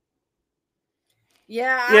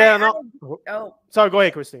 Yeah. Sorry, go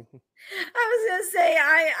ahead, Christine. I was going to say,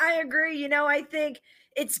 I agree. You know, I think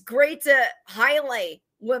it's great to highlight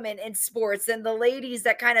women in sports and the ladies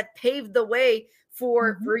that kind of paved the way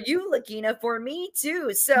for you, Lakina, for me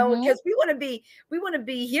too. So because we want to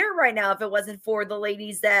be here right now if it wasn't for the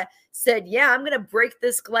ladies that said, yeah, I'm going to break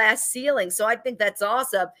this glass ceiling. So I think that's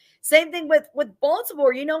awesome. Same thing with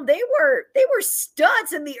Baltimore. You know, they were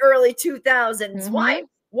studs in the early 2000s. Why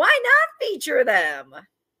not feature them?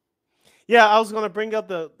 Yeah, I was going to bring up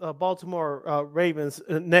the Baltimore Ravens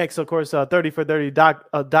next. Of course, 30 for 30 doc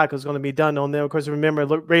is going to be done on there. Of course, remember,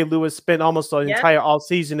 Ray Lewis spent almost the entire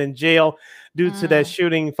offseason in jail due to that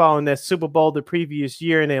shooting following that Super Bowl the previous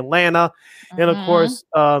year in Atlanta. And, of course,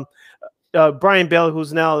 Brian Bell,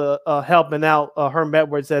 who's now helping out Herm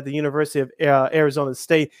Edwards at the University of Arizona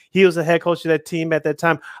State. He was the head coach of that team at that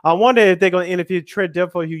time. I wonder if they're going to interview Trent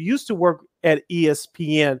Dilfer, who used to work at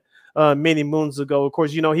ESPN many moons ago. Of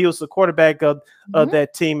course, you know, he was the quarterback of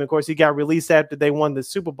that team. Of course, he got released after they won the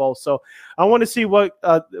Super Bowl. So I want to see what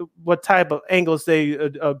type of angles they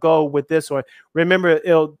go with this one. Remember,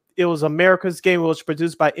 it was America's Game. It was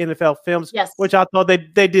produced by NFL Films, which I thought they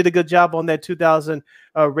did a good job on that 2000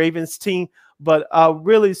 Ravens team. But I'll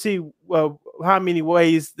really see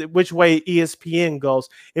which way ESPN goes.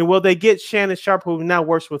 And will they get Shannon Sharpe, who now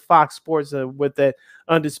works with Fox Sports with that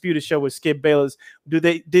Undisputed show with Skip Bayless?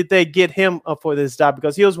 Did they get him for this job?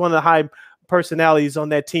 Because he was one of the high personalities on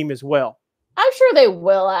that team as well. I'm sure they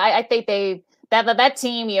will. I think that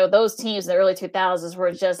team, you know, those teams in the early 2000s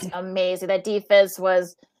were just amazing. That defense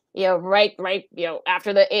was, you know, right, you know,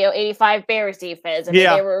 after the 85 Bears defense. I mean,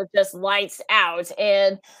 they were just lights out.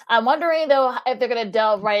 And I'm wondering, though, if they're going to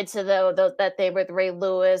delve right into that thing with Ray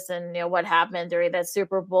Lewis and, you know, what happened during that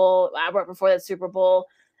Super Bowl, right before that Super Bowl.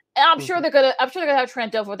 And I'm sure they're gonna have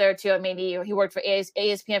Trent Dilfer there too. I mean, he worked for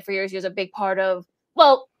ESPN for years. He was a big part of,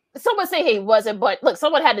 well, someone say he wasn't, but look,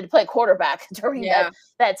 someone had to play quarterback during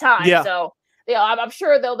that time. Yeah. So, you know, I'm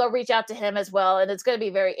sure they'll reach out to him as well. And it's going to be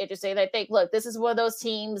very interesting. I think, look, this is one of those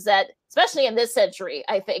teams that, especially in this century,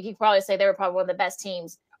 I think you could probably say they were probably one of the best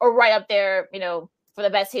teams, or right up there, you know, for the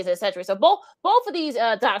best teams in the century. So both of these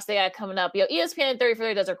docs they got coming up, you know, ESPN 30 for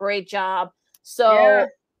 30 does a great job. So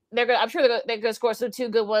I'm sure they're gonna score some two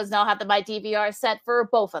good ones. And I'll have the my DVR set for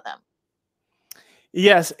both of them.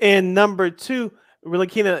 Yes, and number two,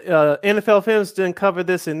 Lakina, NFL Films didn't cover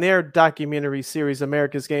this in their documentary series,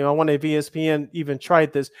 America's Game. I wonder if ESPN even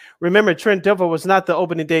tried this. Remember, Trent Dilfer was not the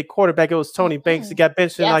opening day quarterback. It was Tony Banks. He got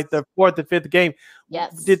benched in like the fourth or fifth game.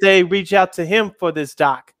 Yes. Did they reach out to him for this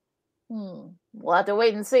doc? We'll have to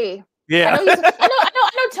wait and see. Yeah. I know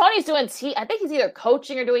Tony's doing I think he's either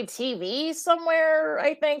coaching or doing TV somewhere,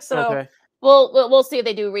 I think. So okay. We'll see if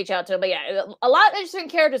they do reach out to him. But yeah, a lot of interesting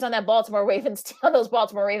characters on that Baltimore Ravens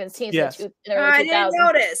teams. Yes. In the early 2000s. I didn't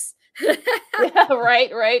notice. Yeah,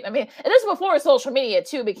 right. I mean, and this is before social media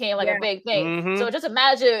too became like a big thing. So just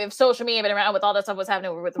imagine if social media had been around with all that stuff was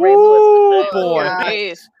happening with Ray Lewis.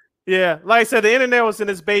 Boy. Yeah, like I said, the internet was in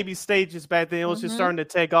its baby stages back then. It was just starting to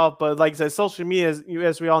take off. But like I said, social media,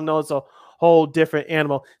 as we all know, is a whole different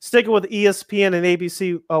animal. Sticking with ESPN and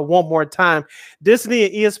ABC one more time. Disney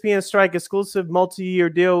and ESPN strike exclusive multi-year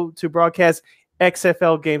deal to broadcast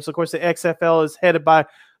XFL games. Of course, the XFL is headed by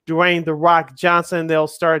Dwayne "The Rock" Johnson. They'll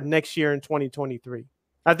start next year in 2023.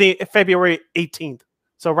 I think February 18th.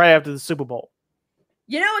 So right after the Super Bowl.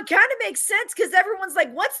 You know, it kind of makes sense because everyone's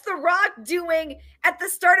like, what's The Rock doing at the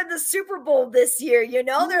start of the Super Bowl this year? You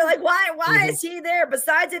know, they're like, why is he there?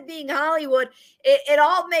 Besides it being Hollywood, it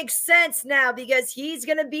all makes sense now because he's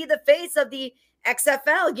going to be the face of the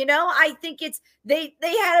XFL. You know, I think they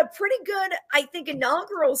had a pretty good, I think,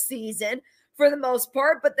 inaugural season for the most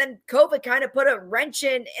part, but then COVID kind of put a wrench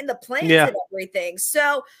in the plans and everything.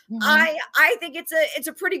 So I think it's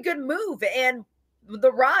a pretty good move. And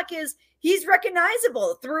The Rock he's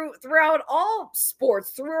recognizable throughout all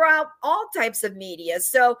sports, throughout all types of media.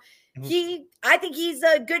 So I think he's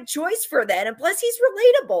a good choice for that. And plus he's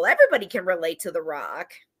relatable. Everybody can relate to The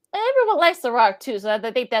Rock. Everyone likes The Rock too. So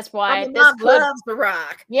I think that's why loves The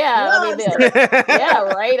Rock. Yeah. Yeah,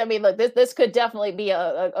 right. I mean, look, this could definitely be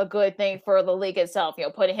a good thing for the league itself, you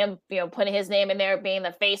know, putting his name in there, being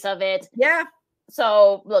the face of it. Yeah.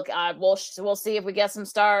 So look, we'll see if we get some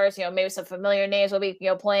stars. You know, maybe some familiar names will be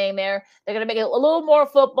playing there. They're gonna make it a little more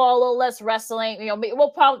football, a little less wrestling. You know, they'll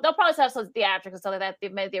probably have some theatrics and stuff like that.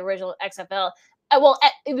 They've made the original XFL,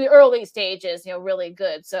 in the early stages, really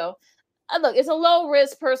good. So look, it's a low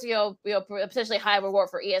risk person, potentially high reward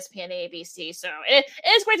for ESPN and ABC. So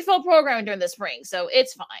it's great to fill programming during the spring. So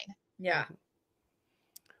it's fine. Yeah.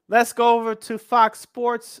 Let's go over to Fox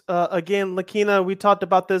Sports. Again, Lakina, we talked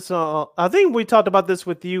about this. I think we talked about this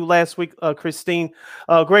with you last week, Christine.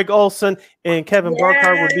 Greg Olson and Kevin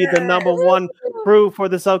Burkhardt would be the #1 crew for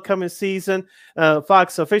this upcoming season.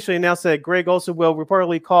 Fox officially announced that Greg Olson will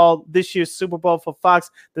reportedly call this year's Super Bowl for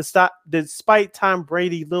Fox despite Tom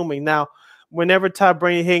Brady looming. Now, whenever Tom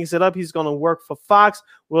Brady hangs it up, he's going to work for Fox.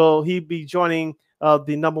 Will he be joining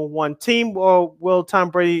the #1 team, or will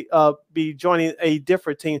Tom Brady be joining a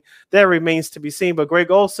different team? That remains to be seen. But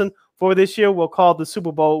Greg Olson for this year will call the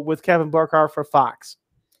Super Bowl with Kevin Burkhardt for Fox.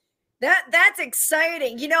 That's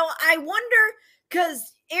exciting. You know, I wonder,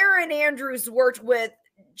 because Aaron Andrews worked with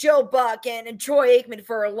Joe Buck and Troy Aikman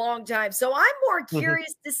for a long time. So I'm more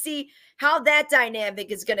curious to see how that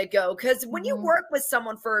dynamic is going to go. Because when you work with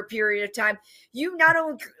someone for a period of time, you not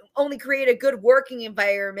only create a good working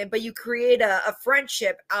environment, but you create a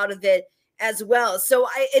friendship out of it as well. So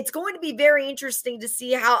it's going to be very interesting to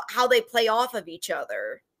see how they play off of each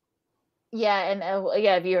other. Yeah, and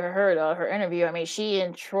if you heard her interview, I mean, she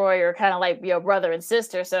and Troy are kind of like brother and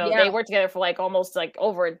sister, so they worked together for like almost like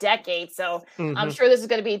over a decade. So I'm sure this is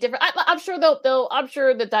going to be different. I'm sure I'm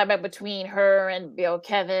sure the dynamic between her and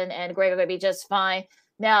Kevin and Greg are going to be just fine.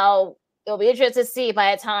 Now it'll be interesting to see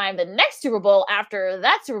by the time the next Super Bowl after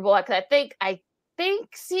that Super Bowl, because I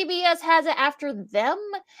think CBS has it after them,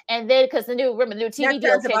 and then because the new TV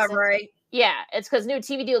deal kicks in. Right. Yeah, it's because new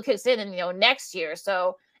TV deal kicks in next year.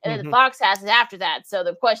 So. And then Fox has it after that. So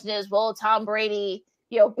the question is, will Tom Brady,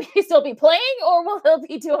 still be playing, or will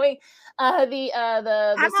he be doing the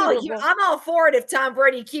I'm all for it if Tom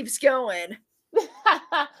Brady keeps going.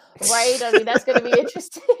 Right? I mean, that's going to be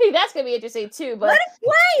interesting. That's going to be interesting too. But let him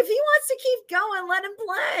play. If he wants to keep going, let him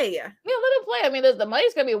play. Yeah, let him play. I mean, the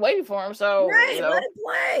money's going to be waiting for him. So right, let him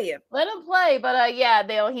play. Let him play.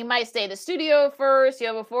 But he might stay in the studio first,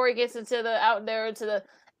 before he gets into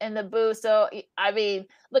in the booth. So I mean,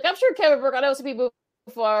 look, I'm sure Kevin Burkhardt knows to be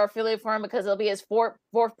for affiliate for him, because it'll be his fourth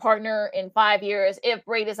partner in 5 years if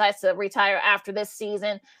Brady decides to retire after this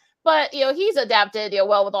season. But he's adapted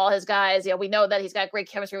well with all his guys. We know that he's got great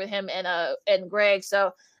chemistry with him and Greg.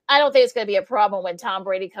 So I don't think it's going to be a problem when Tom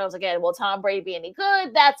Brady comes again. Will Tom Brady be any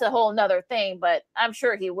good? That's a whole nother thing. But I'm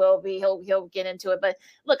sure he will be. He'll get into it. But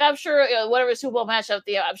look, I'm sure whatever Super Bowl matchup,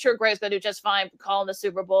 I'm sure Greg's going to do just fine calling the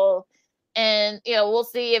Super Bowl. And, we'll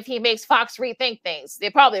see if he makes Fox rethink things. They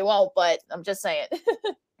probably won't, but I'm just saying.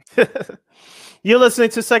 You're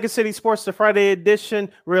listening to Second City Sports, the Friday edition.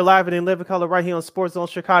 We're live and in living color right here on Sports Zone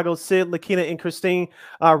Chicago. Sid, Lakina, and Christine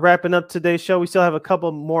wrapping up today's show. We still have a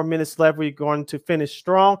couple more minutes left. We're going to finish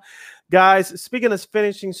strong. Guys, speaking of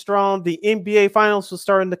finishing strong, the NBA Finals will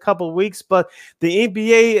start in a couple of weeks, but the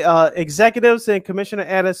NBA executives and Commissioner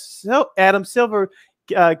Adam Silver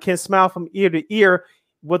can smile from ear to ear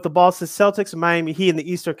with the Boston Celtics and Miami Heat in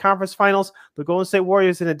the Eastern Conference Finals, the Golden State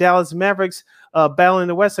Warriors and the Dallas Mavericks battling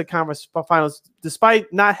the Western Conference Finals.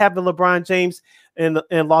 Despite not having LeBron James in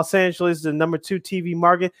Los Angeles, the #2 TV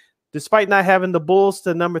market, despite not having the Bulls,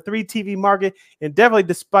 the #3 TV market, and definitely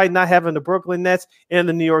despite not having the Brooklyn Nets and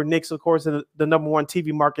the New York Knicks, of course, the #1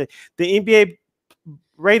 TV market, the NBA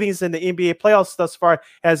ratings in the NBA playoffs thus far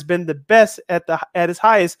has been the best at its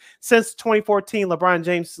highest since 2014 LeBron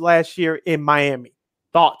James last year in Miami.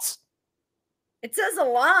 Thoughts? It says a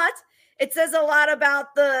lot. It says a lot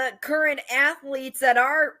about the current athletes that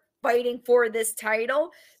are fighting for this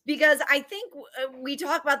title, because I think we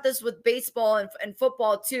talk about this with baseball and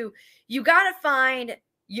football too. You got to find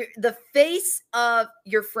the face of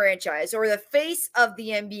your franchise or the face of the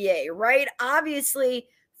NBA, right? Obviously,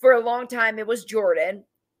 for a long time, it was Jordan.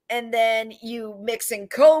 And then you mix in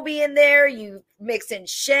Kobe in there, you mix in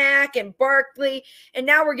Shaq and Barkley, and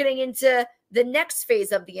now we're getting into the next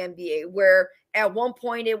phase of the NBA, where at one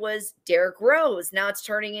point it was Derrick Rose. Now it's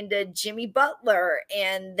turning into Jimmy Butler.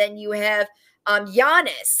 And then you have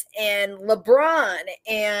Giannis and LeBron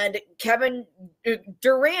and Kevin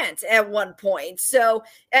Durant at one point. So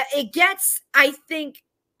it gets, I think,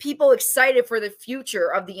 people excited for the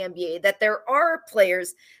future of the NBA, that there are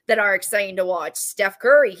players that are exciting to watch. Steph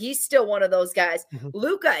Curry, he's still one of those guys.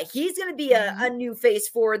 Luka, he's going to be a new face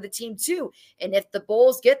for the team too. And if the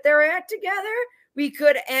Bulls get their act together, we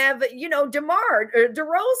could have, DeMar or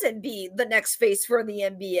DeRozan be the next face for the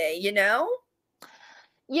NBA,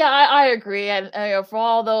 Yeah, I agree. And for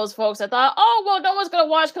all those folks that thought, oh, well, no one's going to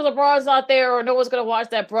watch because LeBron's not there, or no one's going to watch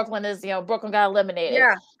that Brooklyn got eliminated.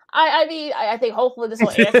 Yeah. I mean, I think hopefully this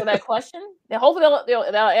will answer that question. And hopefully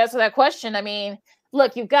they'll answer that question. I mean,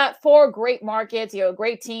 look, you've got 4 great markets,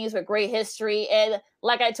 great teams with great history. And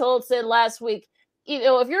like I told Sid last week,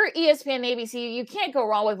 if you're ESPN, ABC, you can't go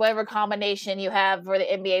wrong with whatever combination you have for the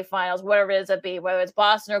NBA Finals, whatever it is it be, whether it's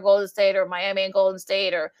Boston or Golden State or Miami and Golden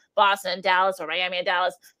State or Boston and Dallas or Miami and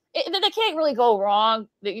Dallas. They can't really go wrong.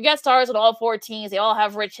 You got stars on all 4 teams. They all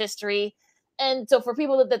have rich history. And so for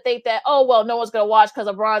people that think that, oh, well, no one's going to watch because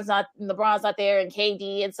LeBron's not there and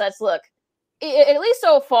KD and such, look, at least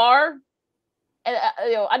so far, and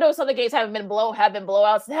I know some of the games have been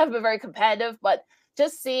blowouts, they haven't been very competitive, but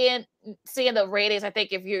just seeing the ratings, I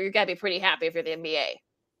think if you got to be pretty happy if you're the NBA.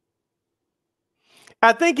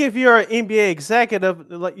 I think if you're an NBA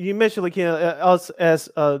executive, like you mentioned, like, us as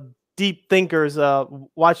deep thinkers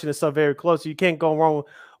watching this stuff very closely, you can't go wrong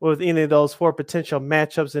with any of those 4 potential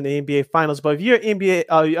matchups in the NBA Finals. But if you're an NBA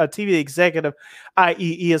a TV executive,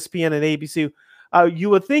 i.e. ESPN and ABC, you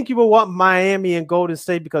would think you would want Miami and Golden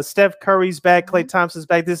State because Steph Curry's back, Klay Thompson's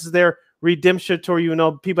back. This is their redemption tour. You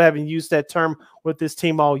know, people haven't used that term with this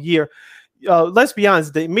team all year. Let's be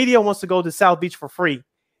honest, the media wants to go to South Beach for free.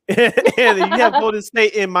 And if you have Golden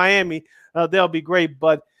State in Miami, they'll be great.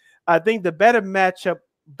 But I think the better matchup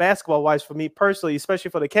basketball-wise for me personally, especially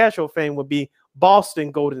for the casual fan, would be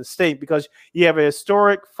Boston Golden State, because you have a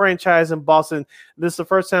historic franchise in Boston. This is the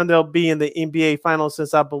first time they'll be in the NBA Finals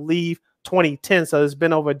since, I believe, 2010. So it's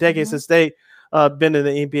been over a decade since they been in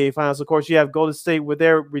the NBA Finals. Of course, you have Golden State with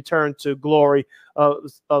their return to glory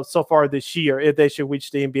so far this year, if they should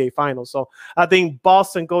reach the NBA Finals. So I think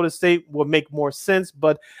Boston Golden State will make more sense.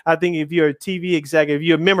 But I think if you're a TV executive, if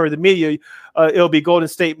you're a member of the media, it'll be Golden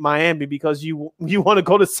State Miami, because you want to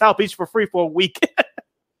go to South Beach for free for a week.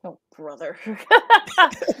 Oh, brother.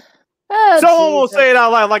 Someone will say it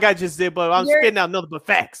out loud like I just did, but I'm spitting out nothing but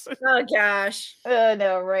facts. Oh, gosh.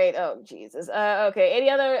 No, right. Oh, Jesus. Okay. Any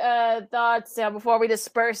other thoughts before we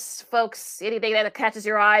disperse, folks? Anything that catches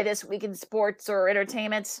your eye this week in sports or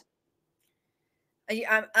entertainment?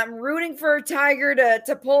 I'm rooting for Tiger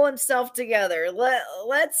to pull himself together.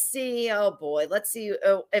 Let's see. Oh, boy. Let's see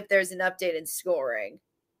if there's an update in scoring.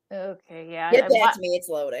 Okay, yeah. Get back to me. It's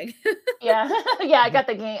loading. Yeah. Yeah, I got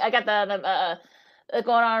the game. I got the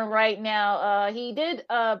going on right now. He did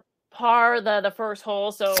par the first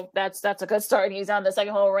hole, so that's a good start. He's on the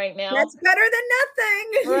second hole right now. That's better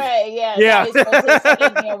than nothing. Right, yeah. Yeah. He's on his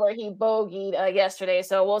second, where he bogeyed yesterday.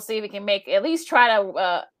 So we'll see if he can at least try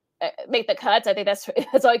to make the cuts. I think that's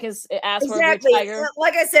all you can ask for. Exactly. Tiger.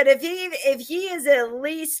 Like I said, if he is at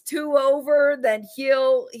least 2 over, then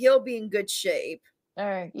he'll be in good shape. All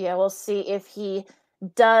right. Yeah, we'll see if he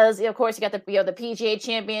does. Of course, you got the PGA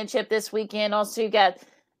Championship this weekend. Also, you got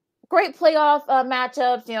great playoff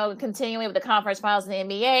matchups. Continuing with the conference finals in the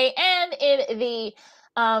NBA and in the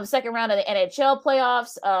second round of the NHL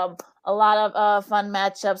playoffs. A lot of fun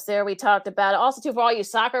matchups there. We talked about it. Also, too, for all you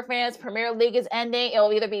soccer fans, Premier League is ending.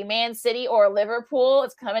 It'll either be Man City or Liverpool.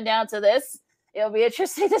 It's coming down to this. It'll be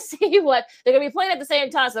interesting to see what they're going to be playing at the same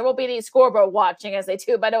time. So there won't be any scoreboard watching as they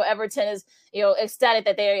do. But I know Everton is, ecstatic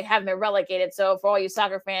that they haven't been relegated. So for all you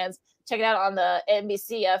soccer fans, check it out on the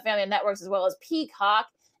NBC family networks as well as Peacock.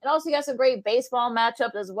 And also you got some great baseball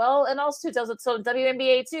matchups as well. And also so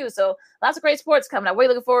WNBA too. So lots of great sports coming up. What are you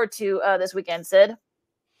looking forward to this weekend, Sid?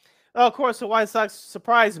 Of course, the White Sox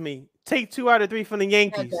surprised me. Take 2 out of 3 from the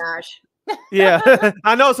Yankees. Oh, gosh. Yeah.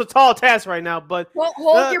 I know it's a tall task right now, but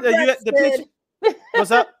hold your breath, Sid. What's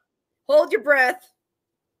up? Hold your breath.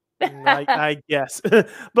 I guess.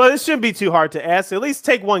 But it shouldn't be too hard to ask. At least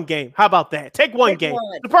take 1 game. How about that? Take one game.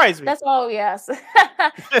 Surprise me. That's all we ask.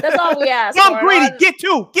 That's all we ask. I'm greedy. Get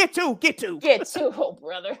two. Get two. Oh,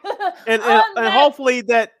 brother. and hopefully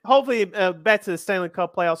back to the Stanley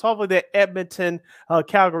Cup playoffs. Hopefully that Edmonton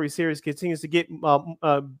Calgary series continues to get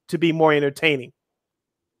to be more entertaining.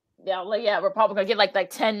 Yeah, we're probably gonna get like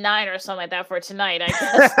 10-9 or something like that for tonight, I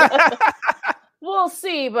guess. We'll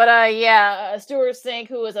see, but Stuart Sink,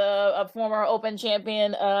 who is a former Open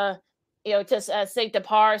champion, just sink to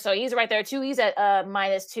par, so he's right there too. He's at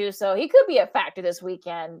 -2, so he could be a factor this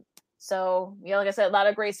weekend. So, like I said, a lot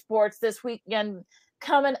of great sports this weekend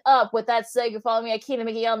coming up. With that said, you can follow me at Keena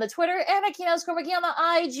McGee on the Twitter and at Keena _McGee on the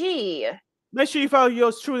IG. Make sure you follow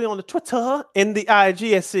yours truly on the Twitter and the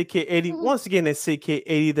IG at SidKid80. Once again, that's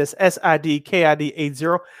SidKid80. That's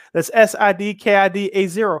SIDKID80. That's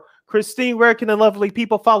SIDKID80. Christine, where can the lovely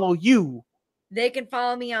people follow you? They can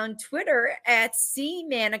follow me on Twitter at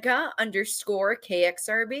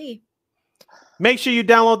CManica_KXRB. Make sure you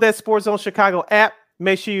download that Sports Zone Chicago app.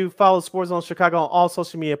 Make sure you follow Sports Zone Chicago on all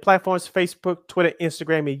social media platforms, Facebook, Twitter,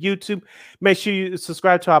 Instagram, and YouTube. Make sure you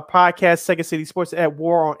subscribe to our podcast, Second City Sports at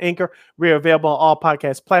War on Anchor. We're available on all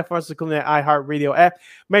podcast platforms, including the iHeartRadio app.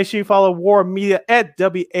 Make sure you follow War Media at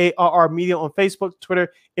WARR Media on Facebook,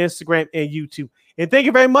 Twitter, Instagram, and YouTube. And thank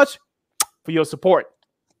you very much. for your support.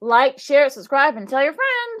 Like, share, subscribe, and tell your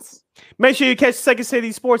friends. Make sure you catch Second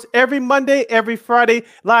City Sports every Monday, every Friday,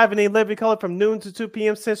 live in a living color from noon to 2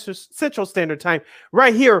 p.m. Central Standard Time,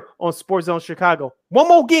 right here on Sports Zone Chicago. One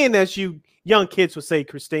more again, as you young kids would say,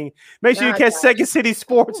 Christine. Make sure you catch Second City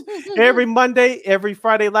Sports every Monday, every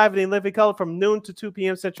Friday, live in a living color from noon to 2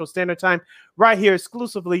 p.m. Central Standard Time, right here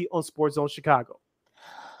exclusively on Sports Zone Chicago.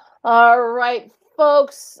 All right,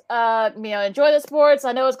 folks, enjoy the sports.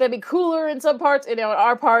 I know it's going to be cooler in some parts. In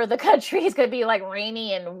our part of the country, it's going to be like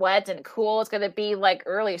rainy and wet and cool. It's going to be like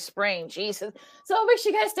early spring. Jesus. So make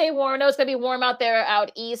sure you guys stay warm. I know it's going to be warm out there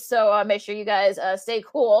out east. So make sure you guys stay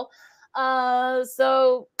cool.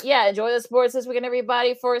 So yeah, enjoy the sports this weekend,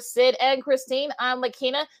 everybody. For Sid and Christine, I'm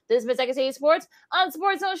Lakina. This has been Second City Sports on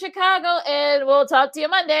Sports Zone Chicago. And we'll talk to you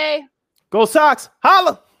Monday. Go Sox.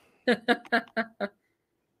 Holla.